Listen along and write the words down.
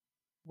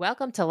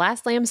Welcome to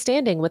Last Lamb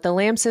Standing with the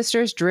Lamb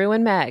sisters, Drew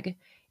and Meg.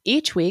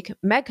 Each week,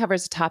 Meg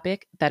covers a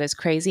topic that is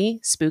crazy,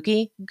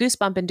 spooky,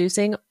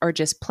 goosebump-inducing, or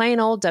just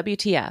plain old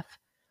WTF,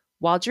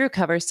 while Drew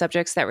covers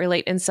subjects that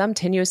relate in some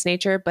tenuous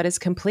nature but is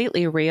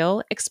completely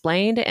real,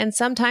 explained, and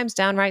sometimes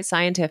downright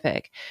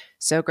scientific.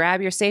 So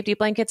grab your safety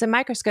blankets and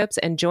microscopes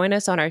and join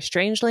us on our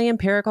strangely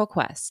empirical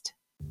quest.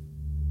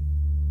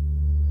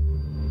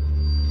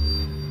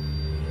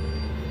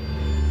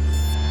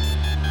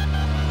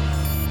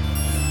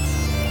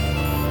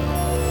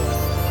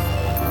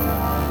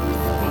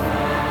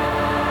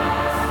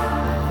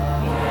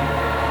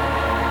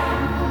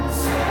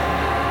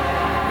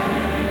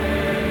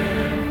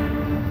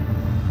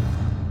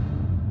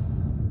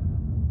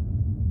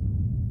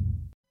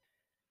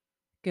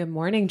 Good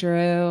morning,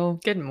 Drew.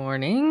 Good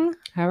morning.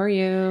 How are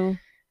you?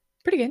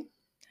 Pretty good,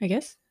 I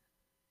guess.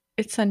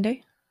 It's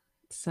Sunday.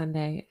 It's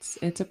Sunday.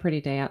 It's a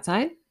pretty day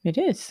outside. It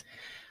is.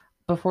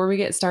 Before we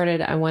get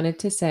started, I wanted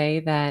to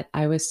say that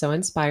I was so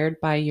inspired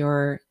by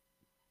your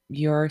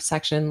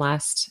section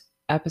last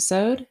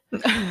episode.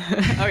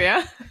 Oh,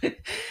 yeah?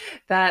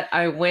 That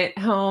I went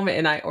home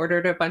and I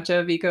ordered a bunch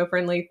of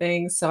eco-friendly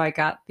things. So I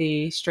got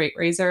the straight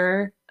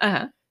razor.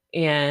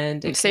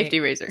 And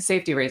safety razor.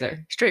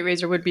 Straight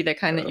razor would be the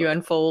kind that you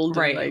unfold.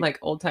 Right. Like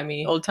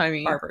old-timey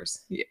barbers.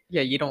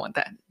 Yeah, you don't want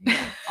that.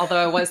 Yeah. Although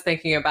I was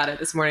thinking about it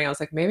this morning. I was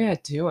like, maybe I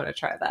do want to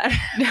try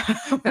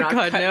that. Oh my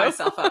God, cut no.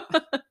 myself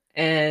up.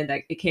 And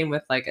it came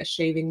with like a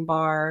shaving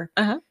bar.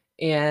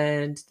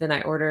 And then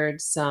I ordered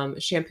some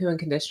shampoo and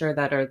conditioner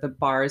that are the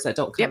bars that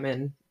don't come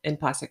in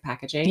plastic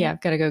packaging. Yeah,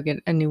 I've got to go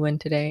get a new one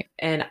today.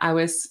 And I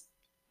was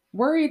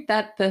worried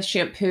that the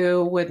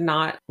shampoo would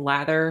not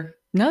lather.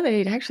 No,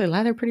 they actually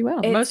lather pretty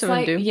well. Most of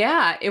them do.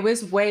 Yeah, it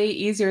was way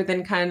easier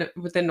than kind of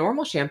with the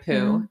normal shampoo.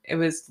 Mm-hmm. It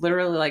was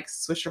literally like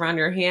swished around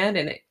your hand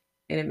and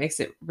it makes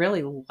it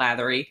really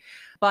lathery.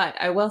 But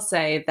I will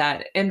say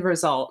that end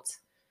result,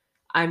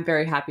 I'm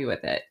very happy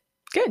with it.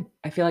 Good.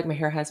 I feel like my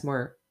hair has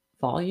more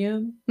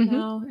volume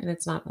now and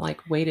it's not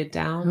like weighted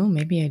down. Oh,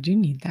 maybe I do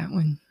need that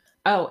one.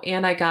 Oh,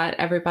 and I got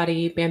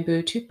everybody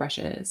bamboo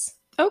toothbrushes.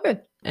 Oh,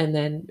 good. And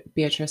then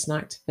Beatrice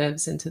knocked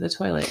Bibs into the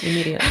toilet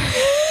immediately.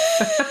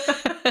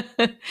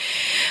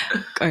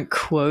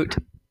 Quote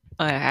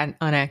on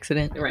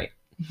accident. Right.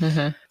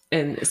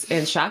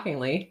 And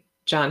shockingly,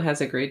 John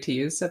has agreed to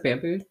use a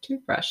bamboo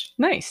toothbrush.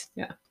 Nice.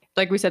 Yeah.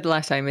 Like we said the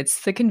last time,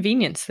 it's the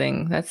convenience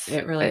thing.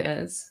 It really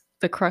is.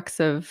 The crux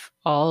of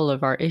all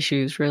of our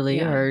issues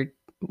really are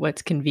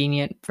what's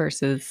convenient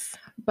versus.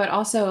 But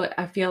also,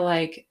 I feel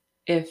like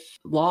if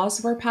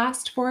laws were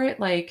passed for it,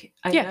 like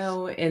I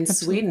know in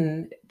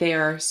Sweden, they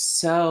are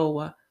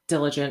so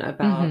diligent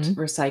about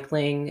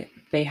recycling.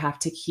 They have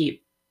to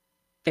keep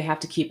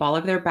all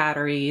of their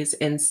batteries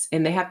and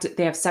they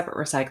have separate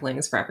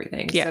recyclings for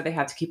everything. Yeah. So they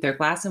have to keep their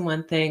glass in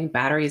one thing,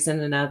 batteries in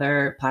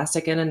another,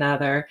 plastic in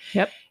another.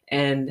 Yep.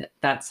 And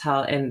that's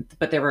how,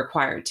 but they're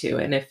required to.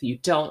 And if you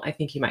don't, I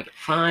think you might get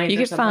fined. You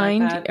get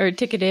fined or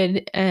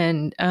ticketed.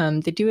 And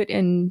they do it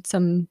in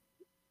some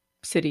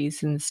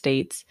cities in the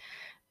States.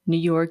 New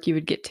York, you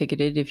would get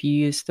ticketed if you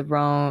use the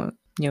wrong,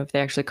 if they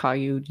actually call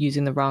you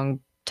using the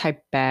wrong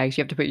type bags.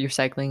 You have to put your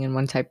recycling in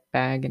one type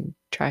bag and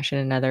trash in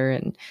another.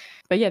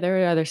 But yeah,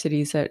 there are other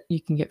cities that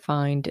you can get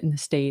fined in the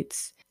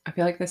States. I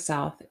feel like the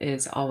South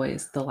is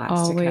always the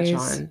last to catch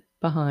on.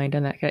 Behind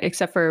on that,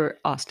 except for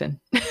Austin.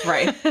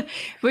 Right.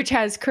 Which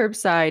has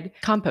curbside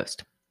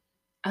compost.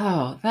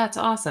 Oh, that's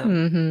awesome.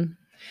 Mm-hmm.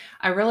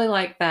 I really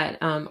like that.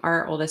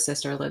 Our oldest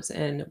sister lives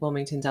in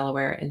Wilmington,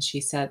 Delaware, and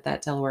she said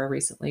that Delaware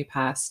recently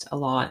passed a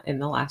law in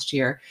the last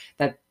year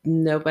that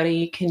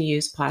nobody can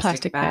use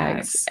plastic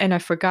bags. And I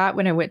forgot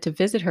when I went to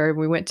visit her,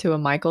 we went to a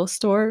Michael's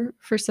store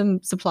for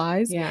some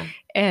supplies. Yeah.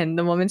 And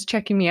the woman's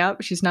checking me out,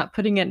 but she's not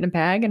putting it in a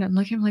bag. And I'm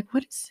like,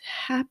 what is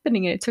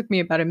happening? And it took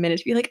me about a minute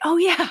to be like, oh,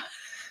 yeah.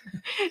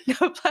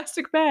 No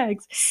plastic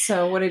bags.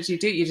 So what did you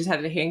do? You just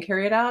had to hand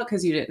carry it out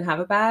because you didn't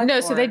have a bag? No,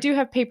 so they do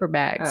have paper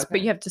bags,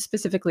 but you have to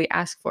specifically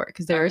ask for it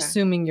because they're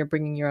assuming you're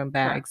bringing your own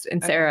bags. Correct.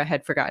 And Sarah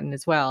had forgotten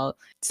as well.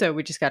 So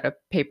we just got a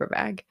paper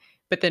bag,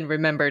 but then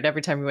remembered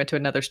every time we went to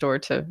another store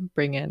to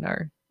bring in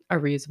our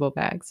reusable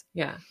bags.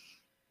 Yeah.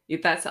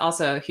 That's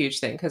also a huge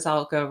thing because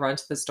I'll go run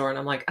to the store and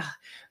I'm like,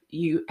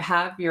 you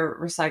have your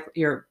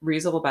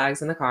reusable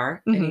bags in the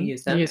car and you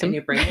use them and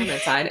you bring them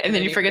inside and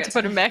then you forget to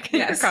put them back in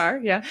your car.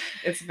 Yeah.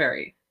 It's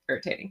very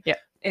irritating. Yeah.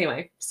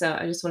 Anyway, so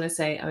I just want to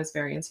say I was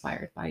very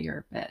inspired by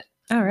your bit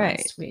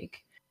last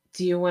week.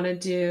 Do you want to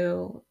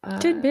do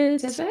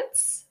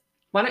tidbits?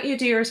 Why don't you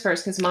do yours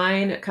first? Because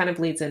mine kind of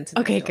leads into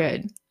Okay,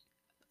 good. Okay.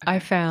 I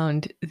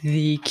found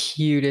the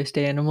cutest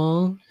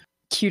animal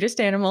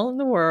in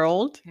the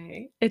world.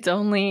 Okay. It's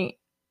only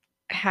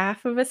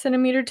half of a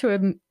centimeter to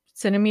a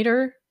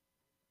centimeter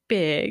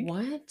big.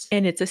 What?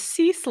 And it's a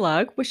sea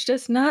slug, which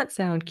does not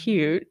sound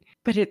cute,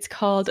 but it's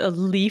called a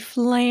leaf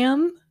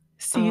lamb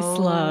sea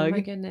slug. Oh my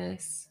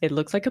goodness. It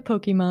looks like a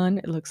Pokemon.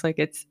 It looks like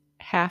it's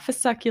half a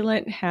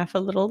succulent, half a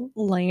little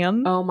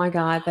lamb. Oh my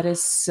God, that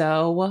is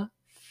so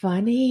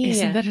funny.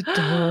 Isn't that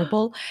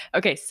adorable?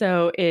 Okay,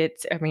 so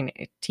it's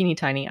teeny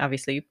tiny,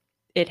 obviously.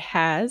 it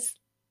has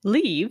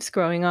leaves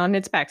growing on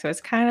its back. So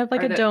it's kind of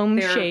like a dome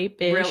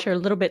shape-ish, or a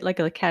little bit like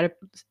a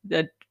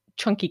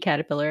chunky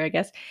caterpillar, I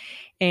guess.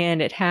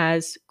 And it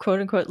has quote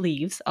unquote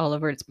leaves all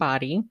over its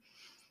body.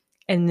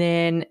 And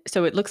then,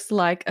 so it looks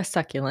like a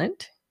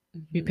succulent.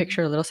 You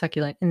picture a little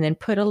succulent, and then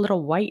put a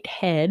little white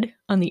head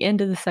on the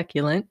end of the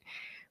succulent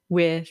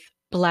with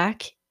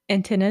black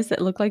antennas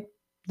that look like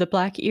the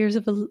black ears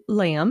of a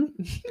lamb.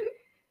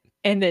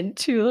 And then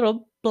 2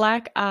 little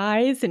black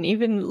eyes, and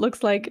even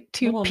looks like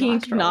 2 little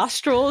pink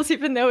nostrils,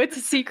 even though it's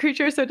a sea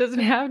creature, so it doesn't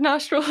have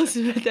nostrils,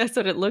 but that's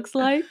what it looks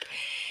like.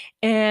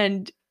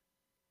 And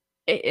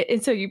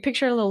so you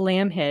picture a little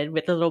lamb head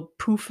with a little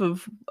poof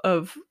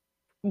of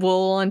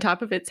wool on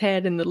top of its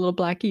head and the little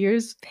black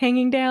ears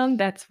hanging down.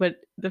 That's what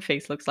the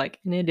face looks like.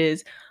 And it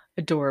is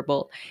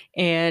adorable.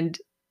 And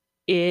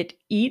it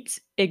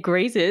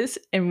grazes.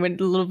 And when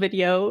the little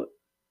video,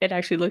 it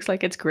actually looks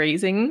like it's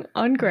grazing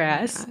on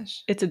grass. Oh,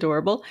 it's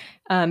adorable.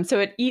 So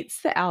it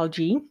eats the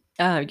algae.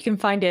 You can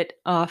find it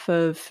off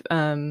of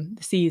the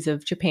seas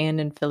of Japan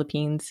and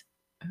Philippines.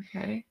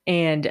 Okay.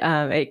 And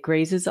it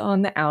grazes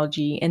on the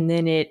algae, and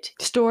then it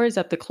stores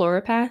up the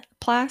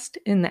chloroplast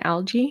in the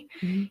algae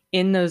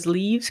in those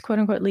leaves, quote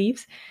unquote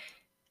leaves.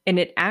 And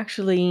it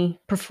actually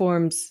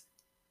performs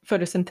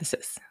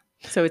photosynthesis.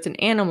 So it's an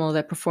animal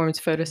that performs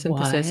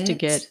photosynthesis to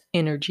get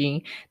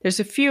energy. There's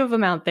a few of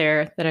them out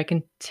there that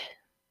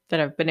that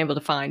I've been able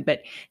to find,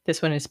 but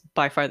this one is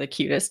by far the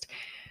cutest.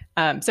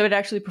 So it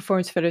actually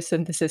performs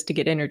photosynthesis to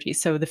get energy.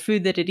 So the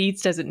food that it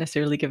eats doesn't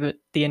necessarily give it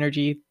the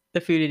energy.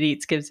 The food it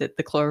eats gives it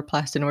the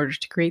chloroplast in order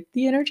to create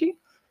the energy.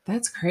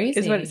 That's crazy.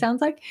 Is what it sounds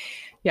like.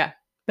 Yeah,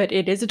 but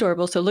it is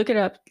adorable. So look it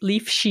up.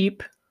 Leaf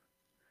sheep.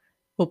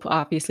 We'll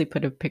obviously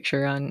put a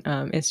picture on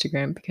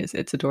Instagram because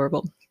it's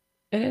adorable.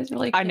 It is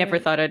really cute. I never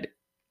thought I'd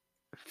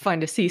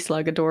find a sea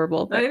slug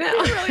adorable, but I know.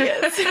 It really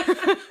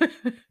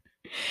is.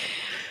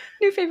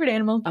 New favorite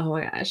animal. Oh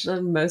my gosh.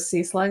 Most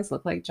sea slugs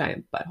look like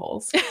giant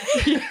buttholes.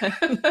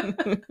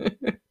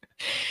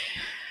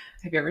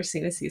 Have you ever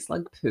seen a sea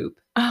slug poop?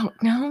 Oh,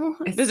 no.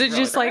 Does it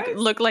just gross.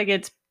 Look like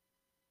it's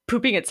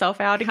pooping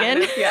itself out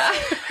again? Yeah.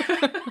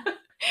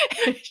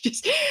 It's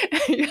just,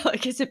 you're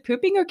like, is it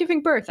pooping or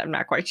giving birth? I'm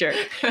not quite sure.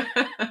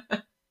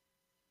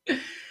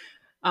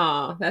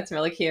 Oh, that's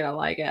really cute. I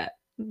like it.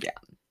 Yeah.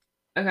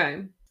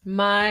 Okay.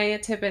 My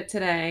tidbit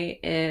today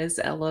is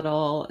a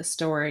little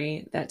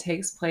story that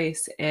takes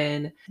place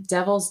in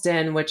Devil's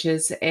Den, which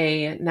is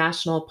a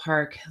national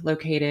park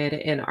located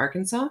in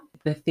Arkansas.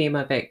 The theme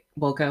of it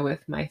will go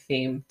with my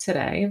theme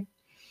today.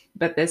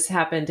 But this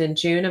happened in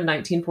June of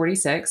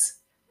 1946.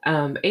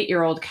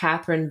 8-year-old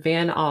Catherine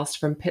Van Alst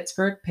from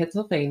Pittsburgh,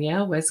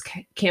 Pennsylvania, was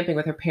camping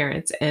with her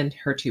parents and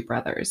her 2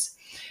 brothers.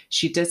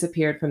 She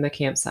disappeared from the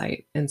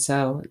campsite, and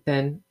so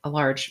then a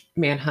large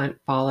manhunt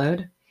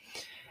followed,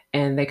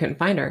 and they couldn't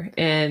find her.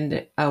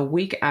 And a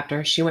week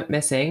after she went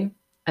missing,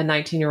 a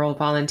 19-year-old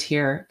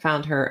volunteer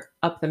found her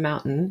up the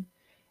mountain.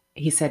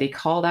 He said he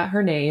called out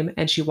her name,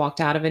 and she walked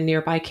out of a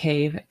nearby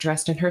cave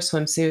dressed in her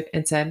swimsuit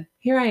and said,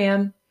 "Here I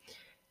am."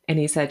 And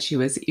he said she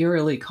was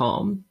eerily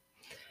calm.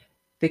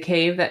 The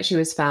cave that she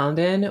was found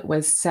in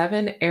was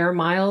 7 air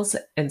miles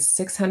and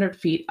 600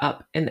 feet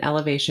up in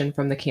elevation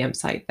from the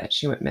campsite that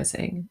she went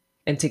missing.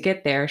 And to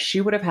get there,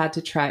 she would have had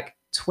to trek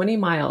 20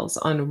 miles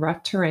on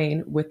rough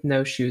terrain with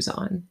no shoes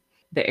on.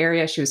 The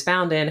area she was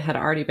found in had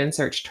already been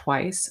searched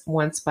twice,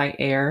 once by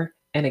air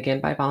and again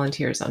by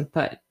volunteers on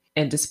foot.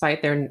 And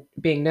despite there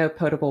being no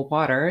potable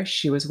water,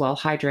 she was well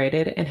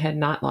hydrated and had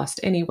not lost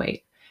any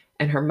weight.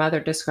 And her mother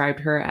described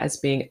her as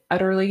being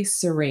utterly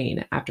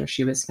serene after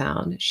she was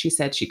found. She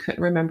said she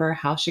couldn't remember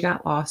how she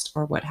got lost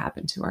or what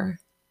happened to her.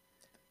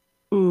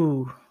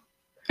 Ooh.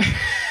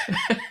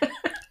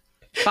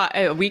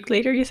 A week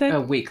later, you said?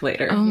 A week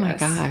later. Oh my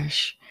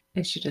gosh.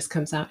 And she just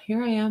comes out,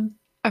 "Here I am."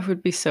 I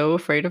would be so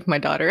afraid of my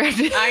daughter.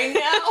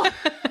 I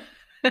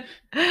know.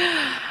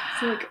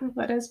 It's like,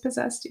 what has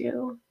possessed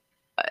you?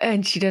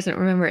 And she doesn't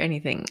remember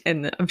anything.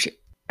 And I'm sure,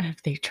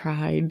 have they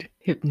tried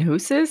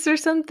hypnosis or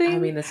something? I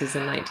mean, this is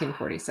in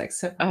 1946,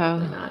 so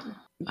probably not.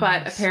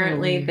 But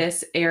apparently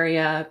this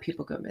area,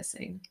 people go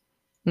missing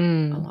a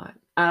lot.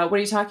 What are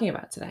you talking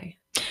about today?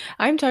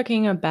 I'm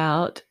talking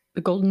about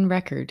the golden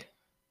record,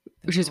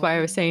 which is why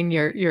I was saying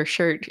your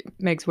shirt,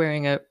 Meg's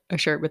wearing a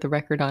shirt with a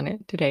record on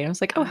it today. And I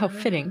was like, oh, how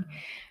fitting.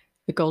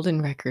 The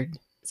golden record.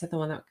 Is that the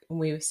one that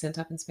we sent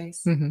up in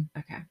space? Mm-hmm.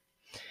 Okay.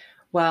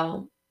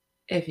 Well,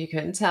 if you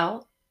couldn't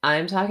tell,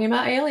 I'm talking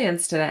about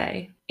aliens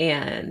today.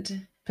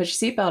 And put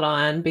your seatbelt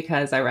on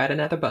because I read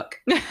another book.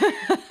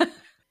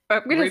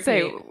 I'm going to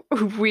say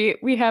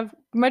we have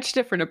much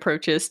different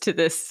approaches to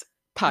this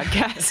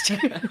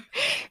podcast.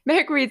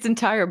 Meg reads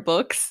entire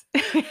books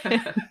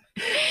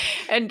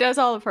and does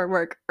all of her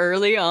work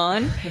early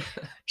on.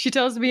 She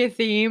tells me a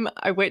theme.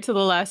 I wait till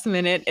the last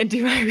minute and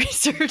do my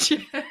research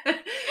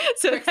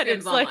so that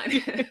it's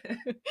like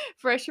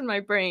fresh in my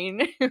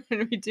brain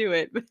when we do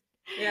it.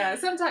 Yeah,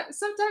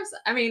 sometimes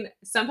I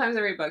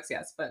read books,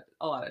 yes, but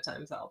a lot of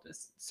times I'll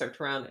just search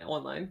around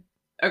online.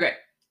 Okay,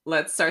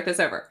 let's start this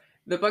over.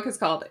 The book is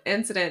called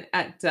Incident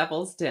at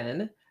Devil's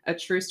Den A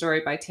true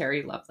story by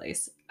Terry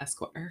Lovelace,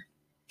 Esquire.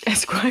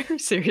 Esquire?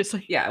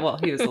 Seriously? Yeah, well,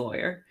 he was a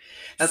lawyer.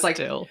 That's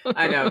Still. like,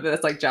 I know, but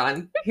that's like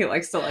John. He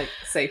likes to like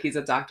say he's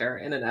a doctor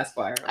and an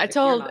Esquire. I Like,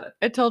 you're told not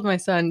I told my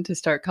son to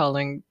start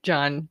calling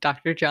John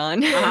Dr.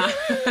 John,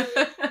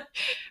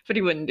 but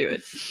he wouldn't do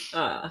it.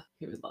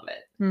 He would love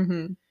it.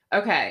 Mm-hmm.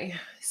 Okay,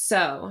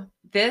 so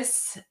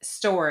this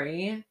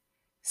story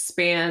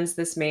spans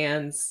this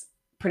man's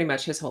pretty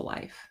much his whole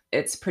life.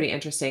 It's pretty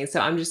interesting.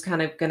 So I'm just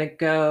kind of going to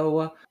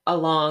go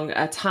along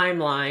a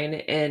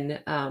timeline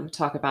and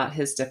talk about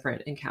his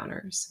different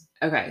encounters.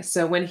 Okay,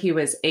 so when he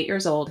was 8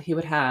 years old, he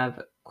would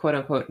have quote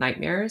unquote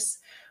nightmares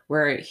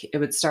where it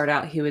would start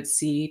out, he would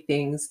see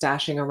things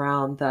dashing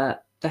around the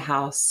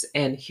house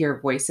and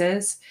hear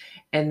voices.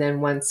 And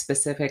then one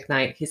specific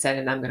night, he said,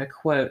 and I'm going to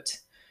quote,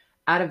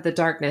 "Out of the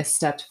darkness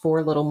stepped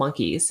 4 little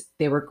monkeys.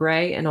 They were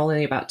gray and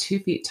only about 2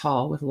 feet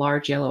tall with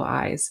large yellow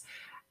eyes.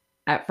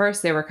 At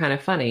first, they were kind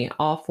of funny.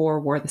 All 4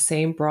 wore the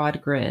same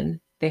broad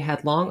grin. They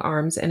had long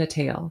arms and a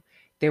tail.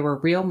 They were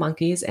real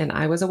monkeys, and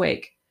I was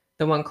awake.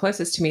 The one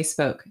closest to me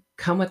spoke,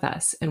 'Come with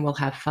us, and we'll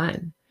have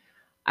fun.'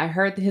 I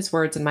heard his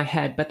words in my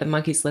head, but the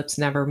monkeys' lips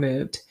never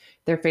moved.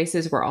 Their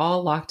faces were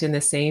all locked in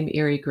the same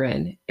eerie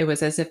grin. It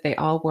was as if they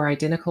all wore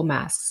identical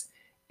masks.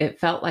 It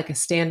felt like a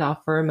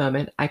standoff for a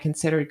moment. I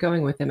considered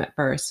going with them at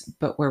first,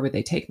 but where would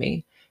they take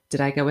me? Did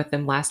I go with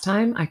them last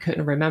time? I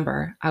couldn't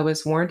remember. I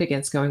was warned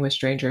against going with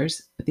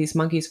strangers, but these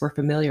monkeys were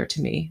familiar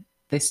to me.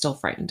 They still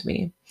frightened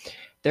me.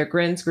 Their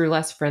grins grew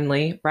less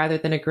friendly. Rather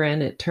than a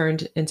grin, it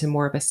turned into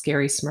more of a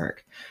scary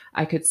smirk.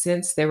 I could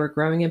sense they were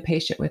growing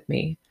impatient with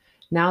me.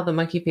 Now the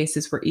monkey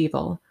faces were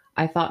evil.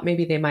 I thought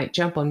maybe they might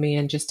jump on me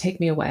and just take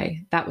me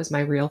away. That was my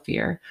real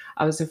fear.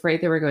 I was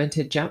afraid they were going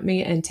to jump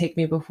me and take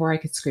me before I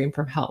could scream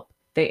for help.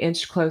 They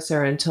inched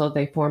closer until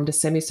they formed a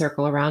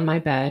semicircle around my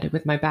bed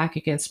with my back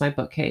against my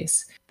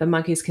bookcase. The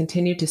monkeys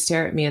continued to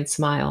stare at me and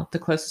smile. The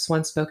closest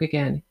one spoke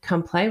again.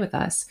 'Come play with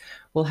us.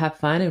 We'll have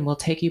fun and we'll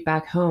take you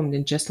back home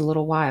in just a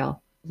little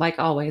while.' Like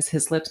always,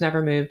 his lips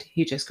never moved.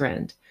 He just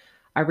grinned.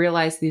 I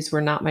realized these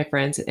were not my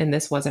friends and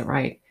this wasn't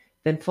right.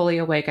 Then fully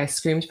awake, I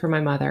screamed for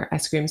my mother. I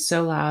screamed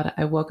so loud,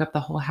 I woke up the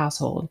whole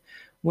household.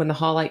 When the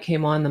hall light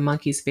came on, the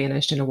monkeys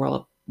vanished in a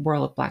whirl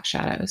of black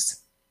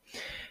shadows."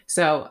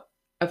 So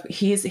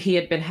he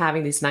had been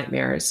having these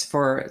nightmares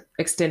for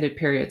extended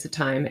periods of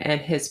time,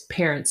 and his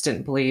parents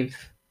didn't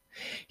believe.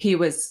 He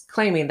was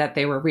claiming that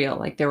they were real,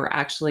 like there were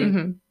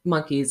actually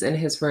monkeys in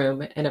his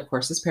room. And of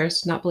course, his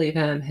parents did not believe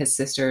him. His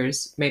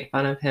sisters made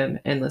fun of him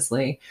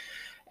endlessly.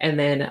 And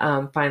then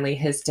finally,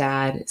 his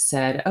dad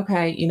said,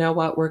 "Okay, you know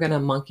what? We're going to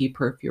monkey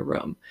proof your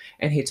room."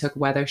 And he took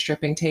weather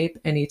stripping tape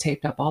and he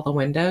taped up all the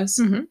windows.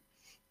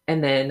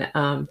 And then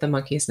the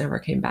monkeys never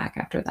came back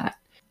after that.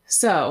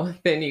 So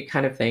then you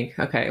kind of think,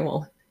 okay,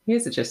 well,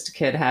 he's just a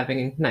kid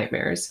having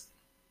nightmares.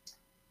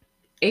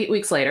 8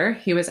 weeks later,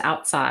 he was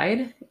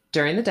outside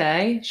during the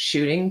day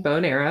shooting bow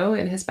and arrow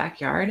in his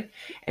backyard.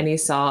 And he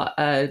saw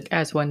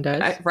as one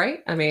does.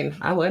 Right? I mean,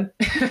 I would.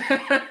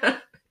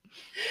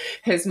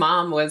 His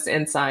mom was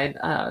inside.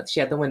 She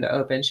had the window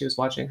open. She was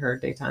watching her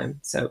daytime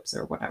soaps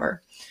or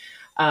whatever.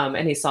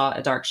 And he saw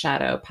a dark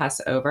shadow pass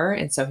over.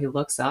 And so he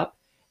looks up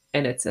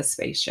and it's a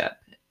spaceship.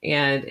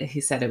 And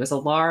he said it was a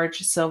large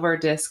silver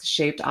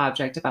disc-shaped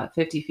object about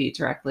 50 feet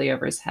directly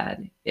over his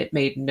head. It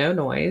made no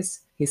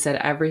noise. He said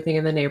everything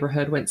in the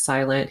neighborhood went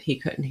silent. He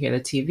couldn't hear the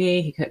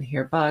TV. He couldn't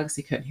hear bugs.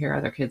 He couldn't hear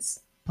other kids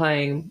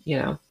playing,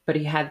 But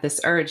he had this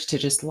urge to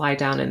just lie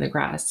down in the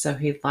grass. So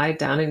he lied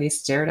down and he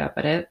stared up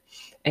at it.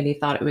 And he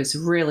thought it was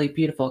really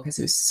beautiful because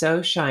it was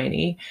so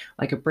shiny,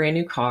 like a brand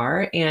new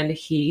car. And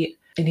he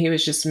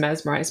was just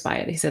mesmerized by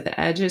it. He said the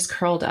edges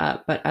curled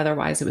up, but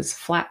otherwise it was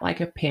flat like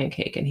a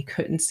pancake and he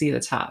couldn't see the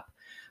top.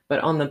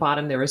 But on the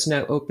bottom, there was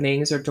no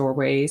openings or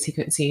doorways. He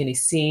couldn't see any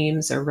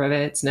seams or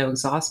rivets, no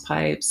exhaust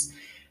pipes,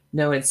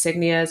 no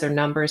insignias or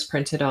numbers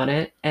printed on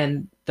it.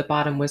 And the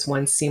bottom was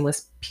one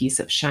seamless piece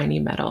of shiny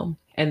metal.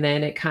 And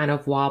then it kind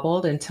of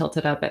wobbled and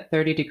tilted up at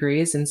 30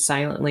 degrees and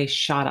silently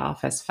shot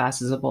off as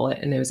fast as a bullet.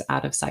 And it was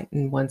out of sight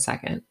in 1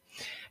 second.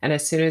 And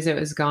as soon as it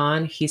was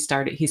gone, he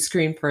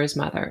screamed for his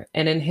mother.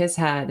 And in his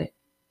head,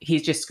 he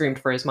just screamed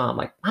for his mom,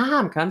 like,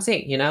 "Mom, come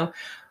see,"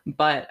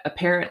 But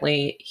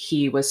apparently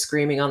he was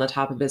screaming on the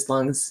top of his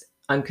lungs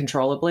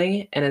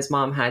uncontrollably. And his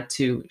mom had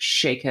to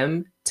shake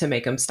him to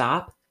make him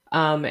stop.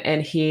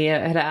 And he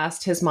had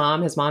asked his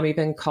mom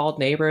even called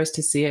neighbors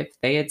to see if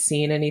they had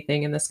seen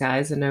anything in the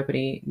skies, and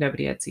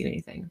nobody had seen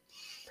anything.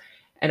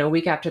 And a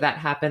week after that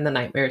happened, the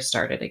nightmares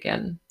started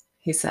again.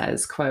 He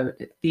says, quote,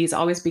 "These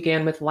always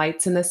began with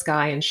lights in the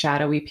sky and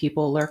shadowy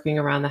people lurking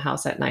around the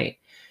house at night.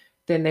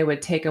 Then they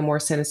would take a more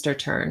sinister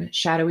turn.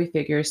 Shadowy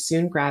figures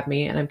soon grabbed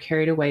me and I'm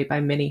carried away by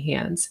many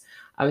hands.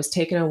 I was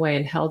taken away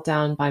and held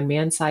down by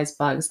man-sized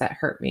bugs that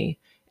hurt me.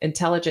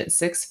 Intelligent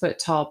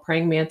 6-foot-tall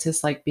praying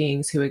mantis-like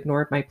beings who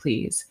ignored my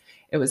pleas.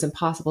 It was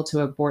impossible to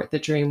abort the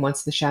dream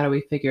once the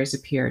shadowy figures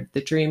appeared.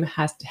 The dream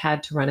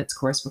had to run its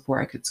course before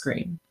I could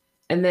scream."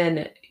 And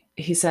then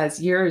he says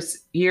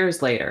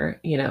years later,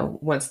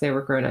 once they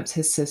were grown-ups,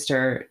 his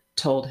sister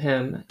told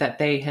him that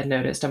they had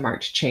noticed a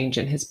marked change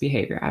in his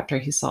behavior after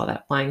he saw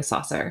that flying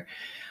saucer.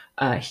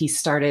 He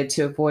started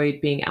to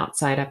avoid being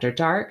outside after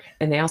dark.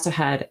 And they also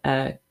had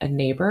a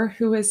neighbor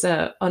who was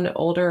an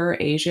older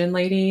Asian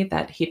lady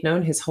that he'd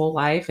known his whole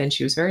life. And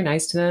she was very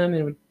nice to them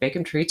and would bake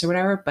him treats or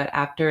whatever. But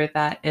after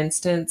that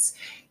instance,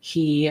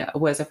 he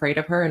was afraid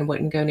of her and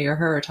wouldn't go near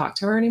her or talk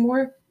to her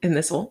anymore. And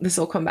this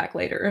will come back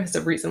later as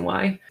a reason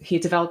why. He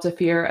developed a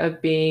fear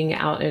of being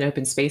out in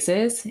open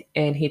spaces,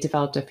 and he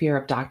developed a fear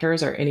of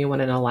doctors or anyone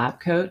in a lab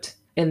coat.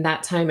 In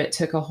that time, it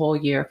took a whole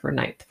year for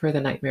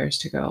the nightmares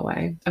to go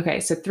away.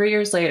 Okay, so 3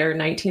 years later,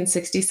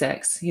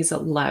 1966, he's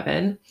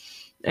 11,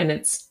 and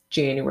it's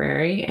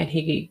January, and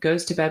he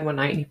goes to bed one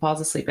night and he falls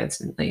asleep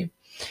instantly.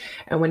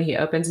 And when he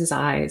opens his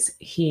eyes,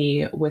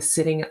 he was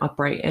sitting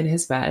upright in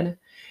his bed,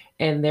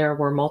 and there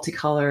were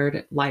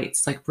multicolored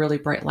lights, like really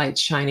bright lights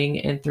shining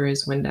in through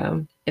his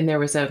window. And there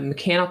was a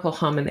mechanical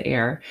hum in the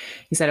air.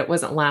 He said it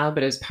wasn't loud,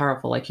 but it was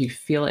powerful, like you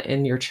feel it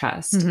in your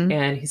chest. Mm-hmm.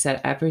 And he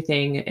said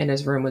everything in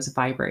his room was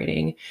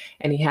vibrating.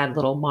 And he had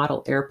little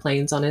model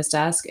airplanes on his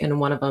desk, and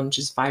one of them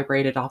just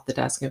vibrated off the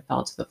desk and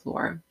fell to the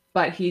floor.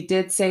 But he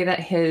did say that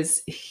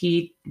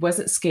he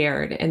wasn't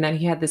scared, and that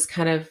he had this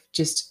kind of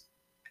just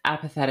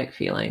apathetic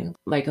feeling,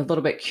 like a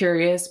little bit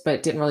curious,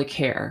 but didn't really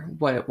care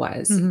what it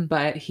was. Mm-hmm.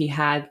 But he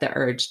had the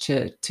urge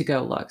to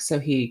go look. So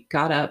he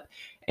got up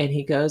and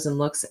he goes and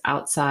looks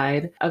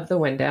outside of the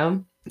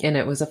window, and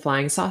it was a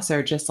flying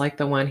saucer, just like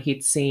the one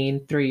he'd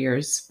seen 3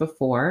 years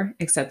before,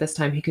 except this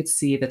time he could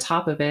see the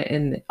top of it.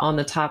 And on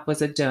the top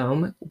was a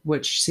dome,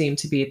 which seemed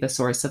to be the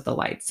source of the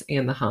lights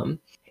and the hum.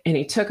 And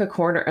he took a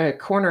corner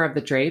of the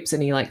drapes,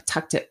 and he like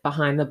tucked it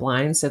behind the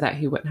blinds so that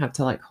he wouldn't have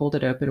to like hold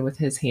it open with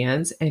his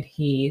hands. And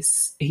he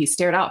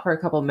stared out for a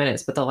couple of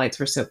minutes, but the lights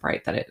were so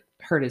bright that it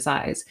hurt his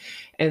eyes.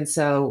 And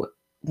so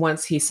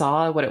once he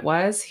saw what it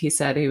was, he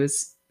said he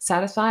was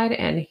satisfied,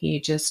 and he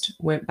just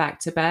went back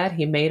to bed.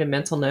 He made a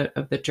mental note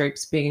of the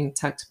drapes being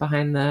tucked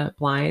behind the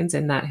blinds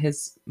and that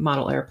his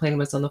model airplane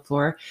was on the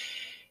floor.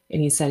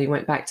 And he said he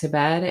went back to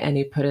bed and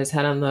he put his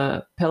head on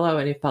the pillow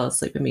and he fell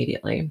asleep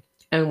immediately.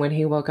 And when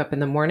he woke up in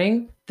the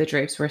morning, the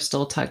drapes were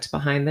still tucked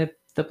behind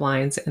the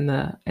blinds, and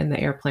the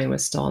airplane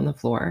was still on the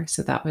floor.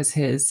 So that was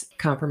his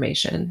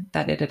confirmation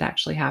that it had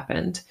actually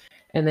happened.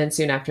 And then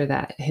soon after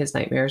that, his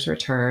nightmares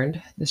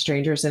returned. The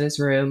strangers in his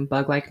room,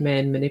 bug-like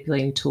men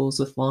manipulating tools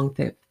with long,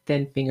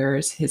 thin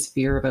fingers, his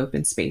fear of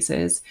open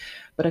spaces.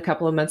 But a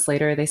couple of months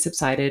later, they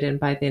subsided, and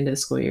by the end of the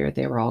school year,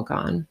 they were all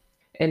gone.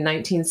 In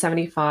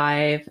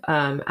 1975,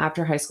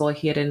 after high school,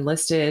 he had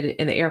enlisted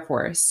in the Air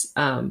Force.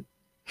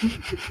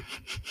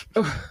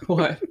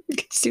 What?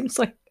 It seems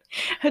like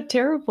a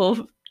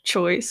terrible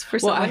choice for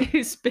someone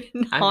who's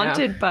been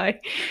haunted by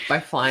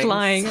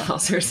flying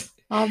saucers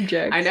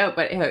objects. I know,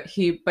 but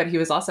he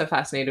was also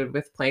fascinated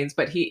with planes,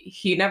 but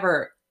he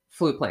never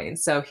flew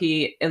planes. So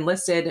he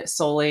enlisted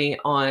solely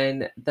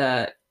on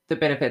the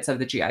benefits of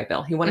the GI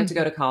Bill. He wanted to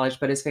go to college,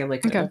 but his family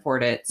couldn't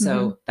afford it.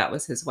 So that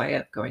was his way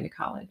of going to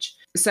college.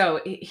 So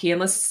he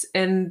enlists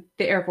in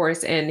the Air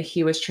Force, and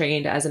he was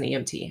trained as an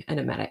EMT and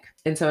a medic.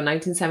 And so in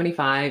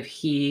 1975,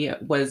 he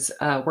was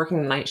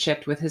working the night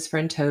shift with his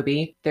friend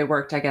Toby. They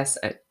worked, I guess,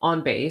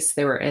 on base.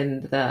 They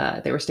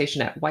were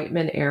stationed at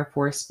Whiteman Air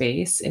Force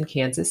Base in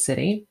Kansas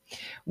City,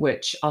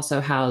 which also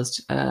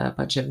housed a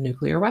bunch of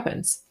nuclear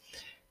weapons.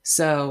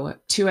 So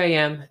 2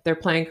 a.m., they're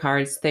playing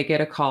cards. They get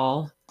a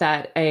call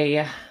that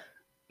a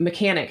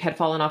mechanic had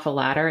fallen off a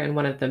ladder in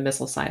one of the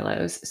missile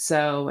silos.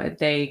 So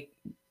they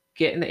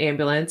get in the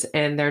ambulance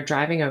and they're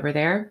driving over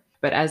there.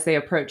 But as they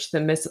approached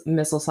the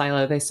missile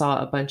silo, they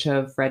saw a bunch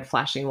of red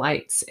flashing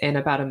lights. And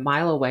about a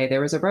mile away,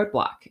 there was a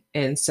roadblock.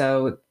 And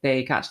so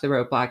they got to the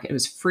roadblock. It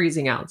was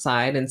freezing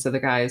outside. And so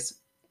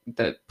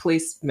the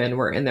policemen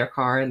were in their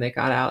car, and they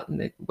got out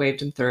and they waved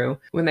them through.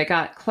 When they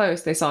got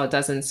close, they saw a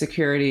dozen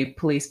security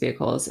police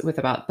vehicles with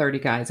about 30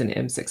 guys in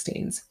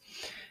M16s.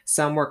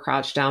 Some were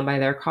crouched down by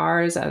their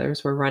cars,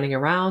 others were running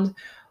around,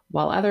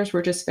 while others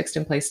were just fixed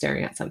in place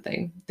staring at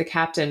something. The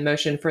captain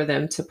motioned for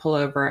them to pull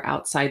over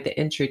outside the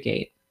entry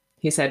gate.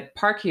 He said,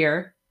 "Park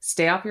here,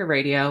 stay off your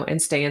radio,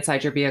 and stay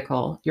inside your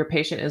vehicle. Your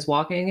patient is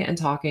walking and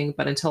talking,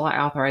 but until I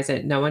authorize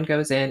it, no one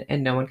goes in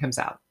and no one comes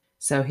out."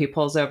 So he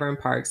pulls over and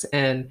parks,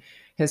 and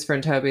his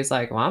friend Toby's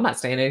like, "Well, I'm not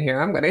staying in here.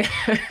 I'm going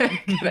to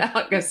get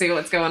out and go see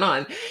what's going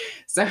on."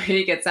 So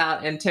he gets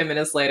out, and 10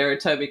 minutes later,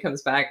 Toby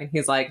comes back and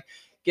he's like,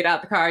 "Get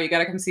out the car. You got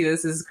to come see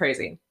this. This is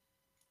crazy."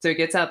 So he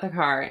gets out the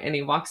car and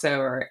he walks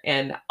over,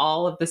 and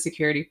all of the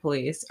security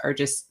police are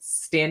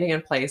just standing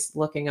in place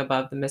looking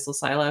above the missile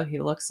silo. He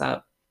looks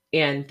up,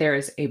 and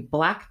there's a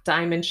black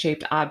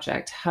diamond-shaped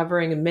object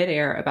hovering in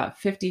midair about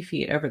 50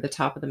 feet over the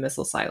top of the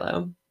missile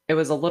silo. It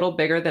was a little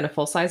bigger than a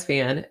full-size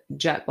van,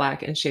 jet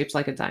black and shaped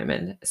like a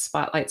diamond.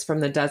 Spotlights from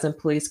the dozen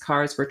police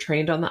cars were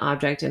trained on the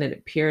object, and it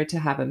appeared to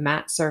have a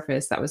matte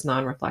surface that was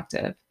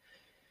non-reflective.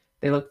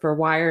 They looked for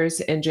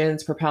wires,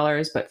 engines,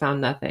 propellers, but found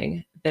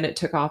nothing. Then it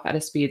took off at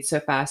a speed so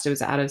fast it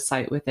was out of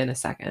sight within a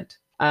second.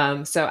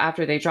 So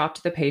after they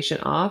dropped the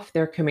patient off,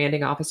 their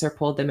commanding officer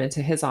pulled them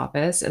into his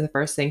office. And the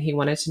first thing he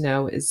wanted to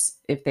know is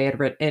if they had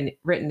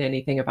written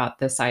anything about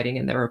the sighting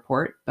in the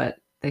report, but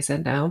they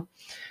said no.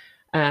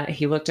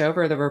 He looked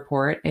over the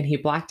report and he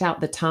blacked out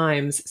the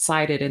times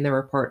cited in the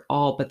report,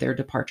 all but their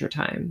departure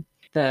time.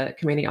 The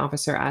commanding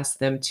officer asked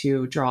them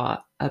to draw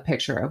a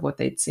picture of what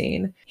they'd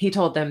seen. He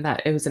told them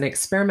that it was an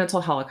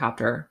experimental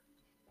helicopter,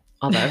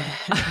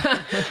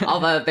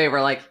 although they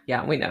were like,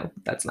 yeah, we know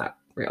that's not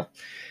real.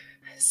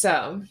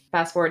 So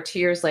fast forward 2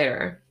 years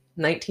later,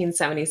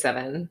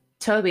 1977,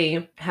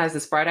 Toby has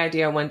this bright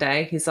idea one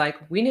day. He's like,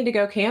 we need to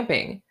go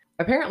camping.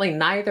 Apparently,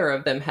 neither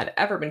of them had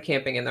ever been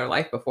camping in their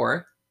life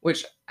before,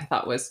 which I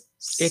thought was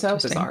so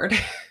bizarre.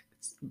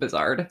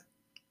 Bizarre.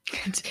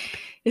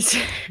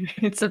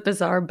 It's a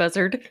bizarre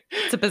buzzard.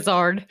 It's a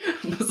bizarre.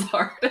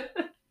 Bizarre.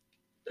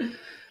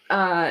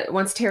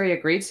 Once Terry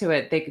agreed to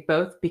it, they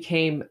both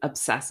became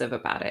obsessive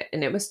about it.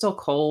 And it was still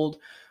cold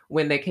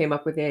when they came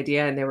up with the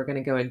idea, and they were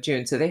going to go in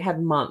June. So they had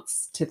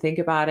months to think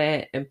about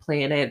it and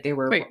plan it. They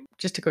were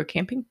just to go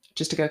camping?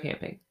 Just to go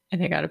camping.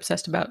 And they got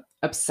obsessed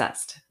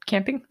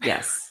camping?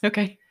 Yes.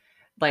 Okay.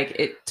 Like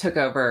it took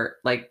over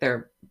like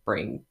their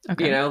brain,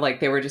 like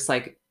they were just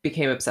like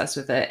became obsessed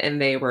with it, and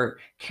they were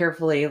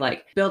carefully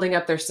like building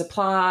up their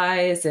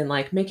supplies and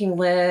like making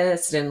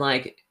lists and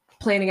like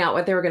planning out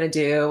what they were going to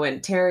do.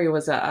 And Terry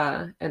was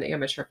an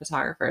amateur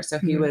photographer. So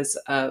he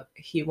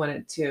he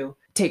wanted to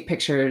take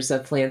pictures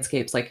of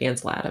landscapes like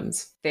Ansel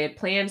Adams. They had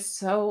planned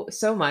so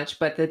much,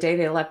 but the day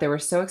they left, they were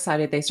so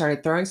excited. They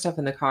started throwing stuff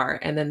in the car.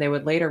 And then they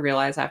would later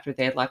realize after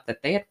they had left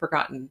that they had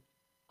forgotten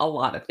a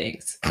lot of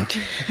things.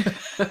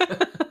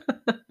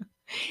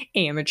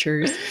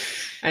 Amateurs.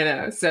 I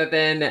know. So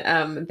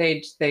then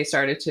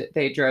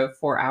they drove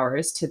 4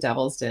 hours to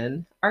Devil's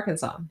Den,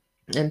 Arkansas.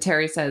 And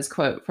Terry says,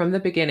 quote, from the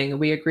beginning,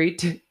 we agreed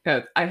to,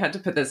 I had to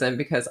put this in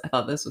because I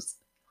thought this was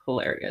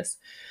hilarious.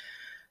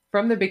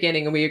 From the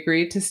beginning, we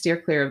agreed to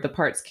steer clear of the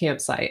Parts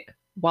campsite.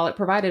 While it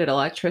provided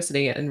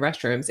electricity and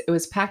restrooms, it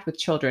was packed with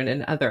children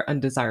and other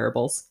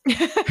undesirables.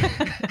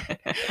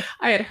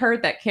 I had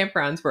heard that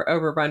campgrounds were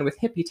overrun with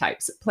hippie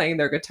types playing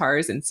their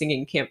guitars and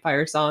singing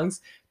campfire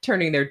songs,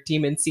 turning their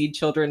demon seed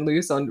children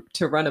loose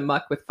to run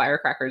amok with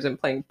firecrackers and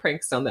playing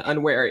pranks on the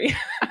unwary.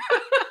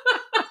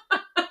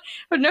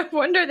 But no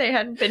wonder they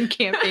hadn't been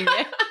camping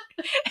there.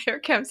 Their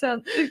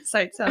campsite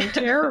sounded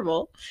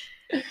terrible.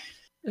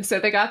 So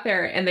they got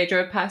there and they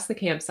drove past the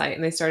campsite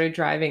and they started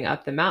driving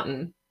up the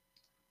mountain.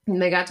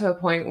 And they got to a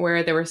point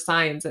where there were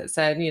signs that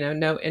said,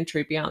 no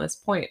entry beyond this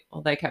point.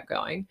 Well, they kept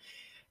going.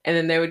 And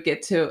then they would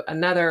get to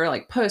another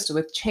like post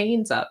with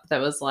chains up that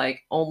was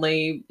like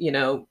only,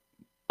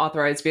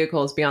 authorized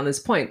vehicles beyond this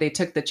point. They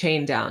took the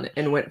chain down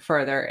and went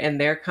further, and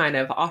they're kind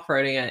of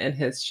off-roading it in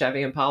his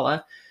Chevy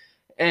Impala.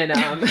 And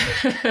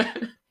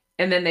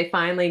and then they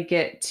finally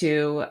get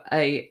to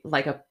a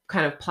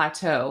kind of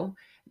plateau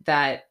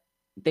that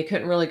they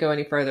couldn't really go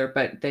any further,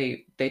 but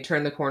they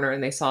turned the corner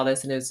and they saw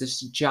this, and it was this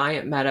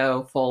giant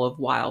meadow full of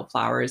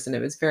wildflowers, and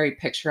it was very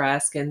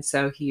picturesque. And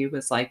so he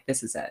was like,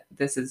 this is it.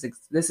 This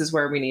is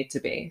where we need to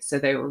be. So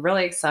they were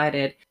really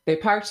excited. They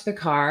parked the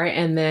car,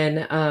 and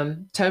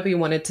then Toby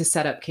wanted to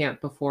set up camp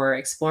before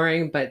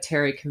exploring, but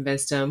Terry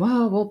convinced him,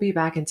 oh, we'll be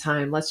back in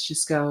time. Let's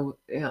just go,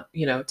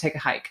 take a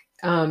hike.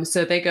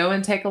 So they go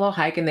and take a little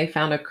hike, and they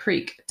found a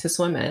creek to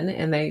swim in,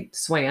 and they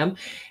swam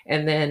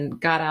and then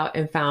got out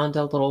and found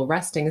a little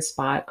resting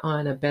spot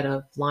on a bit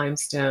of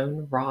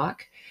limestone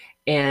rock.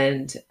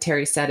 And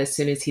Terry said as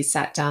soon as he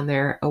sat down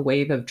there, a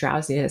wave of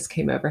drowsiness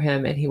came over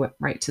him and he went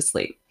right to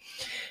sleep.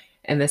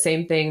 And the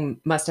same thing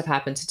must have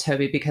happened to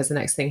Toby, because the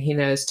next thing he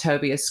knows,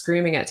 Toby is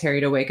screaming at Terry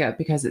to wake up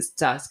because it's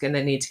dusk and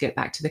they need to get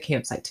back to the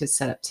campsite to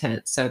set up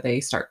tent. So they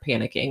start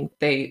panicking.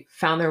 They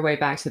found their way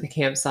back to the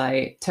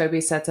campsite.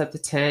 Toby sets up the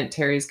tent.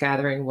 Terry's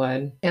gathering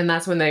wood. And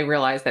that's when they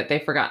realize that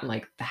they've forgotten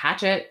like the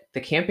hatchet,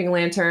 the camping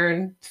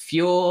lantern,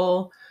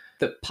 fuel,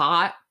 the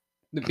pot,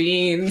 the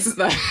beans.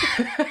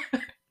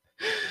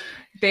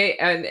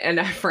 And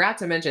I forgot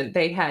to mention,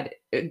 they had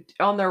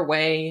on their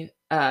way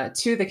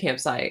to the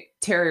campsite,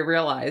 Terry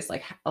realized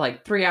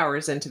like 3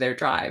 hours into their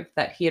drive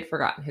that he had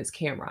forgotten his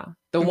camera.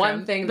 The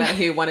one thing that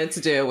he wanted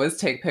to do was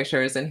take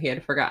pictures, and he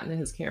had forgotten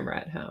his camera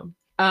at home.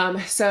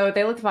 So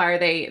they lit the fire,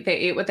 they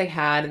ate what they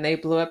had, and they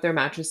blew up their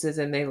mattresses,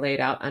 and they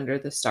laid out under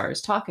the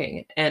stars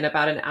talking. And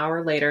about an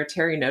hour later,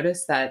 Terry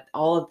noticed that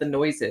all of the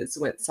noises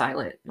went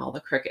silent, and all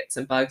the crickets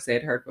and bugs they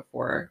had heard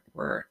before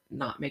were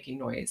not making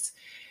noise.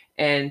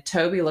 And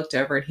Toby looked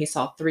over and he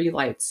saw 3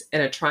 lights in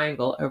a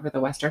triangle over the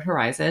western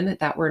horizon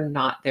that were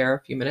not there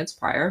a few minutes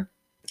prior.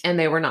 And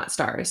they were not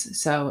stars.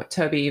 So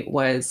Toby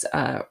was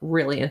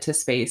really into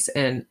space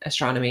and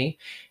astronomy,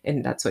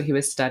 and that's what he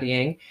was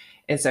studying.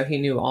 And so he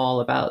knew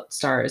all about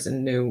stars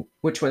and knew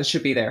which ones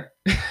should be there,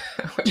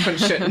 which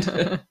ones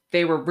shouldn't.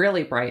 They were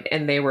really bright,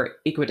 and they were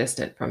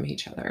equidistant from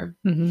each other.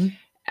 Mm-hmm.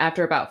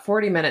 After about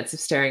 40 minutes of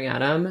staring at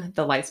them,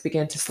 the lights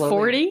began to slowly...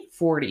 40?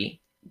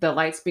 40. The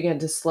lights began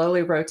to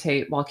slowly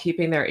rotate while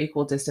keeping their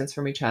equal distance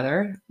from each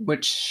other,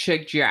 which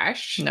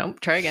suggests Nope,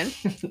 try again.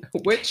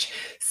 which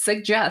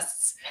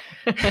suggests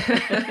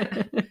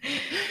that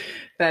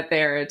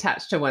they're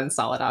attached to one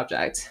solid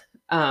object.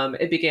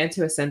 It began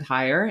to ascend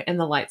higher, and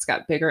the lights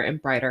got bigger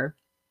and brighter.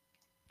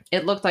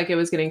 It looked like it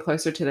was getting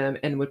closer to them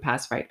and would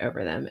pass right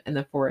over them, and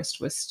the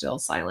forest was still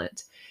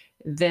silent.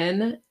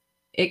 Then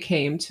it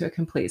came to a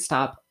complete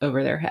stop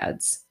over their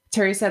heads.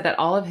 Terry said that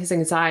all of his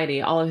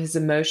anxiety, all of his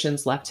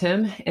emotions left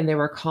him, and they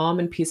were calm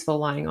and peaceful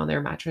lying on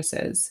their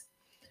mattresses.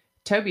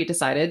 Toby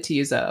decided to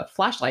use a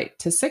flashlight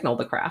to signal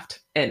the craft.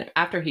 And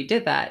after he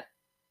did that,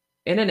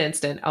 in an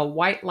instant, a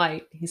white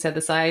light, he said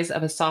the size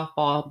of a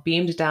softball,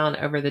 beamed down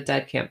over the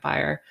dead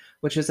campfire,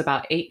 which was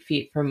about 8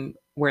 feet from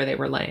where they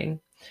were laying.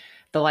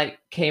 The light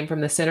came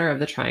from the center of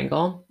the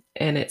triangle,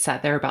 and it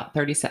sat there about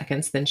 30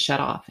 seconds, then shut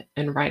off.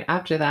 And right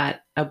after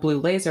that, a blue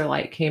laser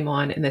light came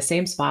on in the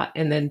same spot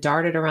and then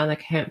darted around the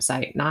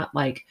campsite, not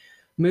like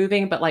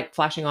moving, but like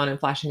flashing on and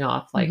flashing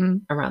off, like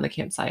around the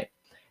campsite.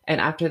 And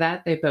after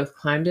that, they both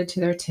climbed into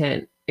their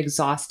tent,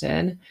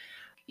 exhausted.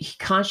 He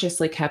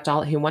consciously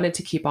he wanted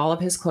to keep all of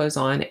his clothes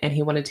on, and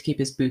he wanted to keep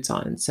his boots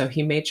on. So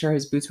he made sure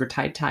his boots were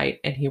tied tight,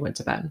 and he went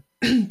to bed.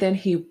 Then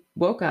he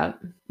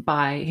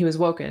was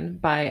woken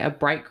by a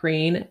bright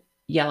green,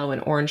 yellow,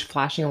 and orange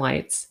flashing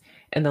lights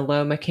and the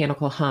low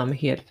mechanical hum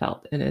he had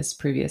felt in his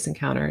previous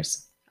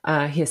encounters.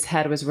 His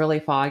head was really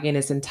foggy, and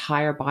his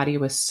entire body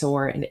was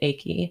sore and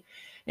achy,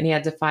 and he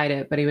had to fight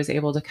it, but he was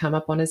able to come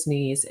up on his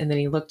knees, and then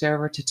he looked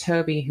over to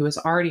Toby, who was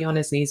already on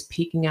his knees,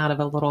 peeking out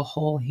of a little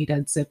hole he'd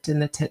unzipped in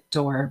the tent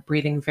door,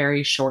 breathing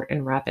very short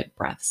and rapid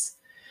breaths.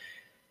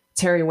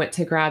 Terry went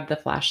to grab the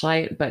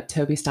flashlight, but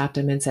Toby stopped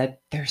him and said,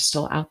 "They're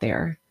still out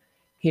there."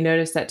 He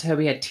noticed that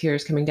Toby had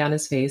tears coming down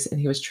his face,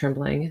 and he was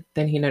trembling.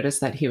 Then he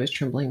noticed that he was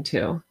trembling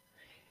too.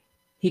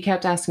 He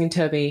kept asking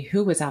Toby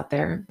who was out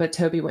there, but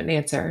Toby wouldn't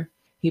answer.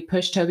 He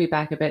pushed Toby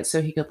back a bit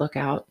so he could look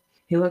out.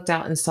 He looked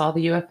out and saw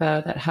the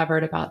UFO that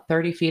hovered about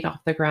 30 feet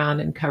off the ground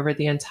and covered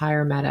the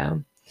entire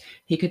meadow.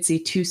 He could see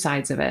two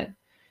sides of it.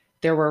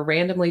 There were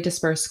randomly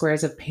dispersed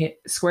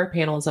square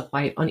panels of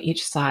light on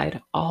each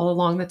side. All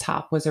along the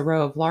top was a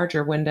row of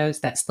larger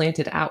windows that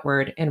slanted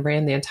outward and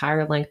ran the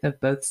entire length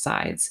of both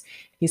sides.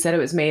 He said it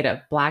was made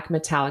of black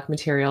metallic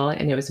material,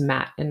 and it was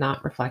matte and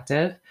not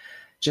reflective,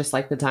 just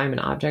like the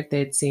diamond object they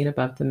had seen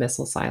above the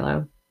missile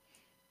silo.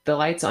 The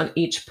lights on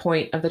each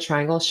point of the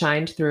triangle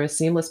shined through a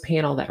seamless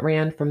panel that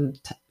ran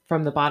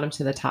from the bottom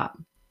to the top.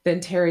 Then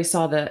Terry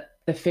saw the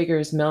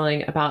figures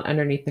milling about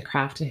underneath the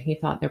craft, and he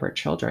thought they were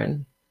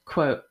children.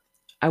 Quote,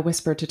 I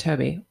whispered to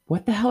Toby,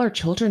 "What the hell are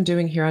children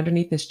doing here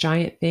underneath this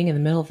giant thing in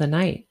the middle of the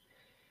night?"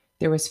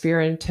 There was fear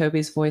in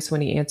Toby's voice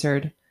when he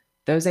answered,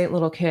 "Those ain't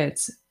little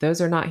kids.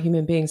 Those are not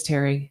human beings,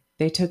 Terry.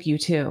 They took you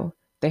too.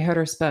 They hurt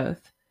us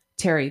both.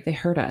 Terry, they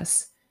hurt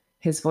us."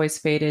 His voice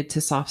faded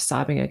to soft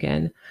sobbing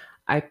again.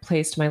 I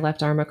placed my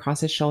left arm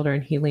across his shoulder,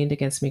 and he leaned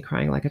against me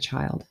crying like a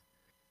child.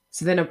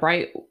 So then a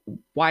bright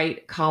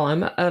white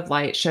column of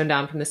light shone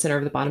down from the center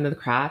of the bottom of the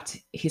craft.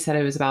 He said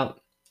it was about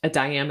a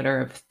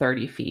diameter of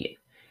 30 feet.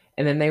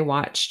 And then they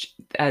watched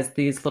as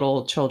these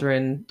little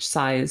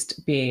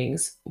children-sized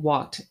beings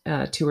walked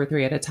 2 or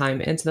 3 at a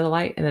time into the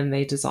light, and then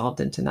they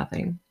dissolved into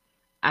nothing.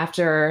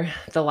 After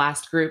the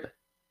last group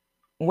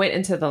went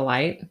into the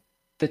light,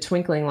 the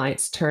twinkling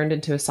lights turned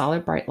into a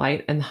solid bright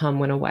light, and the hum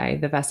went away.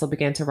 The vessel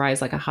began to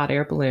rise like a hot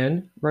air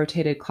balloon,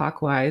 rotated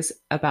clockwise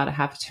about a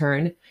half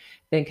turn,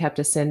 then kept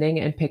ascending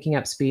and picking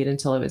up speed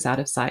until it was out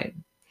of sight.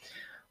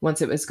 Once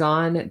it was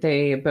gone,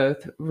 they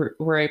both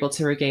were able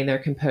to regain their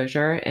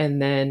composure,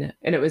 and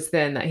it was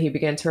then that he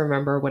began to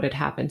remember what had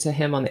happened to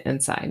him on the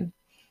inside.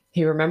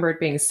 He remembered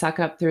being sucked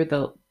up through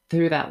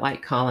that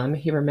light column.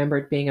 He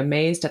remembered being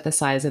amazed at the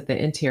size of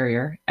the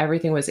interior.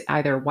 Everything was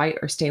either white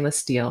or stainless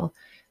steel.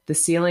 The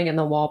ceiling and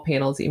the wall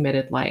panels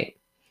emitted light.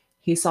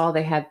 He saw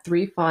they had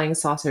 3 flying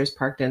saucers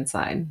parked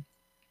inside.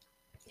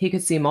 He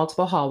could see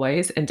multiple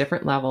hallways and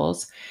different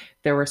levels.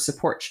 There were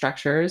support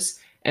structures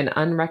and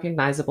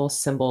unrecognizable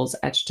symbols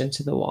etched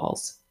into the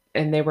walls.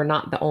 And they were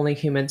not the only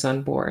humans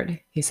on board.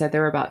 He said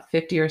there were about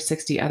 50 or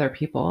 60 other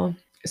people.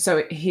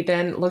 So he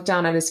then looked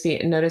down at his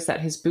feet and noticed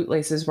that his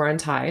bootlaces were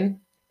untied.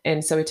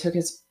 And so he took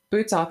his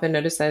boots off and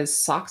noticed that his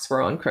socks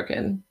were on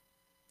crooked.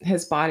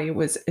 His body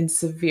was in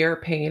severe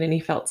pain, and he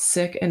felt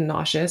sick and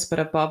nauseous, but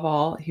above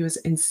all, he was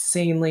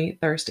insanely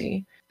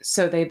thirsty.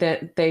 So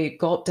they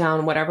gulped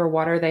down whatever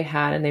water they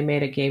had, and they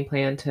made a game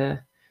plan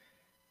to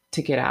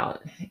get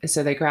out.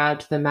 So they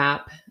grabbed the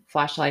map,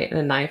 flashlight,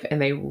 and a knife,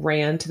 and they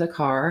ran to the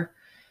car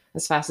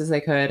as fast as they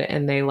could,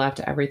 and they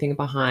left everything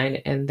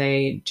behind, and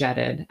they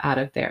jetted out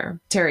of there.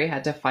 Terry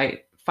had to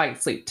fight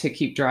sleep to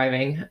keep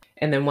driving.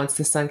 And then once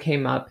the sun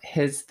came up,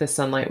 the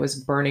sunlight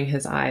was burning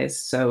his eyes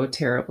so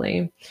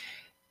terribly.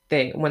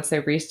 Once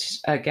they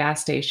reached a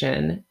gas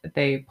station,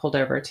 they pulled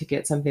over to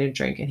get something to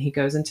drink, and he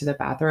goes into the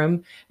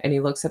bathroom and he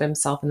looks at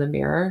himself in the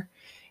mirror,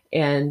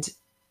 and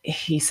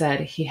he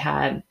said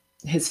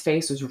his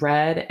face was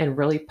red and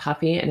really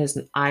puffy, and his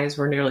eyes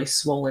were nearly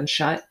swollen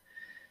shut.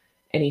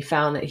 and he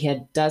found that he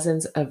had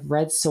dozens of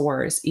red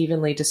sores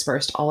evenly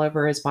dispersed all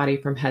over his body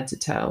from head to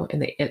toe,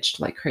 and they itched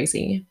like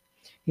crazy.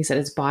 He said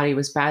his body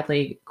was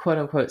badly, quote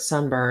unquote,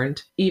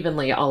 sunburned,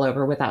 evenly all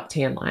over without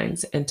tan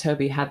lines, and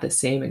Toby had the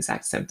same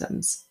exact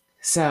symptoms.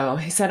 So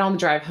he said on the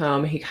drive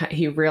home,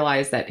 he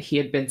realized that he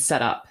had been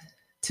set up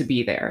to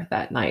be there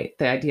that night.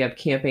 The idea of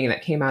camping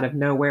that came out of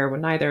nowhere when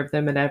neither of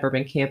them had ever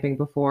been camping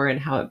before, and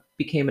how it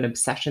became an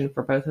obsession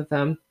for both of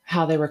them,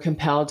 how they were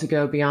compelled to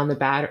go beyond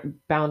the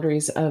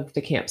boundaries of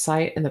the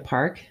campsite in the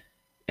park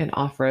and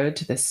off-road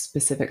to this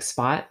specific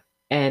spot.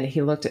 And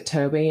he looked at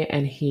Toby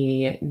and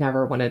he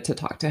never wanted to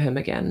talk to him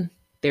again.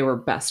 They were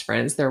best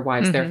friends, their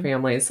wives, their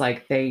families,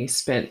 like they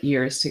spent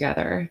years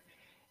together.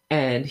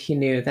 And he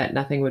knew that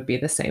nothing would be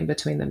the same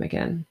between them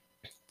again.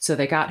 So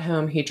they got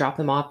home, he dropped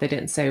them off. They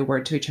didn't say a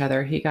word to each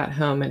other. He got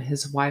home and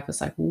his wife was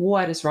like,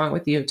 "What is wrong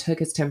with you?" Took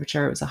his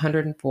temperature. It was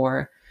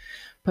 104,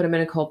 put him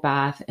in a cold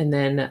bath, and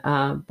then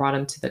brought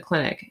him to the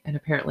clinic. And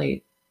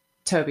apparently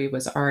Toby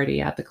was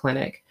already at the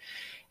clinic.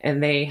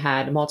 And they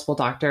had multiple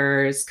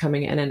doctors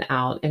coming in and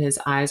out, and his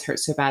eyes hurt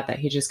so bad that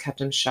he just kept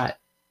them shut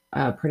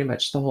pretty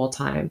much the whole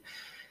time.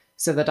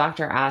 So the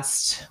doctor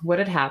asked what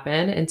had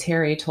happened, and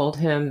Terry told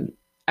him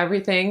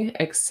everything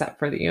except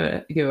for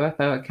the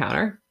UFO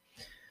encounter.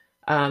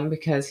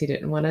 Because he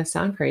didn't want to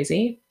sound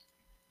crazy.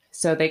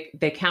 So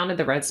they counted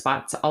the red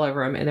spots all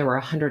over him, and there were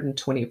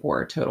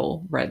 124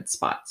 total red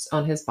spots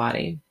on his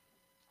body.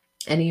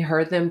 And he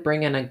heard them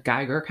bring in a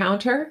Geiger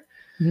counter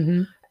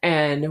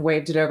and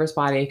waved it over his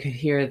body. He could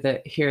hear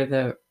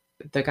the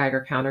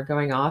Geiger counter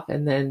going off.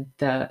 And then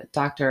the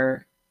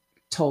doctor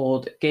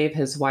gave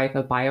his wife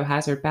a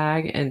biohazard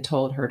bag and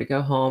told her to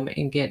go home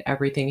and get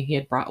everything he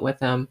had brought with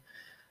him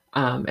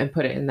and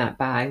put it in that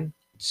bag.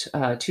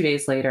 2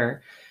 days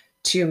later,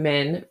 2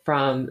 men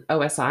from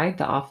OSI,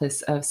 the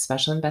Office of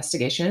Special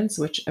Investigations,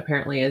 which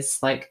apparently is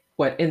like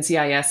what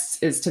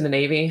NCIS is to the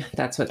Navy.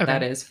 That's what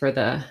that is for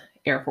the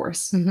Air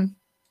Force.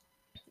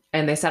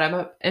 And they set him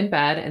up in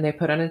bed and they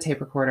put on a tape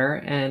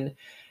recorder, and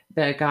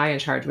the guy in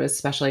charge was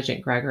Special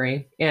Agent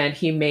Gregory. And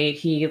he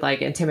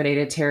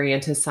intimidated Terry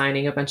into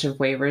signing a bunch of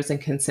waivers and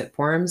consent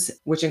forms,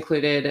 which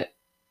included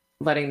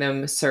letting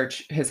them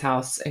search his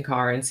house and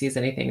car and seize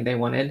anything they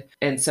wanted.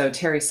 And so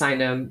Terry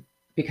signed them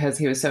because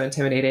he was so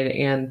intimidated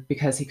and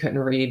because he couldn't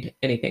read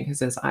anything because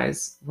his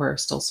eyes were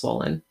still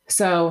swollen.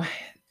 So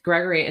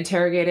Gregory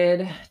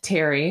interrogated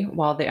Terry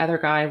while the other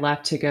guy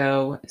left to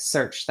go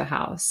search the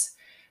house.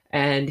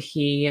 And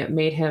he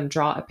made him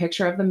draw a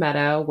picture of the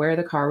meadow, where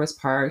the car was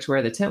parked,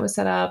 where the tent was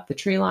set up, the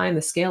tree line,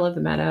 the scale of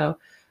the meadow.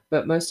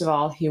 But most of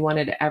all, he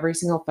wanted every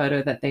single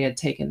photo that they had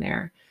taken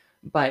there.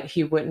 But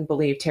he wouldn't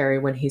believe Terry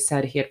when he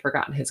said he had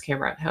forgotten his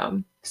camera at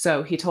home.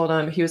 So he told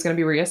him he was going to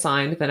be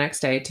reassigned the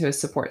next day to his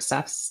support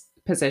staff's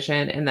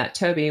position, and that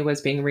Toby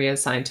was being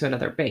reassigned to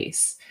another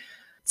base.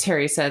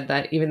 Terry said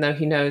that even though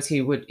he knows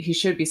he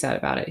should be sad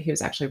about it, he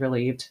was actually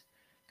relieved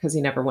because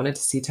he never wanted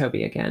to see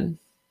Toby again,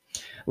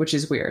 which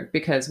is weird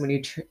because when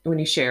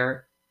you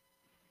share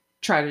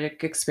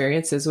tragic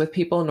experiences with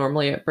people,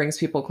 normally it brings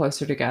people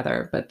closer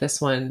together, but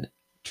this one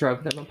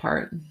drove them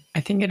apart.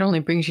 I think it only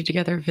brings you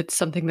together if it's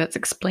something that's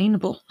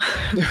explainable.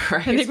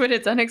 Right. I think when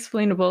it's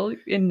unexplainable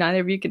and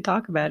neither of you can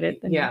talk about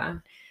it. Then yeah.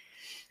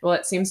 Well,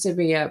 it seems to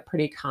be a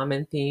pretty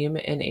common theme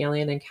in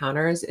alien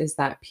encounters is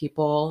that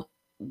people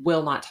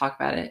will not talk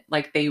about it.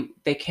 Like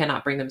they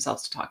cannot bring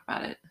themselves to talk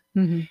about it.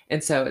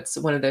 And so it's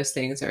one of those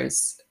things, or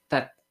is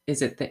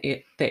it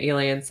the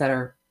aliens that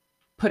are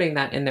putting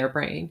that in their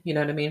brain? You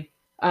know what I mean?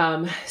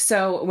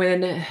 So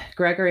when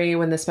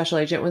the special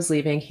agent was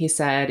leaving, he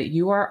said,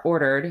 "You are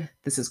ordered,"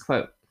 this is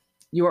quote,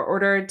 "You are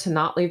ordered to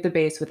not leave the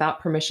base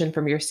without permission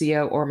from your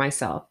CO or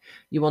myself.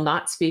 You will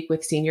not speak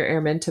with Senior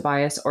Airman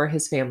Tobias or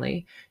his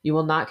family. You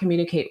will not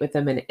communicate with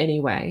them in any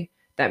way.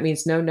 That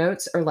means no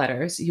notes or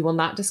letters. You will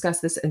not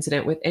discuss this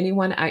incident with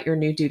anyone at your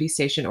new duty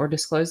station or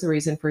disclose the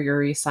reason for your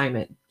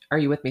reassignment. Are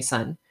you with me,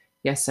 son?"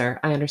 "Yes,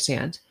 sir. I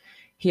understand."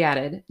 He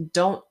added,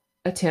 "Don't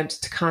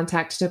attempt to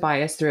contact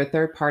Tobias through a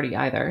third party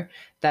either.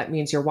 That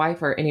means your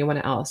wife or anyone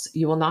else.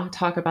 You will not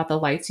talk about the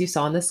lights you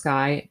saw in the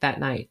sky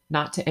that night,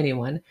 not to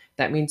anyone.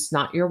 That means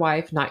not your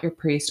wife, not your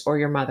priest or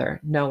your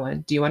mother, no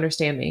one. Do you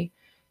understand me?"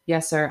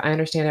 "Yes, sir, I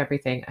understand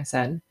everything," I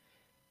said.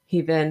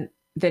 Then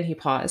he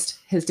paused.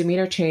 His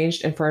demeanor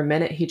changed, and for a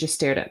minute he just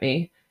stared at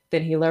me.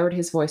 Then he lowered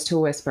his voice to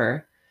a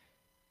whisper.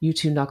 "You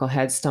two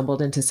knuckleheads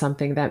stumbled into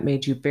something that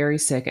made you very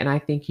sick, and I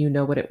think you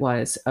know what it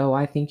was. Oh,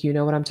 I think you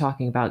know what I'm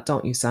talking about,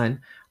 don't you,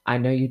 son? I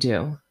know you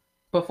do."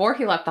 Before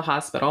he left the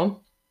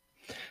hospital,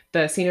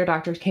 the senior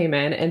doctor came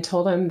in and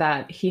told him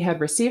that he had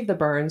received the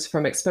burns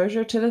from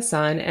exposure to the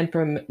sun and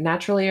from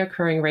naturally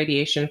occurring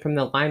radiation from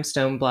the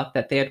limestone bluff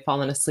that they had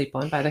fallen asleep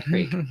on by the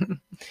creek.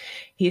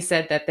 He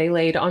said that they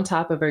laid on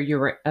top of a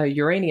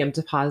uranium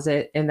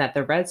deposit and that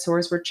the red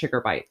sores were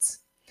chigger bites.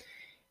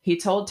 He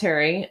told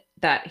Terry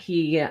that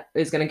he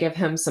is going to give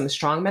him some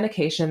strong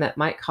medication that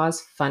might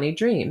cause funny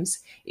dreams.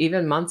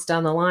 Even months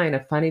down the line, a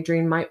funny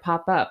dream might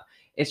pop up.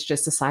 It's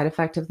just a side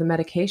effect of the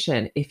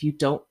medication. If you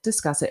don't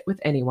discuss it with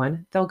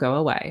anyone, they'll go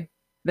away.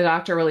 The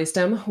doctor released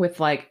him with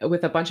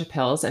a bunch of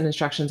pills and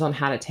instructions on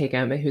how to take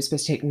them. He was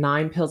supposed to take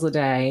 9 pills a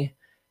day,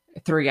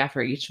 3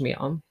 after each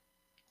meal.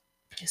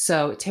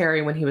 So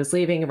Terry, when he was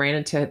leaving, ran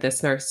into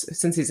this nurse.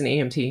 Since he's an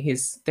EMT,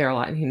 he's there a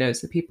lot and he knows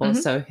the people. Mhm.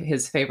 So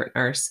his favorite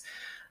nurse,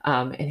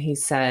 and he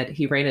said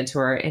he ran into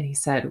her and he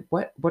said,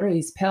 "What are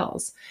these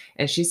pills?"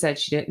 And she said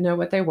she didn't know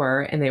what they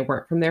were and they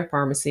weren't from their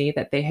pharmacy.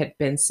 That they had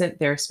been sent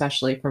there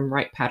specially from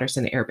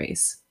Wright-Patterson Air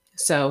Base.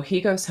 So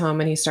he goes home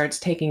and he starts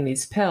taking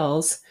these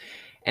pills.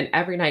 And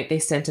every night they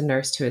sent a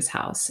nurse to his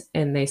house.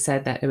 And they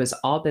said that it was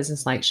all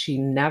businesslike. She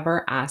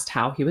never asked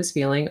how he was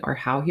feeling or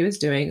how he was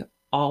doing.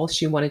 All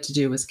she wanted to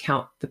do was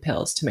count the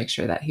pills to make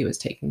sure that he was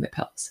taking the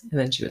pills. And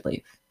then she would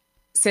leave.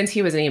 Since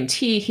he was an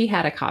EMT, he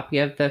had a copy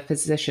of the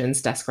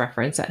physician's desk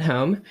reference at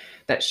home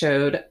that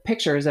showed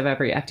pictures of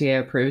every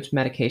FDA-approved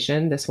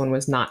medication. This one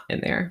was not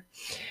in there.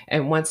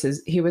 And once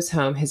he was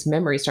home, his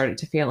memory started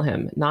to fail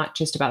him, not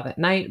just about that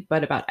night,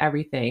 but about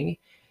everything.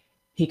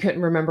 He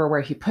couldn't remember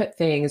where he put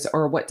things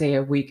or what day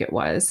of week it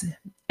was.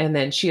 And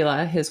then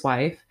Sheila, his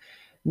wife,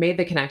 made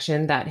the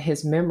connection that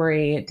his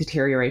memory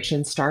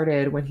deterioration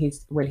started when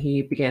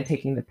he began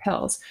taking the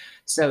pills.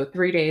 So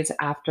 3 days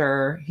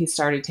after he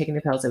started taking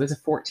the pills, it was a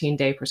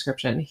 14-day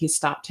prescription. He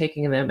stopped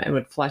taking them and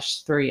would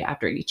flush 3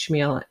 after each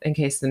meal in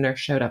case the nurse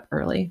showed up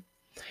early.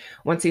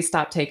 Once he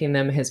stopped taking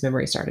them, his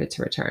memory started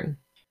to return.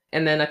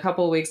 And then a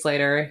couple of weeks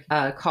later,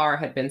 a car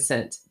had been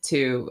sent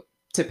to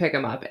pick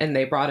him up, and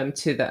they brought him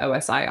to the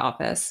OSI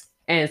office.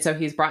 And so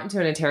he's brought into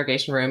an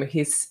interrogation room.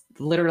 He's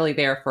literally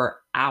there for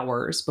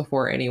hours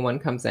before anyone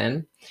comes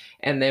in.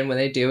 And then when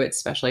they do, it's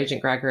Special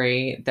Agent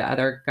Gregory, the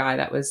other guy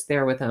that was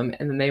there with him.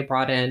 And then they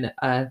brought in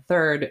a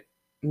third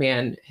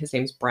man. His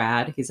name's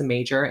Brad. He's a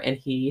major, and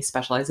he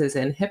specializes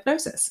in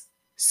hypnosis.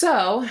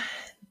 So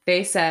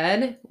they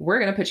said, "We're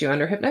going to put you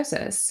under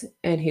hypnosis."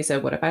 And he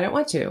said, "What if I don't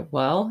want to?"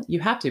 "Well, you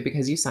have to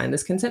because you signed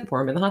this consent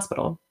form in the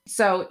hospital."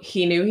 So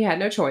he knew he had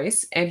no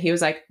choice. And he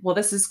was like, "Well,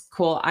 this is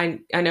cool. I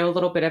know a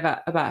little bit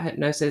about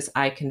hypnosis.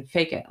 I can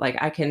fake it. Like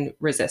I can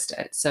resist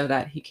it so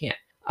that he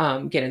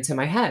can't get into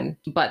my head."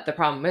 But the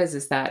problem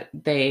is that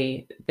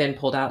they then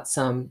pulled out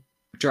some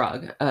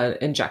drug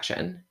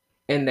injection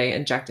and they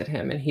injected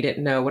him and he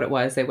didn't know what it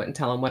was. They wouldn't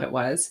tell him what it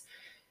was.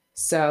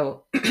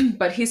 So,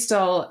 but he's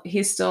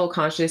still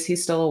conscious.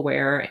 He's still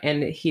aware,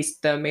 and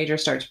the major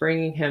starts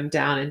bringing him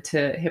down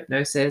into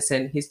hypnosis,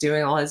 and he's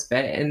doing all his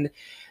bit. And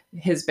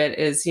his bit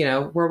is,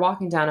 we're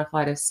walking down a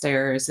flight of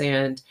stairs,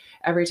 and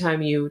every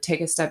time you take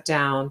a step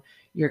down,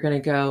 you're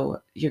going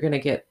to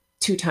get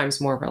 2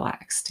 times more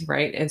relaxed.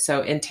 Right. And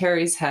so in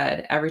Terry's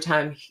head, every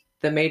time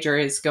the major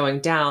is going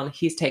down,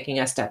 he's taking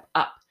a step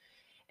up,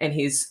 and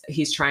he's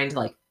trying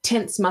to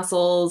tense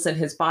muscles in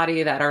his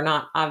body that are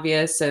not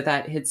obvious so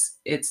that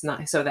it's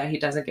not, so that he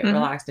doesn't get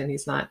relaxed and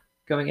he's not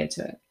going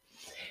into it.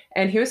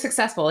 And he was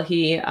successful.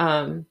 He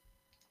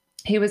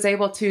was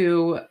able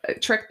to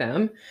trick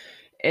them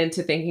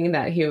into thinking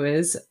that he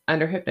was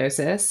under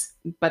hypnosis.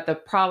 But the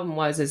problem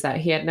is that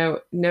he had no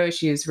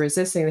issues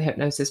resisting the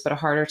hypnosis, but a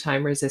harder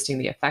time resisting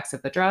the effects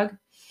of the drug.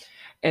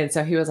 And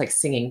so he was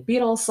singing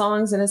Beatles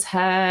songs in his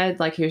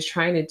head. He was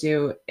trying to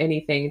do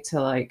anything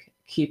to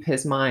keep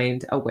his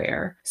mind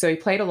aware. So he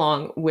played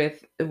along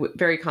with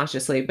very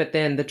consciously, but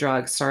then the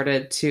drug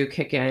started to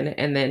kick in,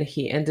 and then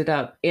he ended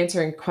up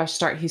answering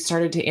questions. He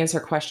started to answer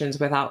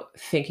questions without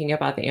thinking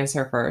about the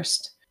answer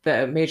first.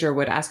 The major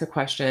would ask a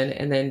question,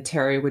 and then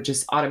Terry would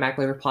just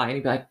automatically reply, and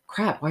he'd be like,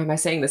 "Crap, why am I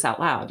saying this out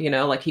loud?"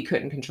 He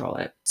couldn't control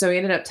it. So he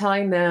ended up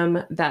telling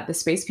them that the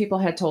space people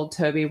had told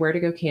Toby where to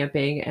go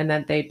camping and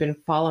that they'd been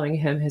following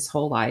him his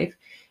whole life.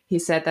 He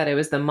said that it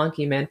was the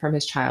monkey men from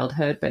his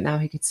childhood, but now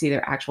he could see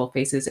their actual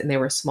faces, and they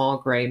were small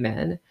gray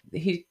men.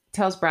 He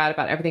tells Brad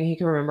about everything he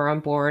can remember on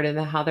board and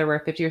how there were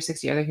 50 or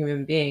 60 other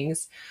human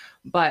beings.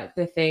 But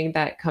the thing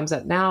that comes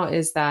up now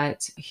is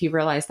that he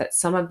realized that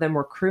some of them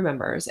were crew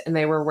members, and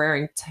they were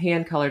wearing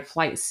tan-colored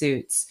flight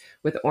suits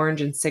with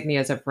orange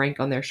insignias of rank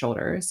on their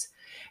shoulders.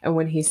 And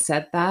when he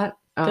said that...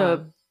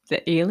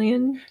 The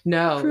alien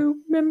crew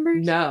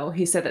members? No,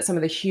 he said that some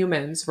of the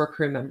humans were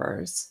crew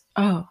members.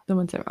 Oh, the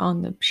ones that are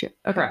on the ship.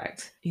 Okay.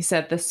 Correct. He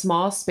said the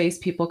small space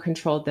people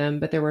controlled them,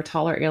 but there were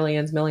taller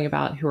aliens milling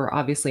about who were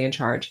obviously in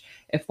charge.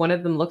 If one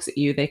of them looks at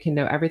you, they can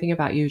know everything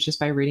about you just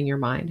by reading your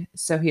mind.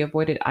 So he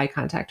avoided eye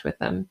contact with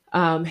them.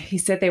 He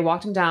said they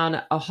walked him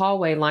down a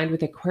hallway lined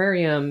with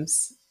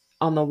aquariums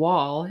on the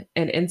wall,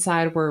 and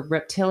inside were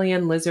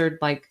reptilian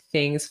lizard-like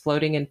things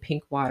floating in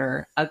pink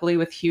water, ugly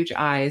with huge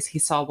eyes. He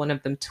saw one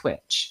of them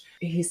twitch.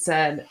 He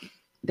said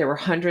there were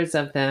hundreds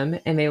of them,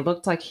 and they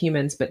looked like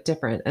humans, but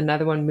different.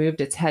 Another one moved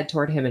its head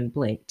toward him and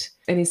blinked.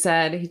 And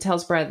he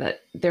tells Brad that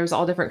there's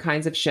all different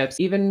kinds of ships,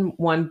 even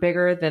one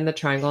bigger than the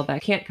Triangle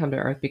that can't come to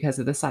Earth because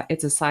of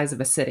it's the size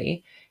of a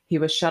city. He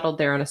was shuttled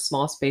there on a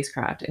small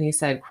spacecraft. And he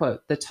said,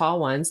 quote, "The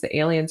tall ones, the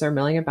aliens are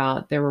milling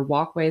about. There were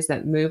walkways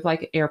that moved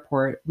like an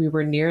airport. We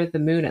were near the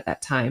moon at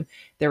that time.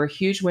 There were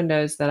huge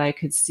windows that I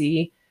could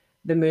see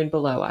the moon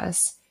below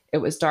us. It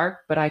was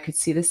dark, but I could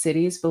see the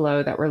cities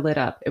below that were lit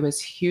up. It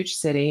was a huge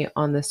city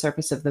on the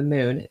surface of the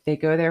moon. They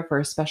go there for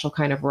a special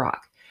kind of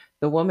rock.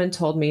 The woman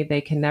told me they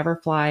can never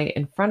fly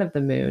in front of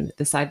the moon,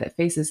 the side that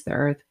faces the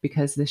Earth,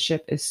 because the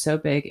ship is so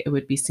big it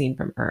would be seen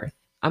from Earth.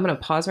 I'm going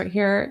to pause right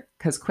here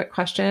because quick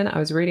question. I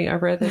was reading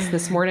over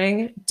this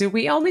morning. Do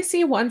we only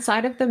see one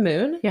side of the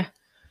moon? Yeah.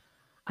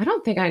 I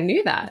don't think I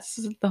knew that. This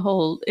is the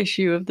whole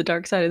issue of the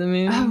dark side of the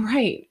moon. Oh,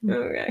 right.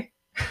 Okay.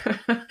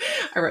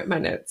 I wrote my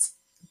notes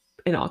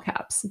in all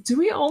caps. Do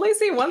we only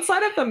see one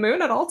side of the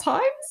moon at all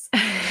times?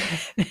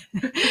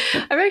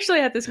 I've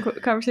actually had this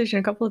conversation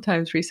a couple of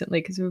times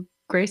recently because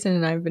Grayson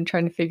and I have been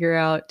trying to figure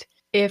out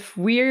if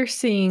we're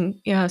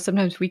seeing,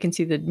 sometimes we can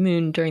see the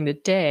moon during the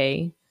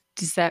day.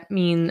 Does that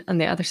mean on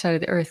the other side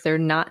of the Earth, they're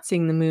not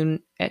seeing the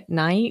moon at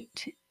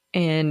night?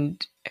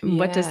 And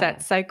what does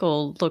that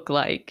cycle look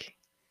like?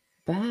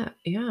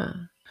 Yeah.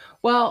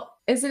 Well,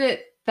 isn't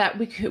it that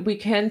we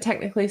can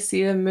technically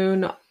see the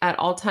moon at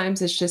all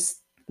times? It's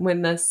just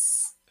when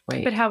this...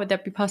 Wait. But how would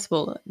that be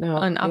possible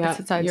on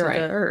opposite sides of the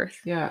Earth?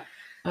 Yeah.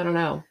 I don't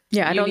know.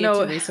 Yeah, I don't know. You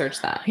need to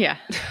research that. Yeah,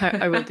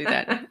 I will do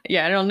that.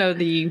 Yeah, I don't know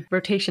the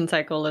rotation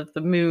cycle of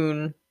the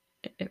moon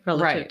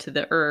relative to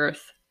the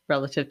Earth,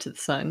 relative to the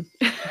sun.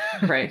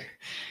 Right.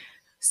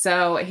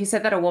 So he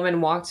said that a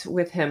woman walked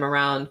with him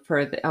around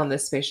on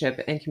this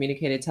spaceship and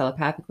communicated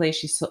telepathically.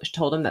 She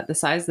told him that the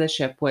size of the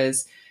ship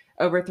was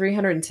over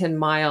 310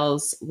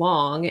 miles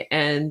long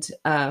and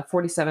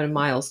 47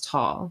 miles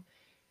tall.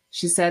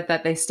 She said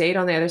that they stayed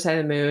on the other side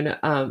of the moon,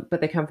 but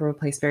they come from a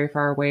place very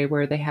far away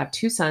where they have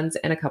 2 suns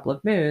and a couple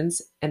of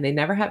moons, and they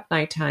never have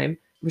nighttime,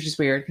 which is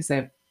weird because they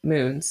have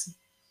moons.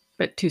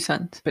 But 2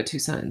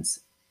 suns.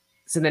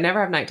 So they never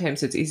have nighttime,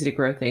 so it's easy to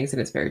grow things,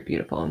 and it's very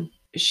beautiful.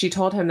 She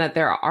told him that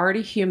there are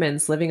already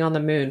humans living on the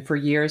moon for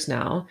years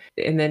now.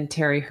 And then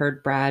Terry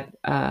heard Brad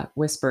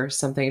whisper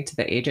something to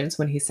the agents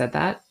when he said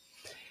that.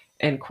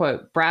 And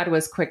quote, Brad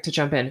was quick to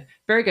jump in.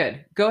 Very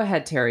good. Go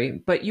ahead,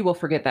 Terry, but you will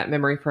forget that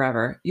memory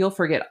forever. You'll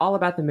forget all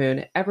about the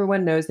moon.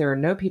 Everyone knows there are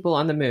no people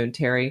on the moon,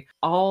 Terry.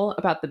 All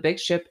about the big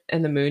ship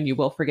and the moon you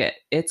will forget.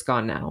 It's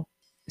gone now.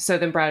 So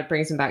then Brad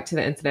brings him back to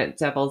the incident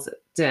Devil's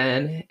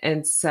Den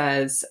and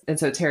so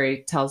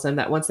Terry tells him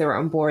that once they were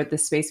on board, the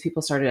space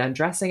people started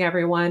undressing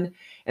everyone,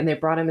 and they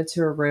brought him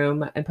into a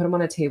room and put him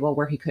on a table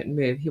where he couldn't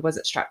move. He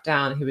wasn't strapped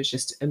down. He was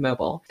just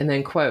immobile. And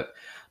then quote,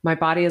 my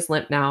body is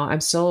limp now.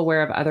 I'm still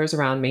aware of others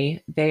around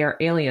me. They are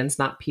aliens,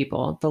 not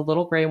people. The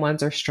little gray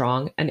ones are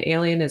strong. An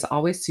alien is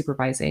always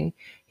supervising.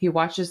 He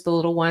watches the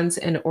little ones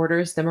and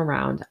orders them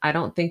around. I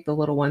don't think the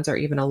little ones are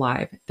even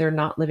alive. They're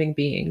not living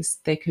beings.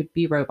 They could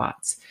be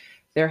robots.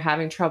 They're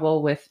having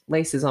trouble with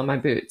laces on my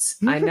boots.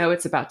 I know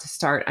it's about to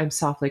start. I'm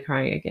softly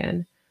crying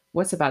again.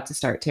 What's about to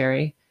start,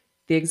 Terry?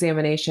 The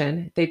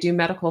examination. They do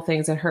medical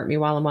things and hurt me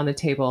while I'm on the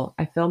table.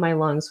 I fill my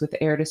lungs with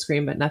air to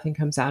scream, but nothing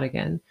comes out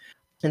again.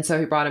 And so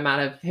he brought him out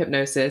of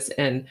hypnosis,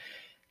 and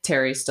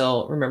Terry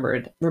still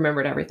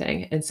remembered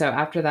everything. And so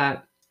after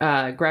that,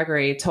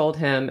 Gregory told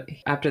him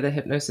after the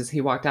hypnosis,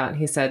 he walked out and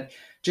he said,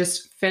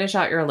 just finish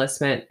out your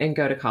enlistment and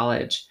go to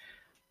college.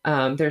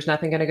 There's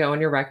nothing going to go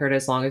on your record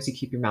as long as you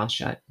keep your mouth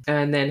shut.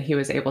 And then he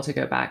was able to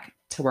go back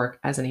to work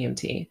as an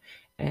EMT,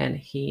 and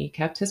he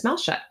kept his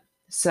mouth shut.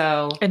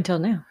 So until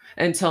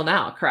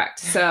now, correct.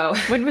 So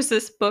when was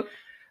this book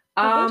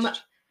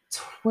published?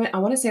 I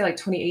want to say like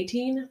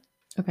 2018.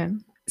 Okay.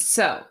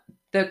 So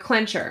the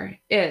clincher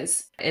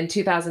is in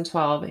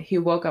 2012, he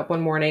woke up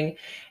one morning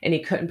and he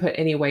couldn't put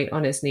any weight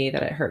on his knee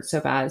that it hurt so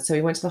bad. So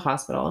he went to the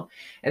hospital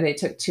and they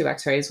took 2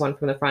 x-rays, one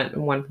from the front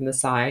and one from the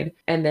side.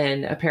 And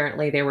then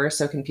apparently they were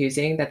so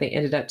confusing that they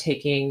ended up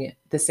taking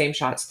the same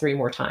shots 3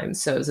 more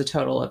times. So it was a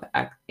total of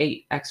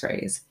 8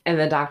 x-rays. And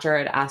the doctor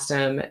had asked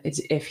him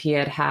if he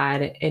had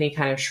had any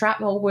kind of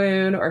shrapnel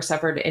wound or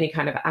suffered any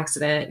kind of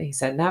accident. And he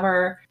said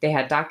never. They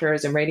had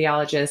doctors and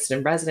radiologists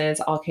and residents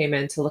all came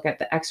in to look at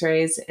the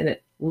x-rays, and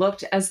it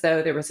looked as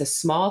though there was a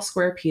small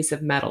square piece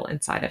of metal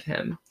inside of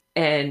him.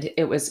 And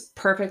it was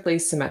perfectly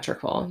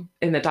symmetrical.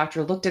 And the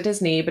doctor looked at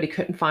his knee, but he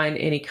couldn't find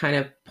any kind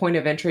of point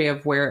of entry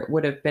of where it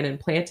would have been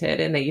implanted.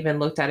 And they even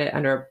looked at it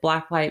under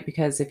black light,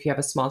 because if you have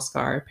a small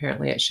scar,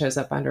 apparently it shows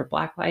up under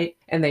black light,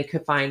 and they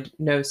could find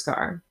no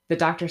scar. The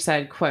doctor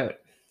said, quote,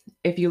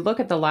 if you look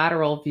at the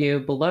lateral view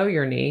below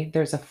your knee,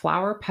 there's a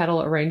flower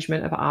petal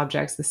arrangement of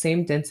objects the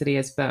same density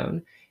as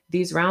bone.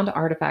 These round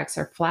artifacts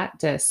are flat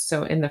discs,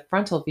 so in the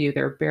frontal view,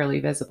 they're barely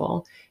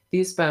visible.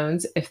 These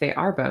bones, if they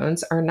are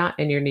bones, are not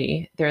in your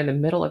knee. They're in the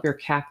middle of your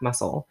calf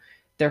muscle.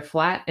 They're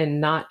flat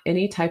and not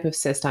any type of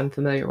cyst I'm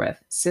familiar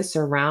with. Cysts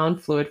are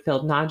round,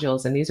 fluid-filled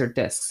nodules, and these are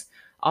discs.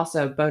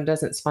 Also, bone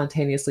doesn't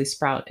spontaneously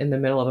sprout in the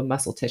middle of a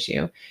muscle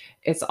tissue.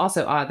 It's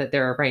also odd that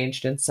they're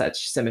arranged in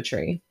such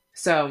symmetry.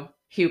 So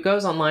he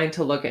goes online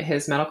to look at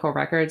his medical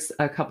records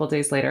a couple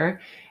days later,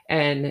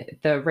 and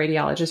the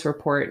radiologist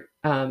report,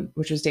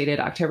 which was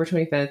dated October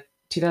 25th,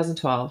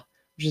 2012,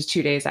 which is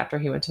 2 days after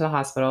he went to the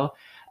hospital,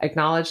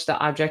 acknowledged the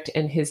object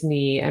in his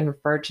knee and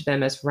referred to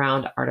them as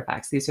round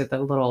artifacts. These are the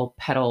little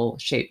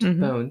petal-shaped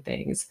bone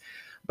things.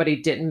 But he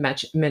didn't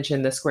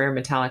mention the square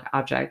metallic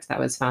object that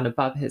was found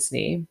above his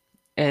knee.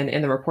 And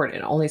in the report,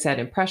 it only said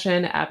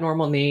impression,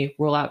 abnormal knee,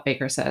 rule out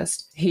Baker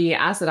cyst. He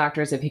asked the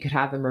doctors if he could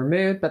have them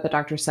removed, but the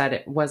doctor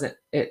said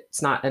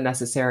it's not a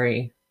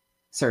necessary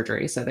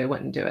surgery, so they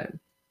wouldn't do it.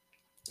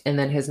 And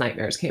then his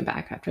nightmares came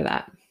back after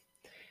that.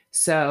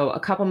 So a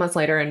couple months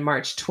later, in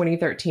March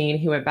 2013,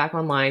 he went back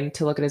online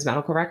to look at his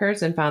medical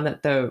records and found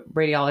that the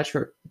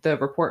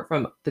report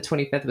from the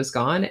 25th was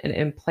gone. And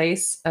in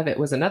place of it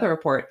was another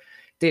report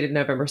dated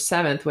November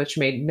 7th, which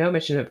made no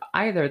mention of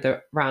either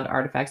the round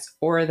artifacts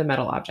or the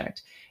metal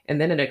object. And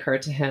then it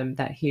occurred to him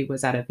that he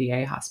was at a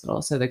VA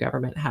hospital, so the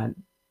government had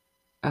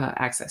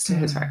access to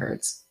his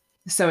records.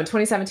 So in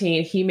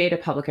 2017, he made a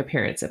public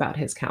appearance about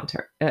his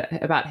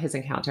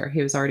encounter.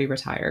 He was already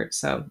retired,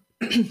 so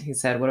he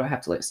said, "What do I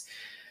have to lose?"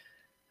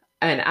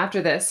 And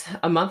after this,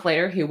 a month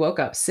later, he woke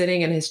up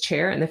sitting in his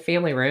chair in the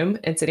family room,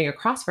 and sitting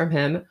across from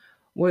him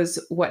was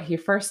what he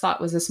first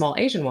thought was a small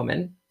Asian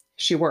woman.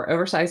 She wore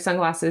oversized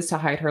sunglasses to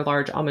hide her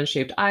large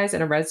almond-shaped eyes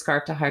and a red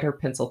scarf to hide her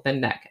pencil-thin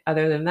neck.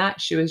 Other than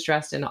that, she was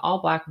dressed in all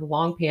black with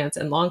long pants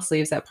and long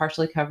sleeves that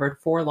partially covered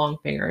 4 long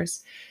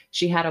fingers.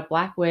 She had a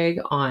black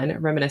wig on,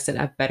 reminiscent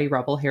of Betty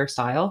Rubble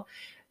hairstyle,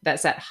 that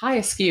sat high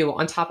askew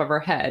on top of her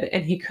head,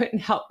 and he couldn't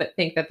help but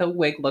think that the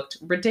wig looked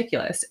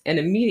ridiculous. And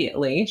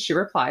immediately she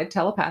replied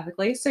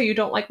telepathically, "So you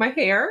don't like my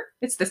hair?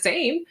 It's the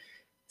same."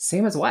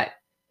 "Same as what?"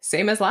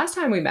 "Same as last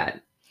time we met."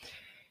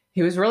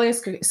 He was really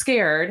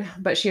scared,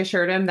 but she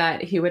assured him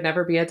that he would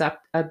never be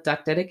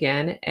abducted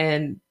again,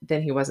 and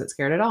then he wasn't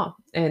scared at all.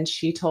 And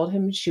she told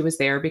him she was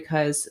there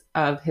because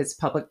of his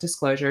public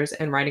disclosures,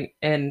 and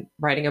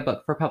writing a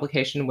book for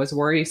publication was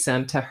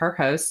worrisome to her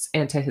hosts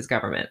and to his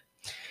government.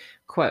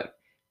 Quote,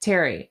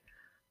 "Terry,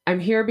 I'm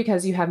here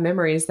because you have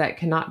memories that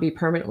cannot be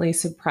permanently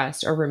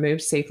suppressed or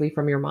removed safely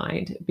from your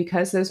mind.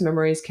 Because those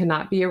memories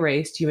cannot be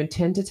erased, you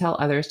intend to tell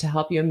others to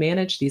help you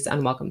manage these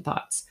unwelcome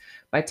thoughts.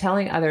 By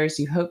telling others,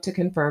 you hope to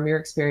confirm your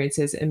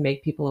experiences and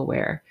make people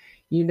aware.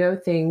 You know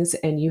things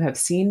and you have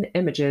seen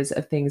images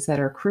of things that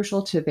are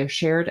crucial to their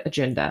shared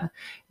agenda.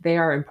 They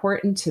are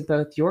important to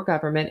both your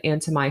government and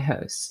to my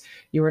hosts.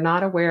 You are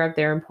not aware of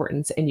their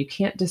importance and you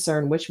can't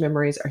discern which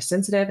memories are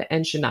sensitive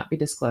and should not be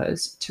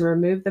disclosed. To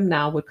remove them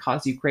now would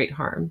cause you great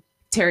harm."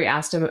 Terry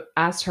asked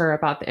her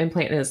about the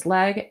implant in his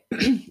leg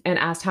and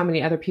asked how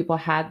many other people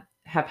have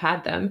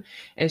had them.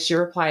 And she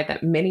replied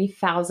that many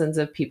thousands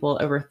of people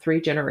over 3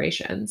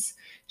 generations.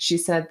 She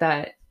said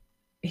that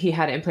he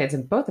had implants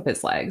in both of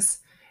his legs.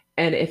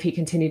 And if he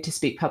continued to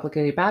speak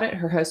publicly about it,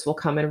 her host will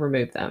come and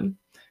remove them.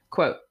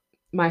 Quote,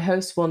 "My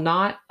host will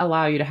not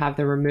allow you to have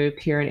them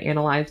removed here and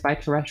analyzed by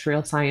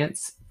terrestrial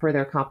science for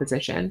their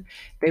composition.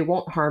 They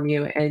won't harm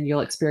you and you'll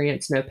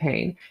experience no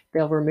pain.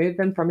 They'll remove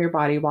them from your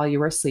body while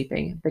you are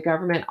sleeping. The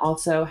government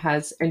also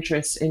has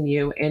interest in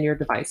you and your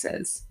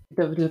devices.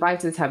 The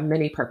devices have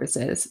many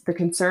purposes. The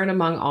concern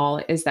among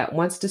all is that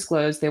once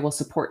disclosed, they will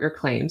support your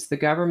claims. The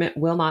government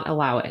will not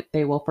allow it.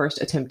 They will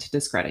first attempt to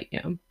discredit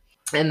you."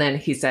 And then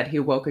he said he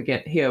awoke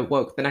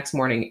the next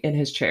morning in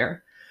his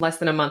chair. Less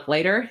than a month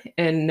later,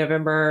 in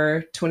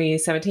November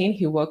 2017,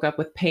 he woke up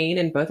with pain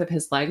in both of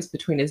his legs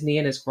between his knee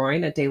and his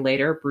groin. A day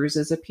later,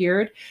 bruises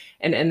appeared.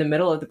 And in the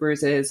middle of the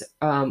bruises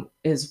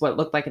is what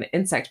looked like an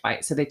insect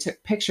bite. So they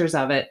took pictures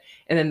of it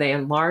and then they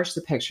enlarged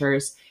the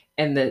pictures.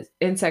 And the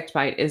insect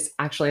bite is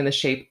actually in the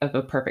shape of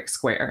a perfect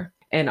square.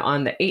 And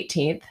on the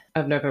 18th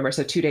of November,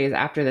 so 2 days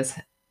after this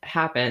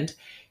happened,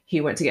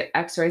 he went to get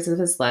x-rays of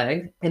his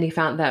leg and he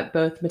found that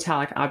both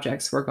metallic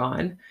objects were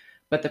gone,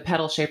 but the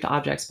petal-shaped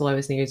objects below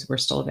his knees were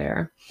still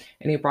there.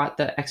 And he brought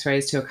the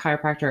x-rays to a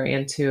chiropractor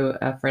and to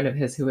a friend of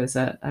his who was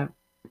a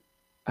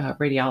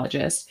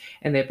radiologist,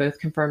 and they both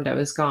confirmed it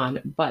was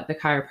gone. But the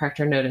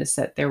chiropractor noticed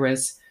that there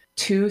was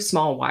 2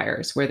 small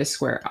wires where the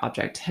square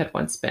object had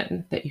once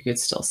been that you could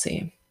still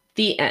see.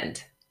 The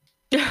end.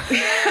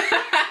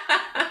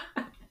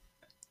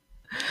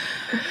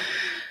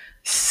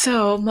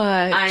 So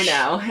much. I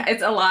know.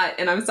 It's a lot,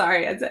 and I'm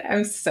sorry.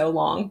 I'm so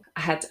long.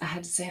 I had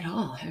to say it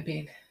all. I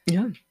mean,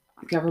 yeah.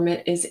 The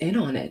government is in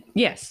on it.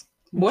 Yes.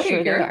 What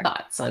are your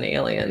thoughts on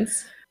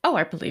aliens? Oh,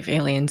 I believe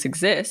aliens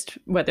exist.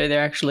 Whether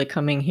they're actually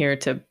coming here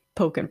to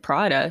poke and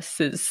prod us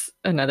is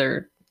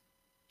another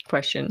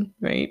question,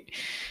 right?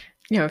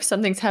 You know, if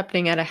something's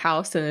happening at a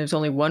house and there's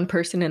only one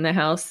person in the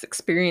house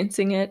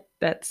experiencing it,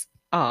 that's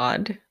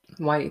odd.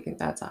 Why do you think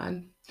that's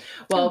odd?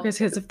 Well,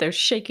 because if there's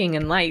shaking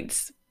and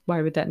lights,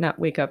 why would that not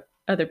wake up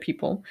other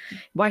people?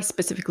 Why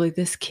specifically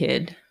this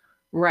kid?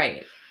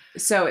 Right.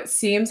 So it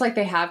seems like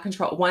they have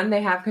control. One,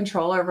 they have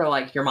control over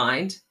like your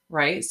mind,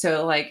 right?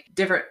 So like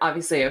different,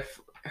 obviously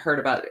I've heard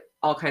about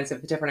all kinds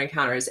of different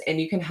encounters, and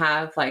you can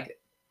have like,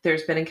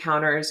 there's been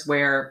encounters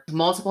where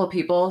multiple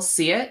people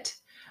see it,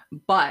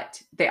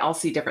 but they all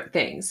see different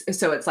things.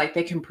 So it's like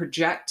they can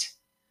project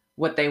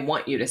what they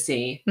want you to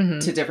see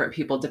to different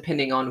people,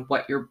 depending on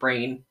what your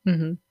brain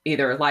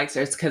either likes,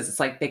 or it's because it's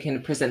like they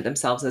can present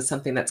themselves as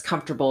something that's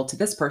comfortable to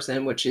this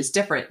person, which is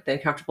different than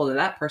comfortable to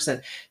that person.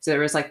 So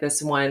there was like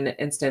this one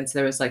instance,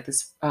 there was like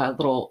this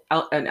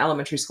an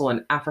elementary school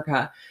in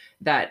Africa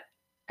that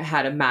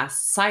had a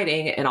mass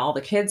sighting and all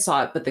the kids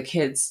saw it, but the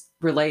kids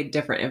relayed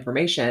different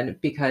information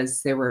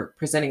because they were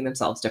presenting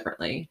themselves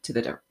differently to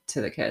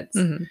the kids.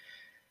 Mm-hmm.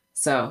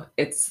 So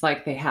it's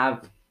like they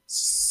have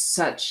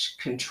such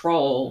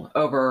control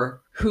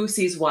over who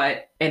sees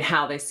what and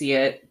how they see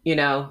it. You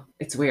know,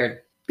 it's weird.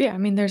 Yeah, I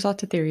mean, there's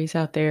lots of theories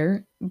out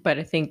there, but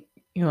I think,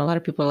 you know, a lot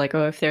of people are like,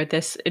 oh, if they're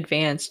this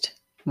advanced,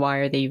 why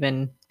are they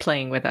even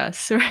playing with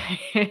us?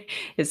 Right?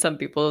 Is some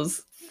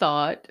people's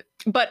thought.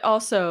 But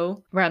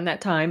also around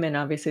that time, and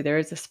obviously there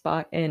is a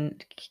spot in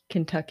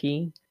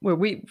Kentucky where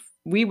we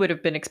would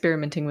have been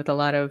experimenting with a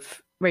lot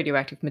of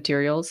radioactive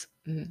materials.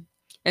 Mm-hmm.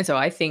 And so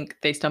I think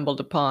they stumbled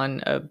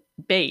upon a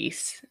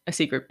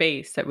secret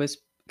base that was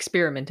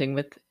experimenting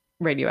with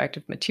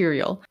radioactive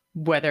material,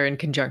 whether in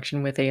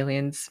conjunction with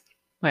aliens,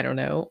 I don't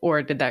know.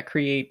 Or did that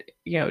create,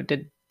 you know,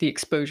 did the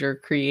exposure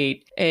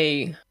create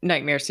a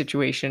nightmare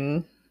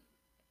situation,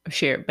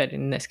 but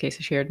in this case,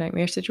 a shared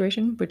nightmare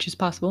situation, which is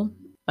possible.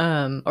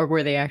 Or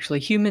were they actually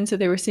humans that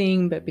they were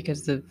seeing, but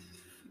because of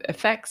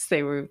effects,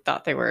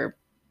 thought they were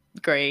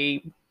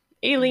gray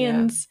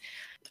aliens.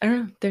 Yeah. I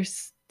don't know.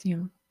 There's, you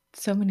know,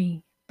 so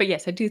many. But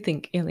yes, I do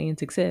think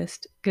aliens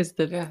exist because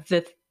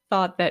the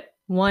thought that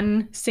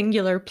one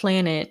singular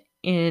planet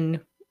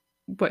in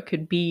what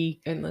could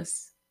be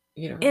endless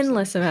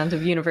amounts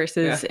of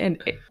universes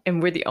and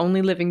we're the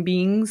only living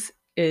beings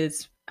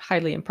is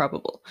highly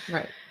improbable.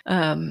 Right.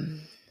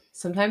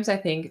 Sometimes I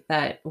think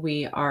that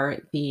we are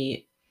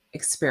the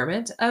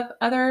experiment of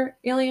other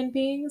alien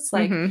beings.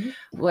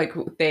 Like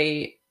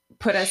they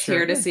put us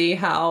here to see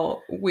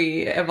how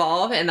we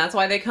evolve, and that's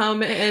why they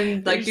come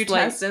and like do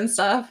tests and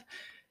stuff.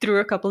 Threw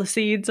a couple of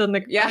seeds on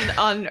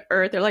on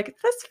Earth. They're like,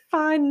 that's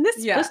fine.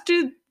 Let's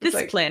do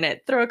this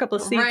planet. Throw a couple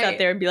of seeds out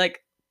there and be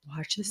like,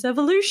 watch this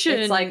evolution.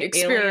 It's like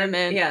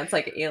experiment. It's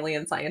like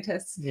alien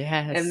scientists.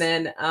 Yes. And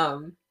then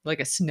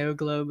like a snow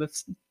globe of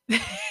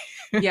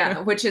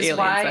which is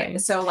why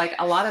science. So like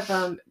a lot of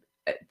them,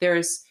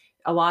 there's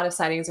a lot of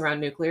sightings around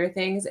nuclear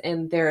things,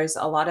 and there's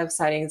a lot of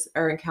sightings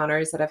or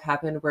encounters that have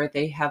happened where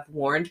they have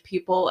warned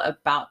people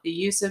about the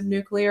use of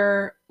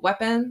nuclear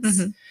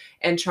weapons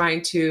and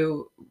trying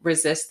to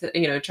resist,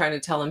 trying to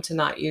tell them to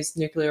not use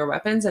nuclear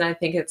weapons. And I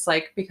think it's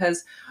like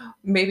because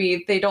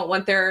maybe they don't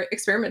want their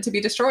experiment to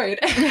be destroyed.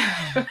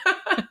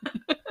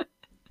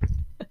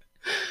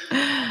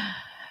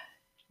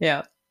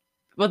 Yeah.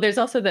 Well, there's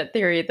also that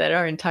theory that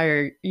our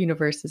entire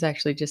universe is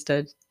actually just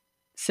a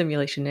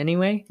simulation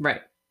anyway.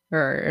 Right.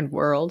 Or a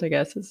world, I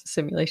guess, is a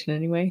simulation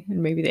anyway.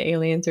 And maybe the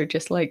aliens are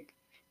just like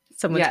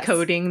someone's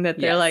coding that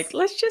they're like,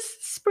 let's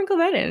just sprinkle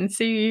that in and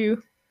see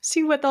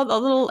what all the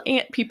little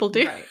ant people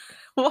do. Right.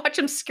 Watch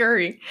them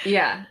scurry.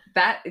 Yeah.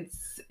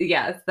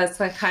 That's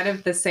like kind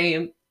of the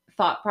same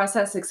thought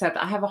process, except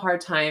I have a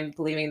hard time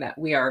believing that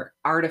we are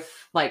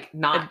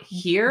not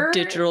here.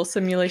 Digital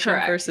simulation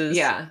versus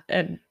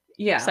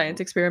science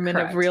experiment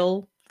of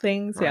real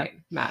things. Right.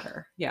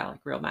 Matter. Yeah,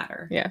 like real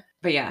matter. Yeah.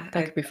 But yeah.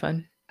 That could be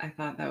fun. I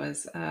thought that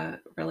was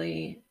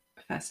really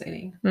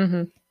fascinating.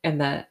 Mm-hmm. And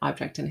the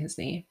object in his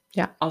knee.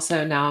 Yeah.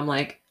 Also, now I'm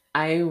like,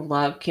 I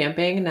love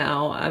camping.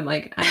 Now I'm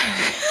like,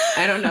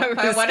 I don't know if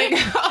I want to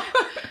go.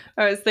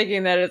 I was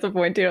thinking that at the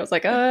point too. I was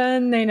like,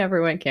 and they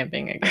never went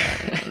camping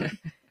again.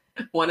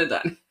 One and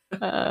done.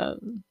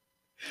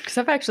 Because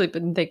I've actually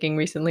been thinking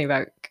recently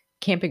about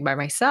camping by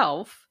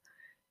myself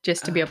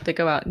just to be able to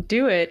go out and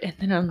do it. And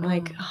then I'm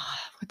like,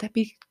 would that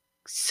be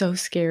so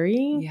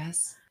scary?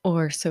 Yes.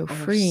 Or so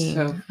freeing.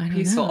 So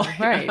peaceful.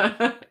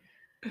 Right.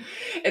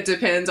 It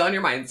depends on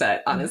your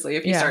mindset, honestly.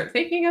 If you start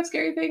thinking of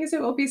scary things,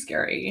 it will be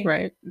scary.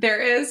 Right. There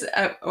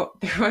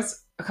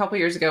was a couple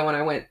years ago when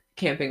I went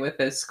camping with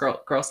this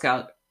Girl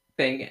Scout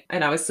thing,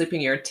 and I was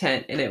sleeping in your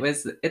tent, and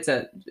it's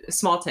a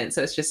small tent,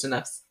 so it's just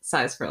enough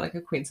size for like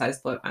a queen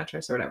size float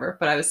mattress or whatever.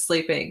 But I was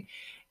sleeping,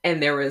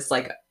 and there was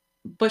like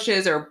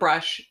bushes or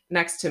brush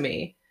next to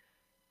me.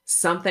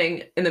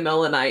 Something in the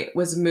middle of the night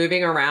was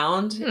moving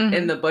around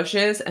in the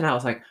bushes, and I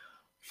was like,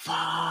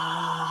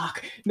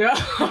 fuck. No,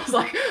 I was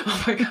like,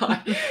 oh my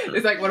God.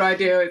 It's like, what do I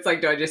do? It's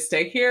like, do I just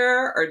stay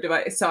here or do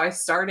I? So I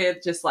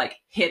started just like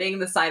hitting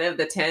the side of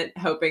the tent,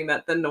 hoping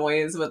that the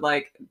noise would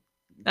like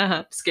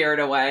scare it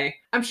away.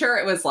 I'm sure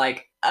it was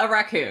like a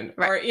raccoon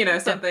or,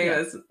 something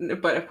that's,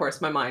 but of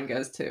course my mind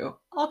goes to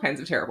all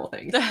kinds of terrible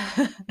things.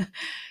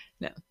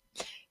 No,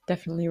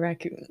 definitely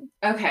raccoon.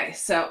 Okay.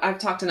 So I've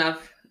talked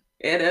enough.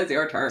 It is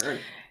your turn.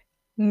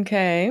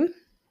 Okay.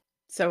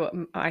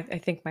 So I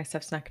think my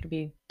stuff's not going to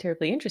be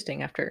terribly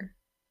interesting after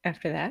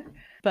that.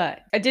 But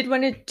I did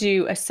want to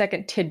do a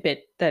second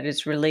tidbit that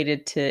is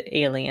related to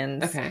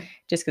aliens. Okay.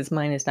 Just because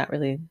mine is not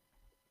really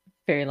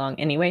very long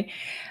anyway.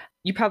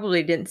 You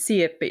probably didn't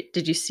see it, but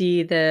did you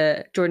see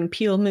the Jordan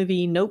Peele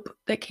movie Nope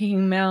that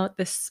came out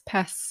this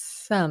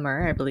past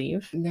summer, I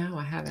believe? No,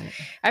 I haven't.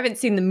 I haven't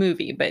seen the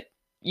movie, but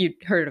you've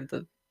heard of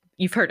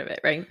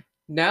it, right?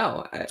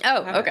 No.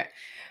 Okay.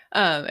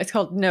 It's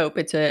called Nope.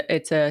 It's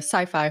a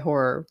sci-fi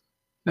horror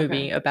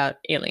movie about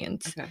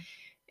aliens. Okay.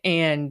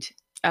 And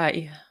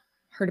I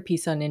heard a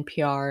piece on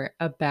NPR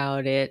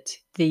about it.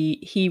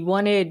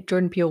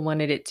 Jordan Peele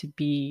wanted it to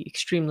be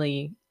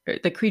extremely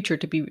the creature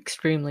to be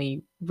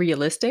extremely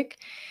realistic.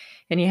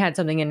 And he had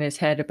something in his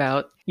head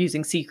about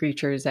using sea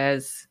creatures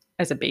as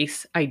a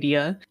base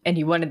idea. And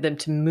he wanted them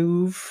to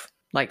move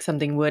like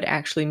something would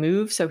actually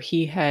move. So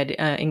he had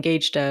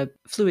engaged a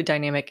fluid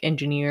dynamic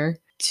engineer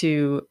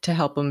to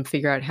help him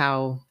figure out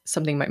how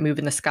something might move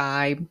in the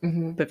sky,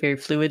 but very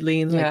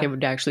fluidly. Like it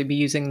would actually be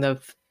using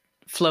the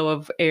flow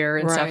of air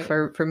and stuff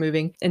for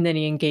moving. And then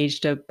he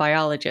engaged a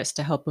biologist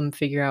to help him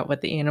figure out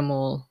what the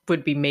animal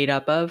would be made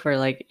up of, or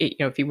like,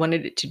 if he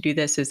wanted it to do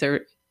this,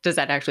 does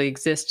that actually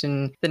exist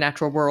in the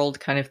natural world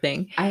kind of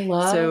thing? I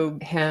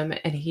love him.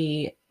 And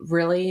he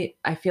really,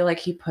 I feel like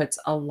he puts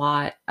a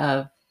lot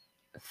of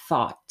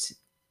thought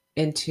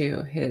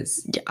into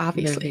his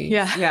obviously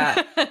movies.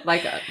 Yeah.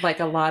 like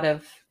a lot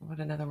of, what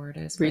another word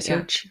is,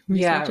 research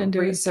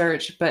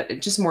research, but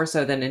just more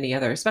so than any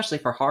other, especially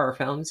for horror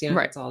films,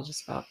 it's all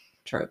just about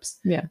tropes.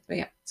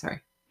 But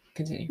sorry,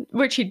 continue.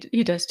 Which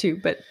he does too,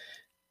 but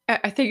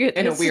I think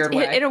in a weird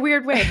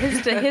way.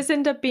 His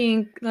end up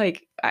being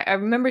like, I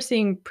remember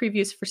seeing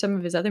previews for some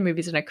of his other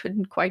movies and I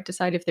couldn't quite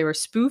decide if they were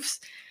spoofs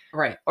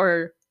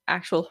or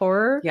actual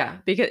horror. Yeah.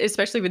 Because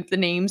especially with the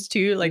names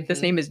too, like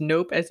this name is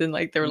Nope, as in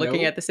like they're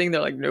looking at this thing,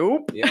 they're like,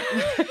 nope. Yeah.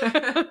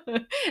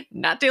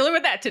 Not dealing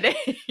with that today.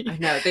 I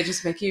know. They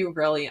just make you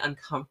really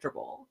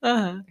uncomfortable.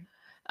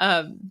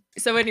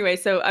 So anyway,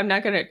 I'm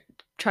not going to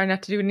try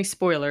not to do any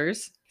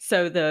spoilers.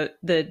 So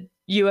the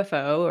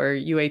UFO or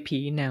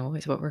UAP now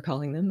is what we're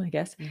calling them, I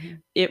guess.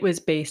 It was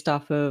based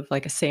off of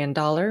like a sand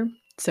dollar.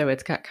 So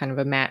it's got kind of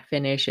a matte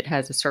finish. It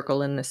has a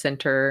circle in the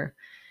center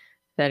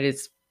that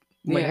is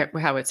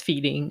how it's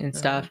feeding and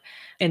stuff.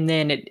 And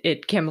then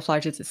it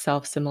camouflages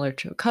itself similar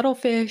to a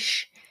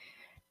cuttlefish.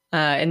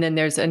 And then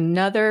there's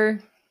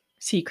another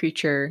sea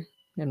creature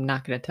I'm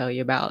not going to tell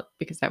you about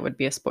because that would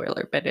be a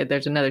spoiler, but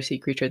there's another sea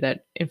creature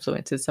that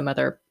influences some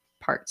other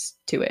parts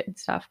to it and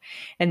stuff.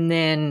 And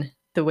then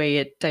the way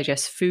it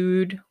digests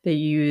food, they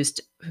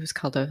used, it was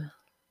called a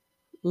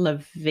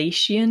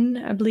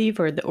lavation, I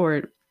believe,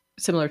 or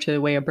similar to the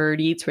way a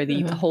bird eats, where they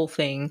eat the whole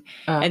thing,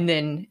 and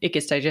then it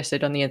gets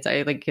digested on the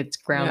inside, like it's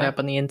ground up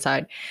on the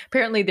inside.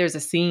 Apparently there's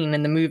a scene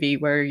in the movie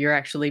where you're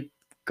actually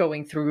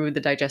going through the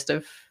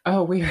digestive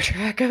weird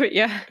track of it.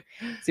 Yeah.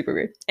 Super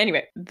weird.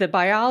 Anyway, the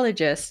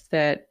biologist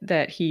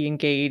that he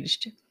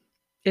engaged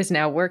is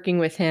now working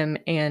with him,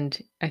 and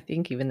I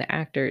think even the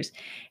actors,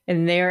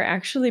 and they're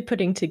actually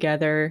putting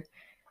together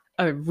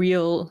a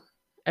real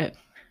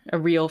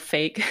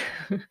fake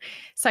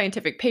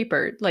scientific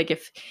paper. Like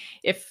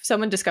if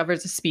someone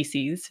discovers a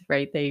species,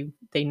 right, they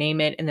name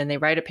it and then they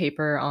write a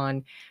paper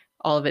on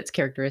all of its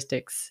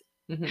characteristics,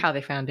 how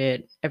they found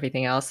it,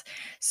 everything else.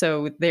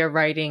 So they're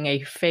writing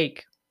a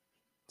fake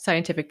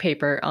scientific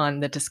paper on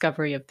the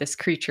discovery of this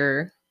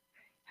creature,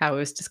 how it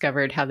was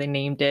discovered, how they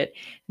named it.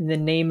 And the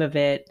name of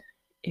it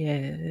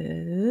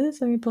is,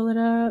 let me pull it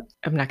up.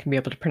 I'm not going to be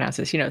able to pronounce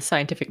this,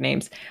 scientific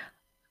names.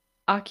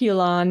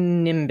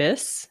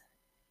 Oculonimbus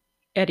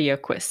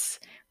etioquus,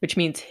 which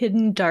means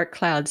hidden dark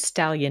cloud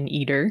stallion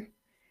eater,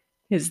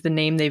 is the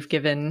name they've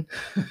given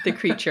the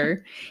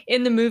creature.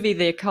 In the movie,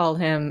 they call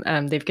him,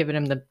 they've given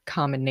him the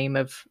common name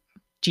of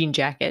jean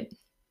jacket.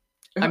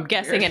 I'm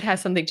guessing it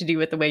has something to do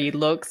with the way he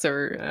looks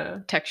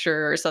or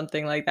texture or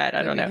something like that.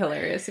 I don't know.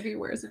 Hilarious if he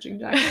wears a jean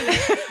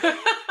jacket.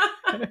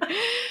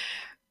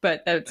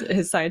 But that's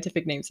his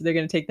scientific name. So they're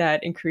going to take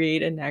that and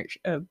create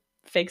a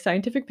fake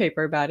scientific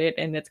paper about it,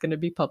 and it's going to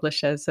be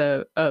published as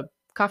a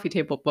coffee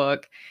table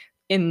book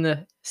in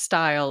the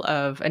style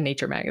of a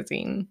nature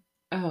magazine.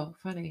 Oh,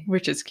 funny.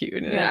 Which is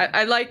cute. Yeah.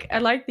 I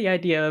like the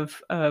idea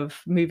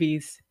of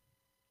movies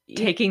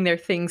taking their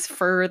things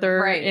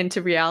further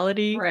into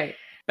reality. Right.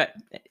 But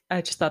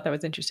I just thought that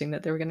was interesting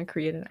that they were going to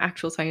create an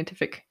actual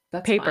scientific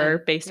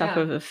paper based off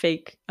of a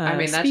fake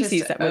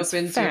species that was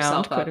opens found,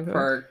 yourself up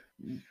for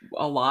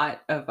a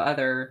lot of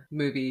other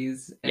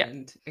movies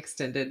and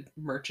extended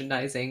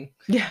merchandising.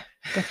 Yeah,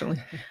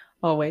 definitely.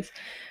 Always.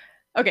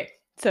 Okay,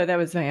 so that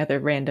was my other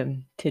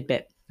random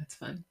tidbit. That's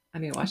fun. I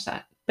need to watch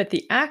that. But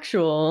the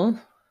actual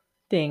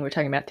thing we're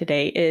talking about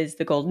today is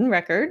the Golden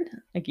Record.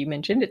 Like you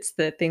mentioned, it's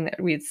the thing that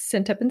we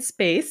sent up in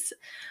space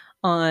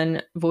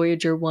on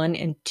Voyager 1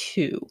 and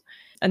 2.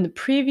 And the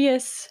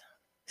previous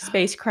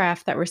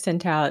spacecraft that were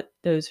sent out,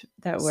 those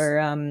that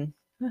were...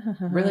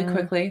 really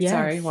quickly,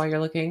 sorry, while you're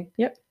looking.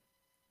 Yep.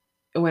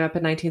 It went up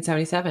in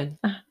 1977.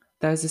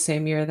 That was the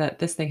same year that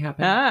this thing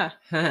happened.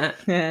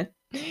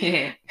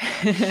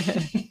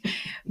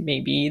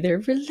 Maybe they're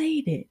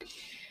related.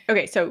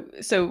 Okay, so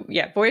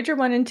Voyager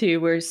 1 and 2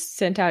 were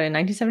sent out in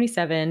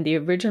 1977. The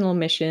original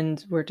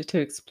missions were to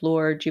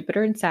explore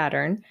Jupiter and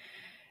Saturn.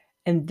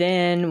 And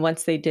then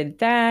once they did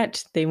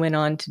that, they went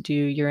on to do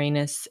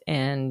Uranus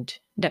and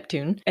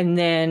Neptune. And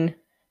then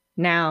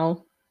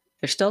now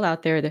they're still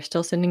out there. They're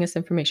still sending us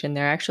information.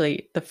 They're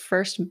actually the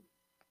first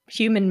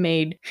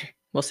human-made,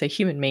 we'll say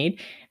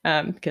human-made,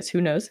 because who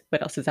knows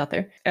what else is out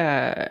there,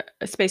 a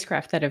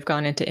spacecraft that have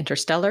gone into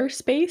interstellar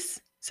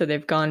space. So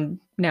they've gone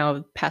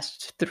now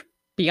past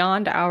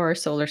beyond our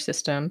solar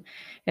system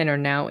and are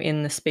now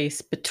in the space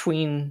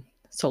between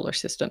solar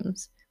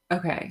systems.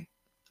 Okay.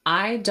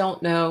 I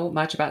don't know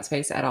much about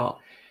space at all.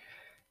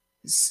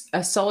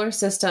 A solar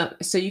system,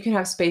 so you can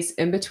have space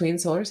in between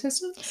solar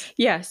systems?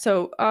 Yeah,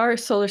 so our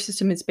solar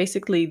system is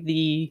basically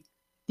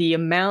the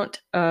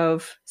amount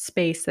of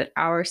space that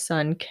our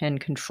sun can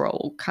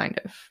control, kind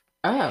of.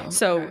 Oh,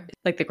 So, okay.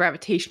 like the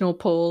gravitational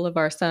pull of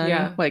our sun,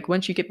 Yeah. like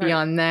once you get Right.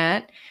 beyond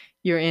that,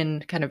 you're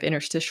in kind of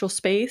interstitial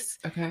space.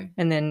 Okay.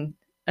 And then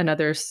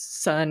another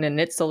sun in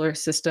its solar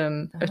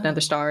system, another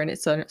Oh. star in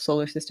its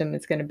solar system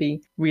is going to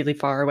be really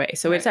far away.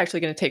 So it's Right. actually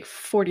going to take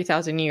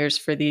 40,000 years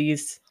for the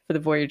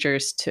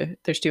Voyagers to,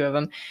 there's two of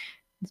them,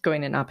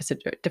 going in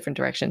different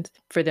directions,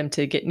 for them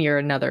to get near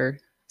another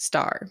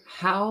star.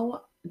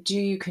 How do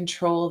you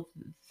control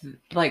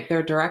like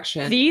their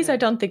direction? These I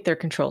don't think they're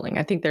controlling.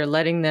 I think they're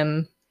letting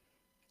them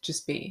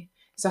just be.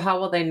 So how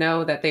will they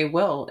know that they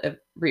will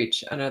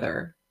reach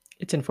another?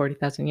 It's in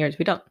 40,000 years.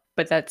 We don't.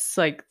 But that's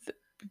like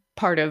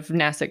part of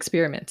NASA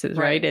experiments, is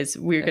right? Is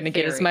we're going to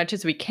get as much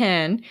as we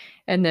can,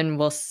 and then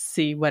we'll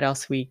see what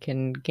else we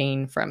can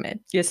gain from it.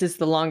 This is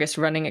the longest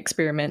running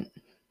experiment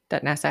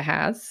that NASA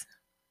has,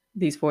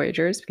 these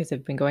Voyagers, because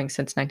they've been going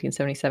since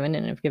 1977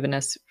 and have given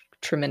us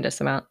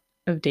tremendous amount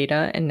of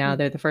data. And now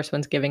they're the first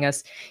ones giving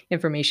us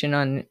information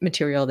on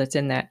material that's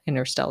in that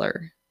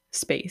interstellar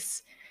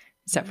space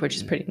stuff, which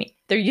is pretty neat.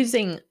 They're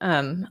using,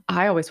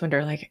 I always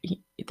wonder, like,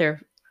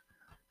 they're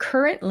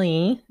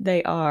currently,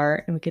 they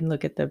are, and we can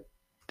look at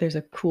there's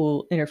a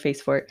cool interface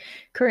for it.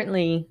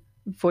 Currently,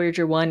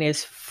 Voyager 1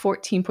 is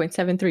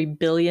 14.73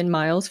 billion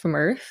miles from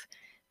Earth,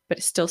 but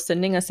it's still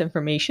sending us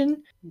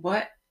information.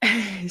 What?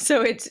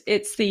 So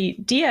it's the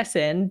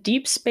DSN,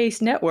 Deep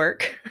Space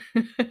Network,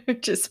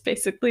 just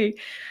basically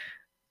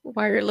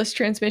wireless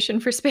transmission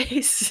for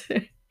space.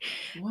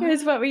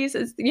 Is what we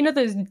use. You know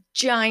those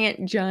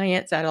giant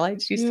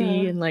satellites you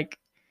see in like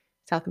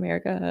South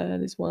America?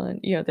 There's one.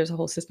 You know, there's a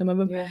whole system of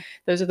them. Yeah.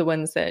 Those are the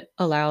ones that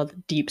allow the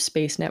deep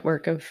space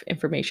network of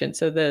information.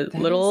 So that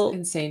little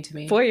insane to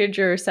me.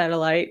 Voyager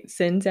satellite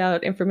sends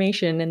out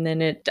information, and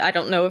then I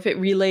don't know if it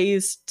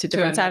relays to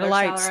different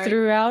satellites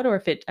throughout, or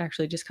if it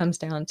actually just comes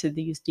down to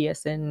these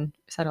DSN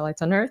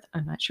satellites on Earth.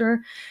 I'm not sure,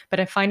 but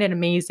I find it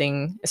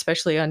amazing,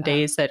 especially on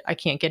days that I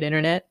can't get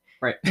internet.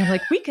 Right. And I'm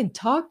like, we can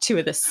talk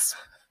to this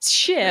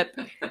ship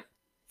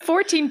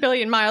 14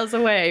 billion miles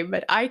away,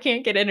 but I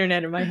can't get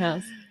internet in my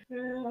house.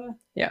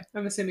 Yeah.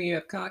 I'm assuming you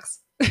have Cox.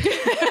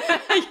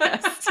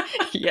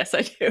 Yes,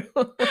 I do.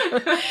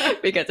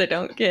 Because I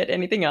don't get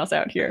anything else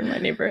out here in my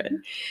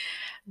neighborhood.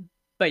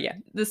 But yeah,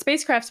 the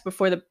spacecrafts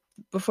before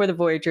the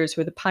Voyagers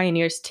were the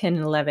Pioneers 10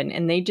 and 11,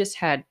 and they just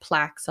had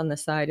plaques on the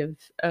side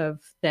of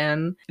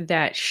them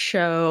that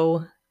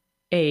show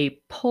a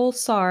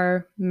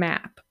pulsar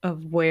map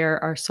of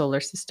where our solar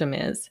system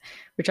is,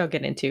 which I'll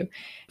get into.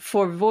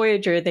 For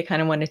Voyager, they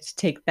kind of wanted to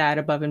take that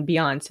above and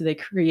beyond. So they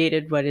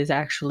created what is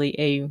actually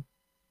a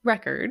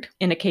record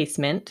in a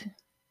casement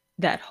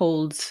that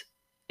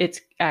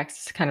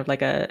acts kind of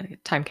like a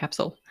time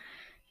capsule.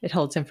 It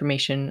holds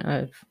information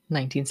of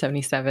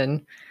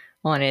 1977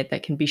 on it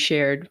that can be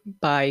shared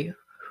by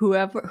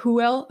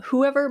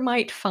whoever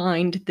might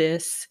find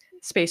this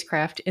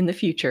spacecraft in the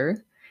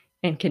future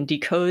and can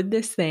decode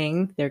this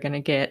thing. They're going to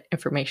get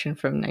information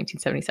from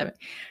 1977.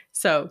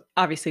 So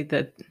obviously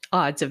the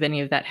odds of any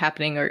of that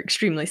happening are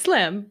extremely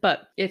slim,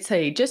 but it's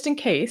just in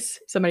case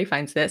somebody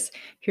finds this,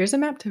 here's a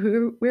map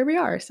to where we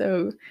are.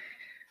 So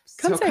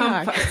come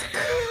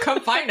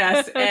find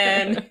us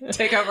and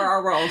take over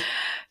our world.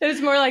 It's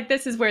more like,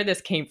 this is where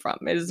this came from,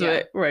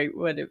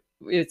 what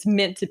it's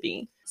meant to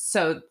be.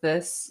 So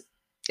this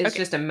is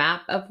just a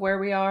map of where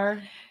we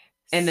are,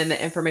 and then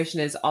the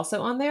information is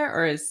also on there,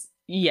 or is...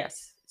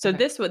 Yes. So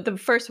this one, the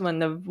first one,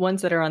 the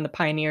ones that are on the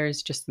Pioneer,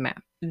 is just the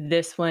map.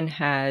 This one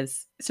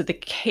so the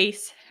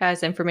case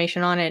has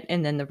information on it,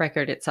 and then the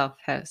record itself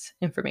has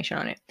information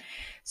on it.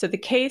 So the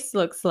case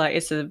looks like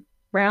it's a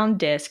round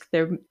disc.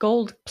 They're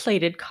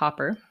gold-plated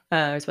copper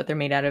is what they're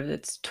made out of.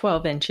 It's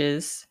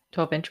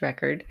 12-inch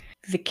record.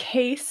 The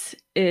case,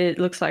 it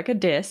looks like a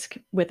disc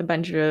with a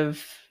bunch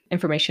of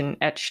information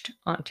etched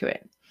onto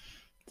it.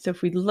 So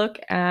if we look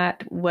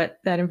at what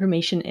that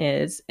information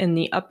is, in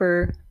the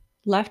upper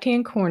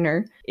left-hand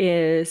corner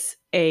is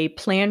a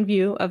plan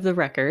view of the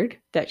record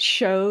that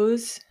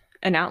shows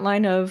an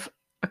outline of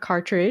a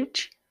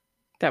cartridge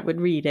that would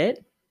read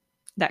it.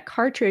 That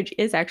cartridge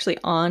is actually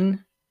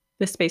on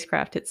the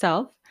spacecraft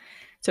itself.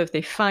 So if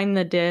they find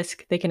the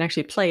disc, they can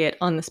actually play it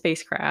on the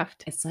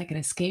spacecraft. It's like an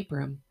escape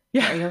room.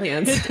 Yeah, for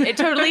aliens. It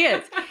totally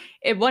is.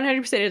 It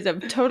 100% is a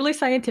totally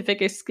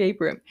scientific escape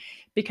room,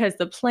 because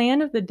the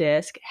plan of the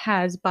disc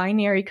has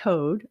binary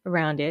code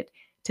around it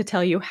to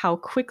tell you how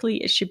quickly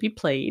it should be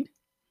played,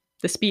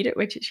 the speed at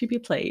which it should be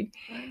played.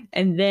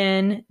 And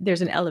then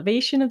there's an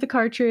elevation of the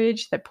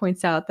cartridge that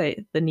points out that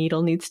the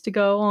needle needs to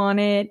go on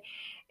it.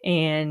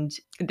 And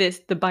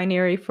the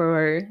binary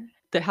for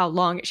how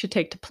long it should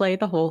take to play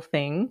the whole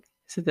thing,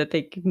 so that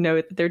they know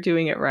that they're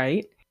doing it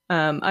right.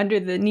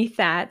 Underneath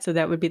that, so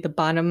that would be the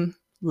bottom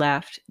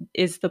left,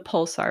 is the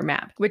pulsar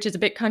map, which is a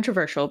bit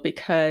controversial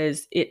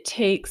because it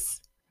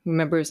takes,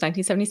 remember, it was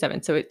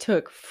 1977, so it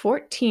took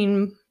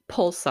 14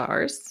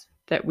 pulsars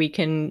that we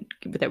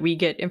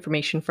get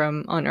information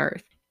from on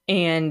Earth.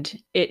 And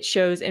it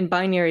shows in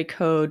binary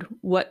code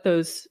what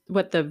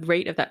the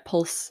rate of that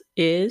pulse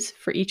is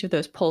for each of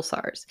those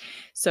pulsars.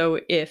 So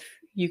if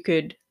you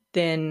could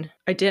then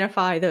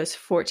identify those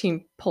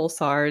 14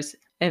 pulsars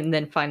and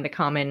then find the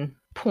common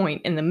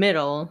point in the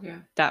middle,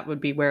 that would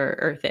be where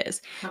Earth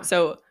is. Huh.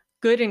 So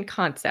good in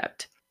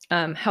concept.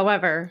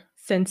 However,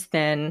 since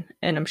then,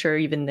 and I'm sure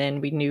even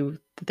then, we knew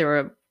that there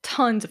were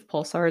tons of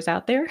pulsars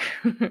out there.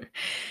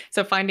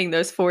 So finding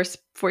those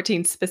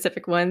 14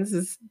 specific ones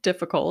is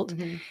difficult.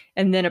 Mm-hmm.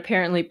 And then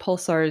apparently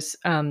pulsars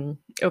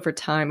over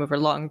time, over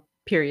long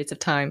periods of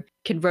time,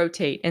 can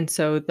rotate. And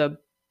so the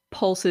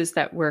pulses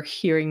that we're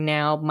hearing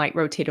now might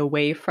rotate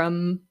away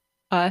from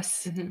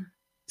us, mm-hmm.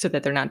 so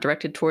that they're not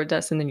directed towards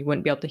us, and then you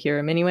wouldn't be able to hear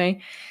them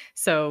anyway.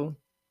 So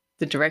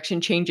the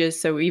direction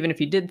changes. So even if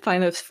you did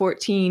find those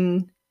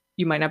 14,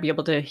 you might not be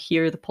able to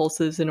hear the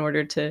pulses in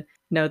order to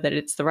know that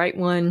it's the right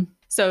one.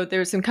 So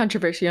there's some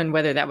controversy on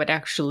whether that would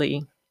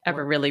actually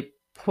ever really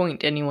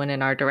point anyone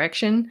in our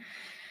direction.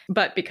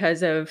 But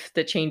because of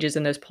the changes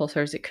in those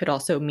pulsars, it could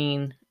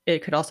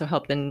also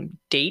help them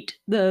date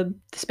the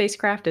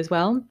spacecraft as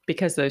well,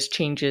 because those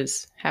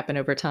changes happen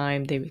over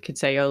time. They could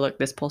say, oh, look,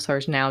 this pulsar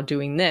is now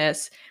doing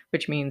this,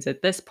 which means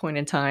at this point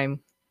in time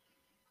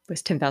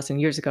was 10,000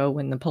 years ago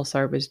when the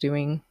pulsar was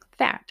doing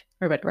that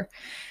or whatever.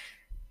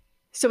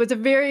 So it's a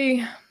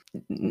very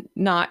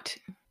not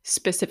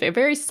specific, a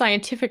very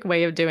scientific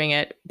way of doing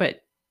it,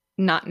 but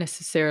not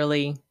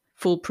necessarily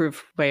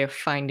foolproof way of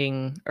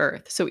finding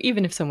Earth. So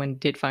even if someone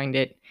did find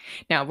it,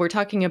 now we're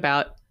talking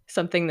about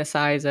something the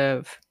size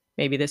of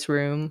maybe this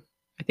room.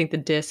 I think the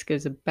disk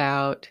is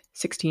about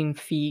 16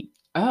 feet.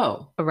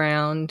 Oh.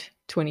 Around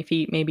 20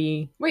 feet,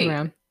 maybe. Wait,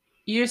 around.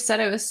 You just said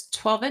it was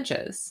 12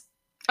 inches.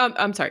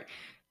 I'm sorry.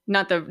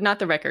 Not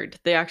the record,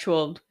 the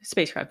actual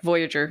spacecraft,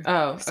 Voyager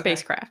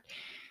spacecraft.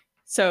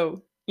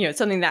 So,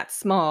 something that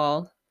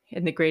small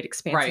in the great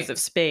expanses of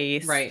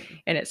space. Right.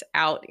 And it's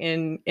out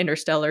in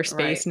interstellar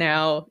space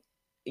now.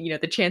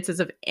 The chances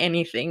of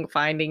anything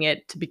finding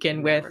it to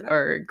begin with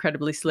are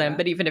incredibly slim. Yeah.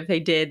 But even if they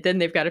did, then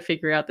they've got to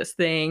figure out this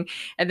thing.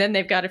 And then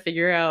they've got to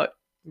figure out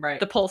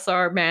the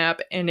pulsar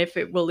map and if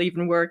it will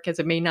even work, because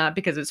it may not,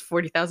 because it's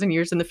 40,000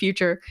 years in the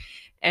future.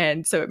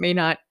 And so it may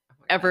not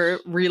ever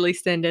really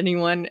send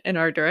anyone in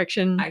our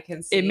direction. I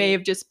can see. It may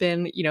have just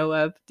been,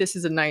 this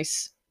is a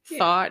nice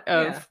thought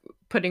of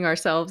putting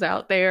ourselves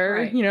out there,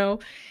 I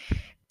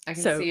can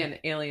see an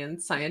alien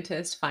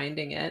scientist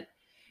finding it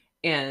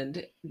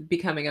and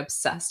becoming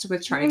obsessed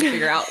with trying to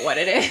figure out what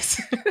it is.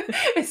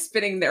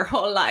 Spending their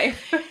whole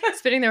life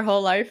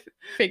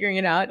figuring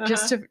it out,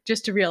 just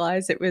to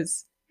realize it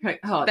was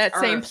that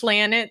same Earth.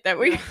 Planet that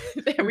we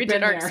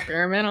did our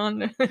experiment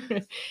on.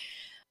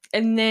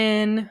 And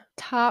then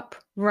top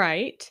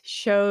right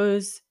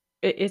shows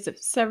it's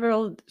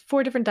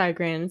 4 different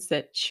diagrams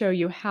that show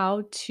you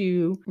how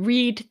to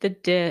read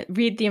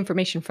the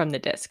information from the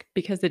disk,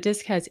 because the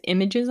disk has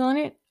images on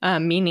it,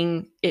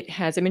 meaning it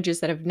has images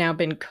that have now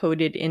been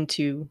coded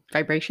into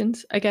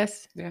vibrations, I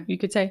guess you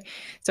could say.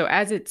 So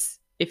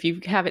if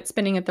you have it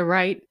spinning at the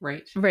right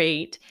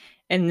rate,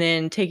 and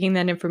then taking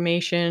that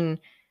information,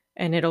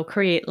 and it'll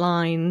create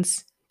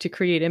lines to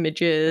create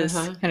images,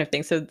 kind of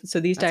thing. So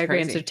these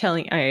diagrams are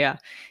telling,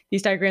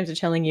 these diagrams are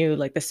telling you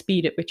like the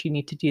speed at which you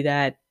need to do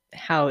that,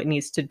 how it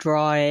needs to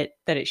draw it,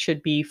 that it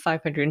should be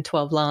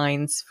 512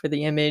 lines for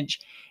the image.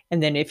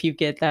 And then if you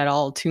get that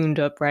all tuned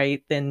up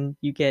right, then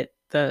you get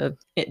the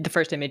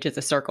first image is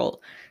a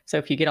circle. So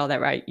if you get all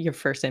that right, your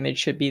first image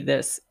should be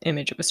this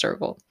image of a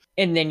circle.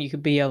 And then you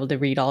could be able to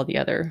read all the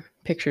other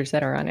pictures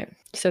that are on it.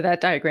 So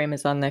that diagram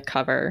is on the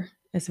cover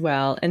as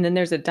well. And then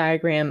there's a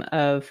diagram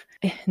of,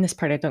 and this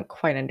part I don't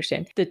quite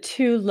understand, the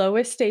 2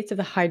 lowest states of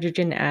the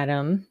hydrogen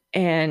atom,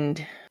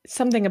 and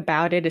something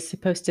about it is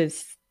supposed to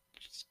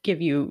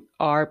give you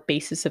our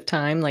basis of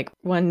time. Like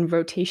one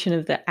rotation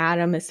of the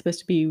atom is supposed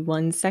to be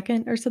 1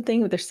 second or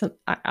something.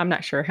 I'm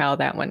not sure how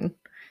that one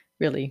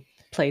really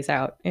plays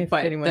out, if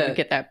anyone would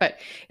get that, but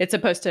it's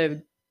supposed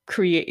to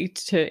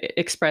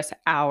express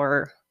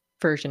our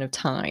version of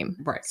time.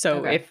 Right.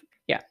 So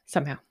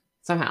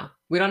somehow.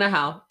 We don't know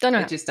how. Don't know.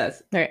 It just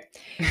does. All right.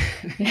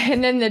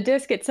 And then the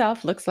disc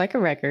itself looks like a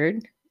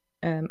record.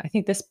 I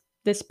think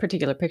this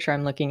particular picture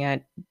I'm looking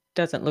at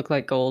doesn't look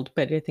like gold,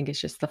 but I think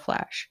it's just the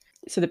flash.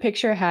 So the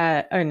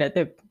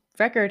the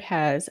record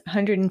has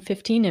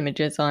 115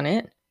 images on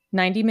it,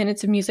 90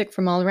 minutes of music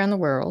from all around the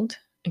world,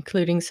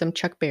 including some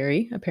Chuck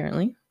Berry,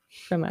 apparently,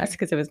 from us,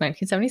 because it was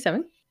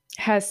 1977.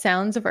 Has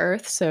sounds of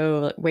Earth,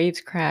 so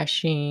waves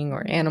crashing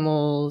or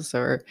animals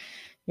or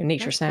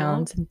nature That's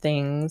sounds cool. And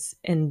things,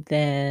 and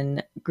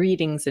then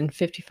greetings in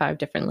 55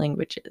 different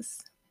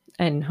languages.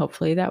 And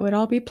hopefully that would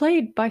all be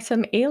played by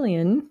some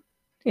alien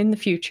in the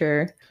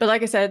future. But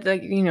like I said,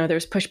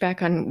 there's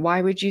pushback on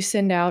why would you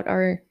send out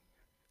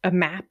a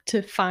map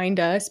to find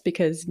us,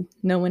 because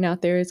no one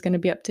out there is going to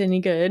be up to any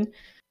good.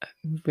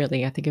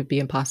 Really, I think it'd be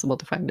impossible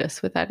to find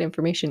us with that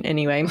information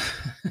anyway.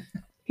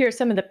 Here are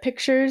some of the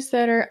pictures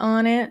that are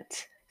on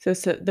it. So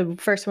the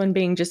first one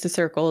being just a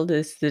circle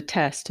is the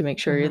test to make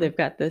sure they've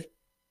got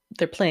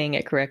they're playing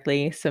it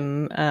correctly.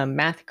 Some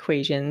math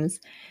equations,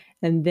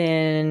 and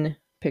then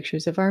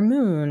pictures of our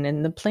moon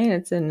and the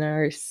planets in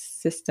our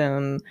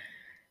system,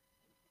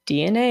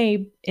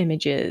 DNA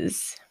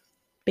images,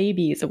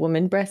 babies, a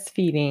woman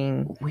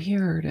breastfeeding.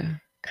 Weird.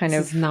 Kind This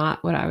of is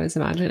not what I was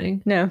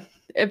imagining. No,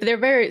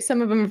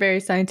 some of them are very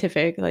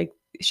scientific, like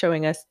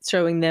showing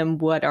them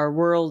what our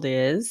world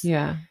is.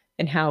 Yeah.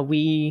 And how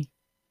we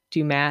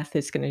do math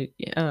is going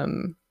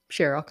to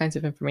share all kinds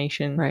of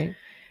information. Right.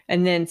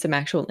 And then some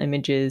actual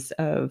images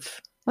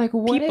of like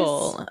what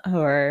people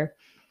or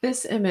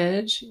this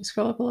image.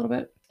 Scroll up a little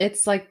bit.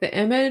 It's like the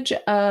image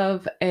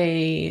of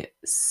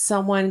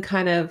someone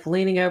kind of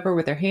leaning over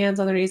with their hands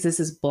on their knees. This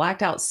is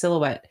blacked out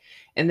silhouette.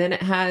 And then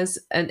it has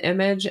an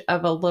image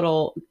of a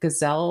little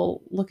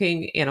gazelle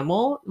looking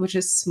animal, which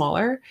is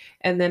smaller.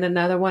 And then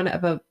another one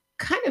of a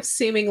kind of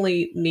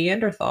seemingly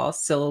Neanderthal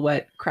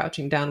silhouette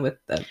crouching down with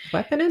the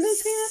weapon in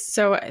his hand.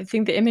 So I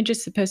think the image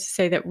is supposed to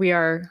say that we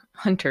are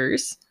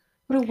hunters.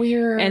 What a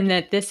weird. And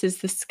that this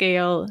is the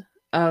scale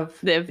of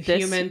this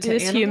human to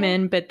this animal?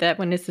 human, but that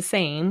one is the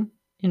same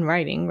in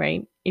writing,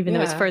 right? Even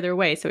though it's further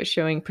away. So it's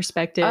showing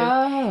perspective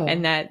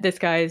and that this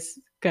guy's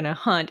going to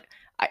hunt.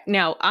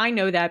 Now, I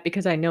know that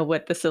because I know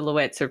what the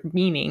silhouettes are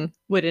meaning.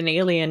 Would an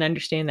alien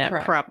understand that?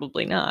 Correct.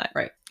 Probably not.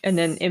 Right. And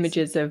then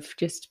images of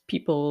just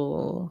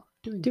people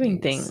doing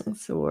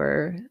things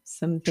or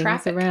some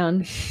things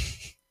around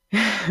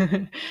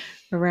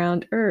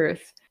around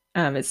Earth.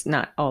 It's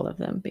not all of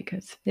them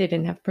because they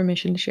didn't have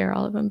permission to share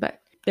all of them.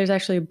 But there's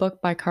actually a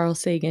book by Carl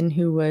Sagan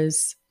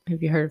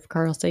have you heard of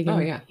Carl Sagan? Oh,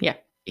 yeah. Yeah.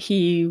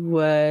 He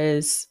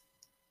was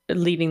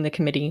leading the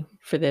committee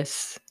for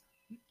this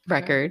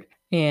record.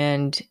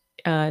 And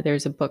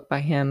there's a book by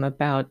him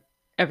about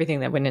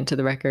everything that went into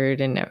the record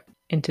and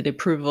into the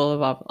approval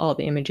of all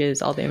the images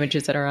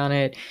that are on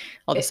it,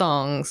 all the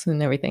songs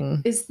and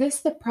everything. Is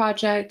this the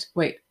project?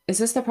 Wait, is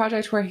this the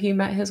project where he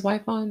met his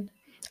wife on?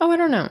 Oh, I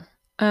don't know.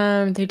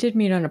 They did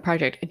meet on a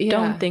project. I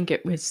don't think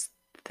it was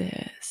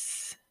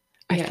this.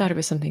 I thought it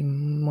was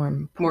something more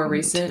important. More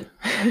recent?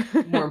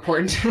 More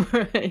important?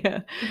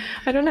 Yeah.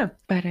 I don't know.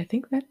 But I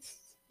think that's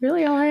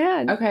really all I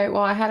had. Okay.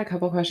 Well, I had a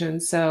couple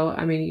questions. So,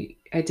 I mean,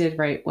 I did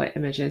write what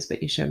images,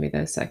 but you showed me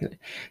the second.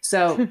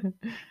 So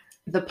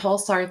the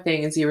pulsar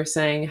thing, as you were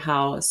saying,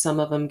 how some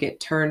of them get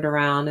turned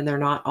around and they're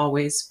not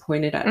always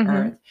pointed at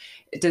Earth.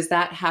 Does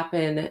that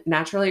happen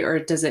naturally or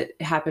does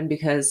it happen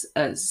because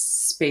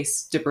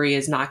space debris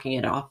is knocking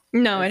it off?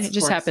 No, it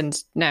just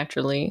happens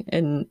naturally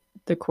in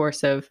the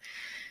course of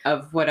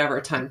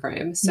whatever time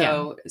frame.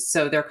 So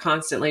they're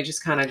constantly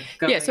just kind of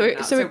going. Yeah, so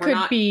it we're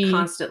not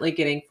constantly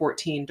getting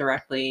 14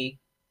 directly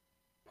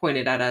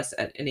pointed at us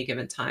at any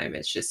given time.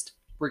 It's just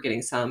we're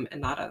getting some and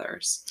not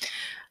others.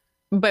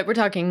 But we're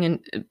talking in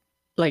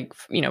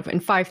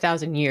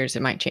 5,000 years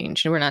it might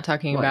change. And we're not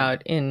talking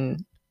about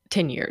in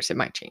 10 years it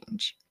might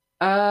change.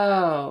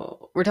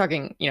 Oh. We're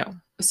talking,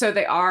 So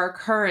they are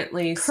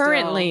currently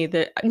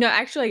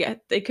actually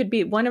it could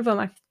be one of them.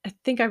 I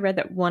think I read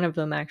that one of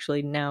them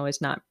actually now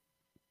is not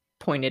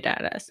pointed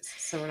at us.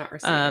 So we're not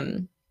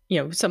receiving.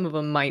 Some of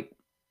them might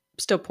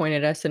still point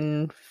at us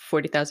in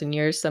 40,000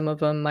 years. Some of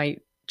them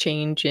might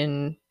change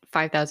in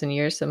 5,000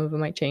 years. Some of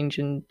them might change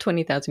in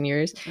 20,000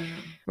 years.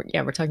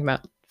 We're talking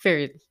about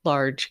very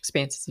large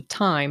expanses of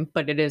time,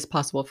 but it is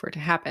possible for it to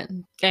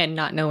happen. And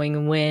not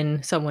knowing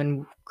when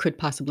someone could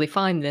possibly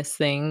find this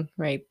thing,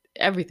 right?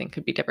 Everything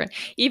could be different.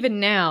 Even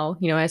now,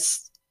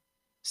 as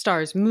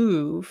stars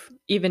move,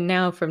 even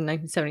now from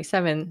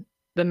 1977,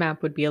 the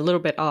map would be a little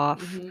bit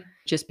off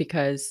just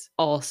because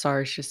all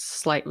stars just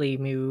slightly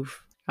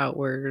move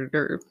outward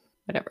or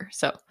whatever.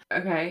 So,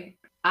 okay.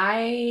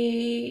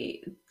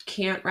 I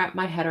can't wrap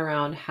my head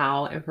around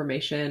how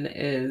information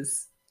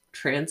is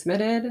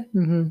transmitted.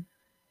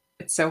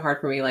 It's so hard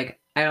for me. Like,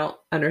 I don't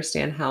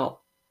understand how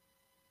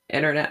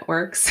internet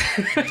works.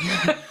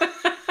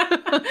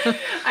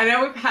 I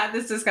know we've had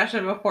this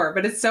discussion before,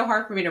 but it's so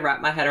hard for me to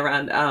wrap my head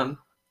around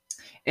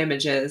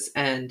images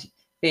and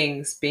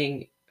things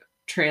being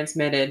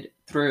transmitted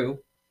through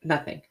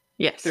nothing.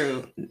 Yes.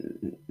 Through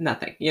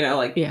nothing.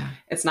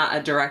 It's not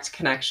a direct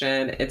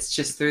connection. It's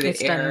just through the air.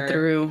 It's done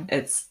through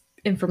it's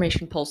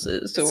information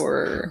pulses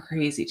or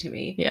crazy to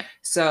me. Yeah.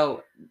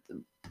 So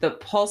the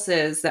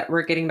pulses that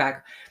we're getting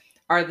back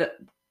are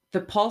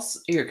the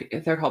pulse,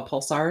 they're called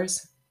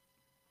pulsars.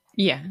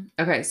 Yeah.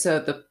 Okay. So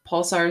the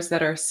pulsars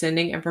that are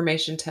sending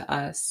information to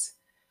us.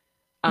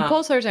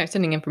 Pulsars aren't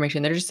sending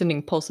information. They're just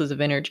sending pulses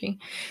of energy.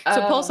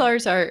 So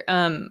pulsars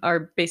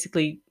are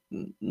basically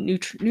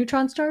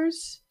neutron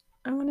stars,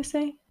 I want to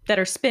say, that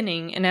are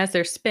spinning. And as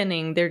they're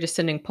spinning, they're just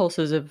sending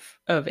pulses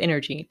of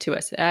energy to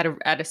us at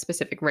a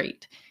specific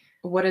rate.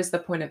 What is the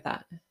point of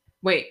that?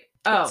 Wait.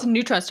 It's a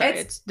neutron star.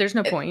 There's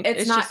no point.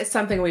 It's not it's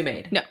something we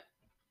made. No.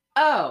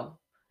 Oh.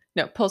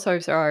 No,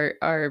 pulsars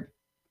are.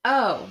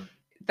 Oh,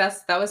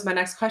 that was my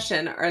next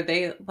question. Are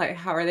they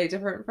how are they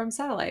different from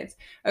satellites?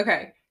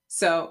 Okay.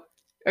 So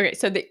Okay,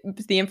 so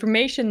the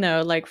information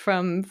though, like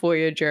from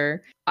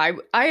Voyager, I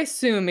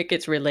assume it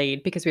gets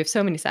relayed because we have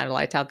so many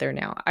satellites out there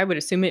now. I would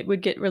assume it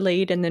would get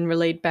relayed and then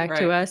relayed back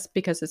to us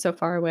because it's so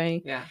far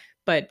away. Yeah.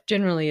 But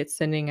generally, it's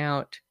sending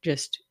out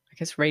just, I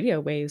guess,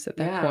 radio waves at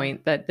that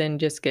point that then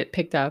just get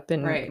picked up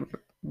and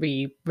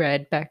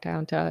reread back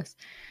down to us.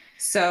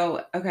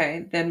 So,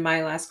 okay, then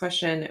my last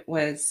question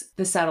was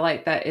the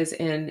satellite that is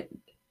in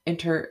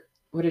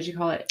what did you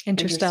call it?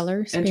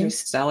 Interstellar space.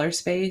 Interstellar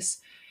space.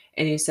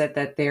 And you said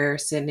that they're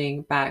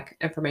sending back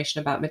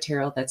information about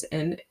material that's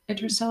in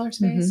interstellar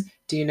space.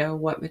 Do you know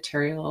what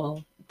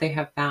material they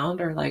have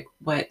found, or like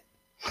what,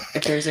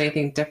 if there's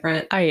anything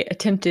different? I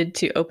attempted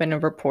to open a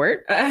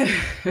report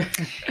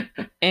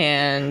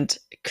and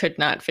could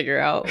not figure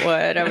out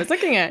what I was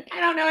looking at.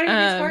 I don't know any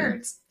of these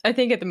words. I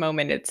think at the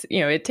moment it's,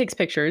 it takes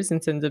pictures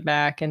and sends it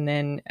back. And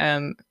then,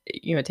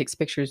 it takes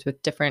pictures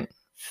with different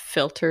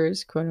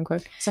filters, quote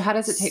unquote. So how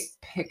does it take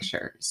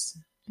pictures?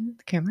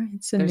 The camera.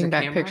 It's sending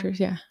back pictures.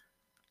 Yeah.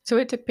 So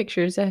it took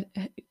pictures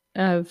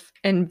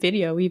and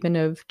video even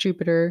of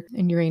Jupiter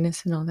and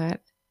Uranus and all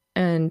that,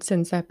 and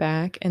sends that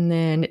back. And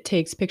then it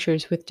takes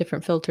pictures with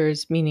different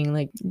filters, meaning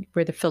like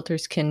where the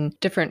filters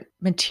different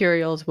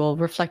materials will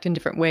reflect in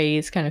different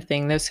ways, kind of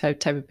thing, those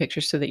type of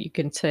pictures, so that you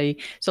can say,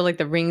 so like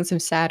the rings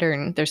of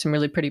Saturn, there's some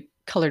really pretty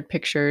colored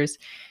pictures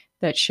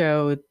that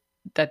show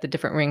that the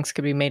different rings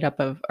could be made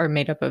up of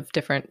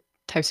different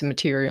types of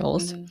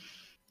materials. Let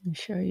me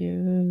show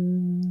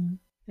you.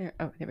 There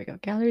we go.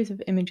 Galleries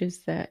of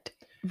images that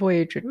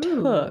Voyager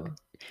took.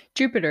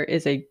 Jupiter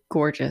is a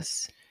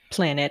gorgeous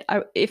planet.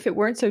 If it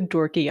weren't so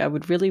dorky, I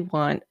would really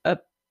want a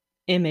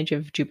image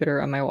of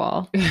Jupiter on my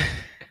wall.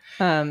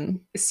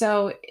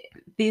 So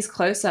these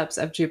close-ups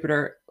of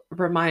Jupiter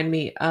remind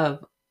me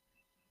of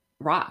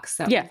rocks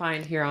that we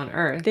find here on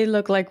Earth. They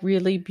look like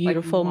really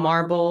beautiful like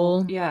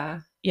marble.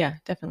 Yeah. Yeah,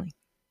 definitely.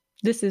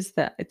 This is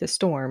the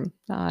storm,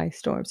 the ice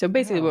storm. So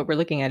basically what we're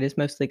looking at is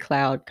mostly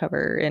cloud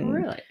cover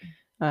and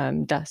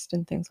dust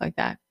and things like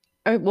that.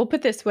 We'll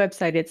put this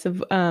website. It's a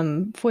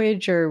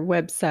Voyager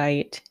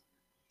website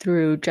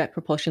through Jet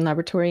Propulsion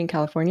Laboratory in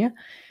California.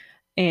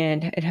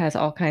 And it has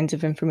all kinds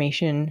of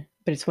information,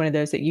 but it's one of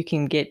those that you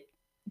can get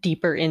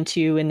deeper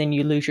into and then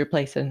you lose your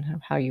place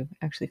in how you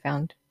actually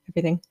found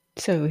everything.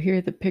 So here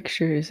are the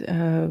pictures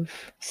of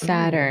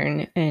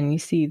Saturn, and you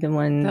see the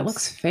ones... That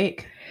looks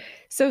fake.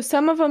 So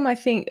some of them I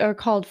think are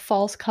called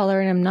false color,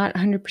 and I'm not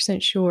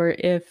 100% sure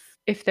if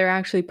they're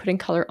actually putting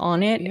color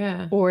on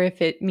it or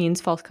if it means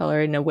false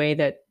color in a way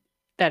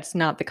that's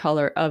not the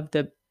color of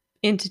the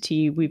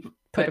entity. We've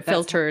put a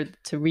filter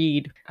to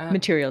read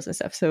materials and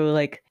stuff. So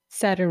like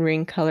Saturn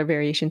ring color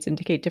variations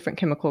indicate different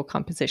chemical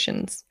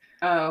compositions.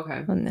 Oh,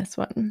 okay. On this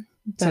one.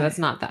 So that's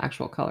not the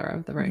actual color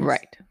of the rings.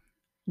 Right.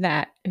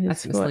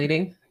 That's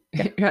misleading.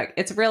 Yeah. You're like,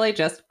 it's really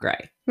just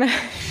gray.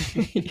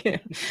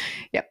 Yep.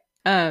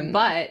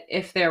 But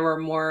if there were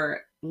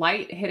more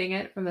light hitting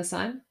it from the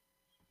sun,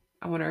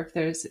 I wonder if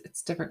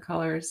it's different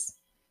colors,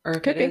 or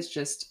if it is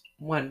just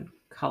one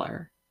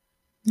color.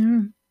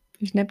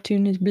 There's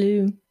Neptune is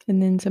blue,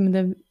 and then some of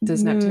the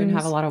Does Neptune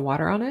have a lot of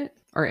water on it,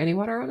 or any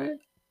water on it?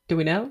 Do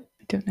we know?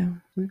 I don't know.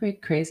 It would be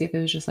crazy if it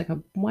was just like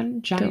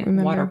one giant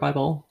water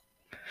bubble.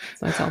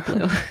 So it's all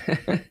blue.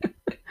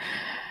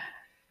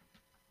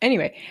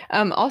 Anyway,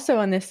 also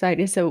on this site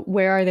is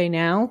where are they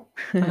now?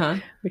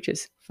 Which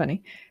is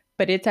funny.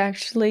 But it's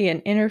actually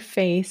an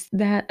interface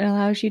that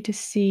allows you to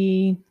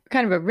see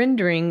kind of a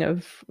rendering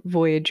of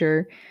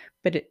Voyager,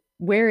 but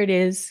where it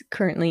is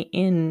currently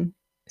in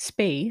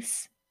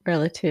space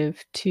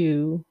relative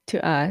to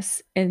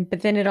us.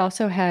 But then it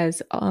also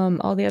has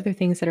all the other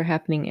things that are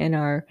happening in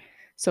our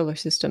solar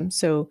system.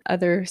 So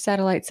other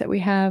satellites that we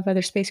have,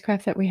 other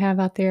spacecraft that we have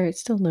out there,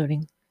 it's still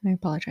loading. I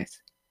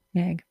apologize,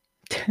 Meg.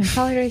 I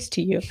apologize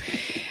to you.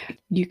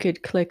 You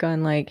could click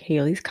on like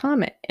Halley's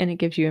Comet and it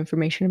gives you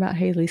information about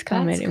Halley's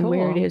Comet and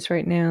where it is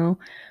right now.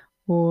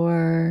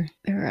 Or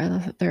there are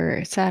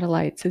other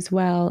satellites as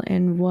well.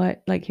 And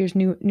here's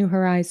New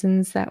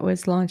Horizons that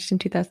was launched in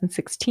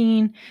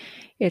 2016.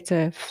 It's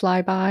a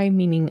flyby,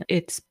 meaning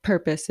its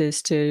purpose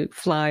is to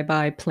fly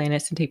by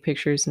planets and take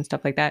pictures and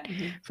stuff like that.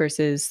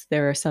 Versus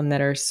there are some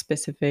that are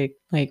specific,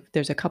 like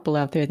there's a couple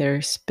out there that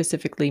are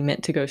specifically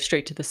meant to go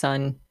straight to the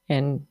sun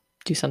and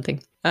do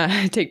something,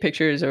 take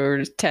pictures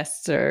or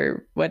tests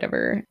or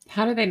whatever.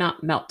 How do they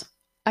not melt?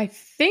 I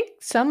think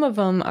some of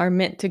them are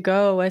meant to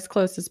go as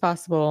close as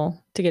possible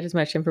to get as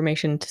much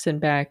information to send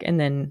back, and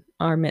then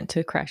are meant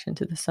to crash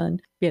into the sun.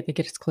 Yeah, they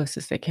get as close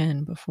as they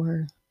can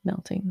before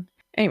melting.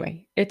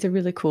 Anyway, it's a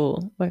really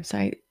cool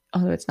website,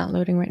 although it's not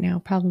loading right now,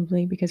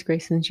 probably because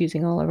Grayson's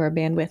using all of our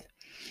bandwidth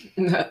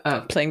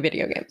playing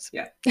video games.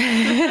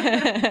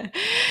 Yeah.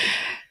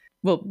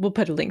 We'll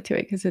put a link to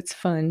it because it's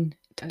fun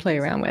to play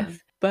around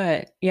with.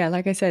 But yeah,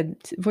 like I said,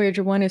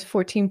 Voyager 1 is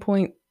 14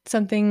 point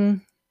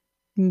something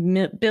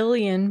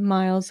billion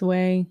miles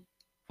away.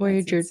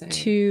 Voyager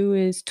 2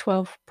 is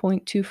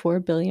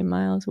 12.24 billion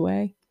miles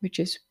away, which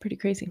is pretty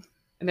crazy.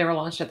 And they were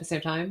launched at the same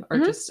time, or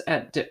just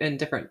in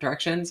different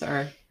directions,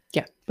 or?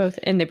 Yeah, both.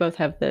 And they both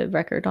have the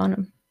record on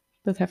them.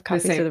 Both have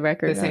copies of the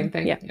record. The same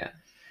thing. Yeah.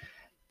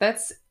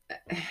 That's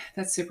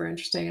super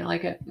interesting. I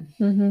like it.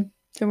 Mm-hmm.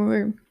 So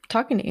we're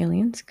talking to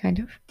aliens, kind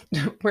of.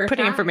 We're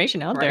putting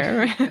information out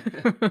there.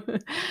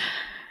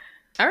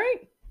 All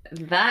right.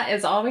 That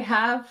is all we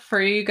have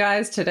for you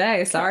guys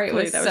today. Sorry it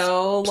was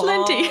so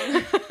plenty.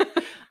 long.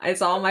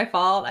 It's all my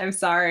fault. I'm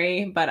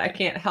sorry, but I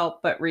can't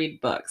help but read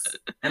books,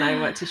 and I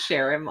want to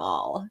share them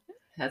all.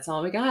 That's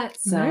all we got.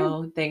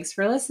 So Thanks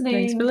for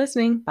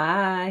listening.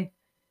 Bye.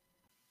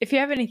 If you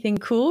have anything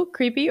cool,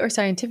 creepy, or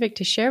scientific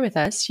to share with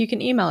us, you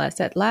can email us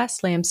at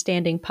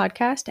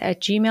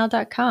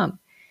lastlambstandingpodcast@gmail.com.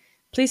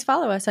 Please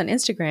follow us on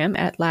Instagram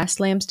at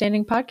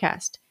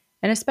lastlambstandingpodcast.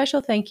 And a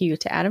special thank you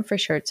to Adam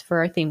Frischhertz for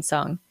our theme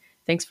song.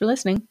 Thanks for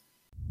listening.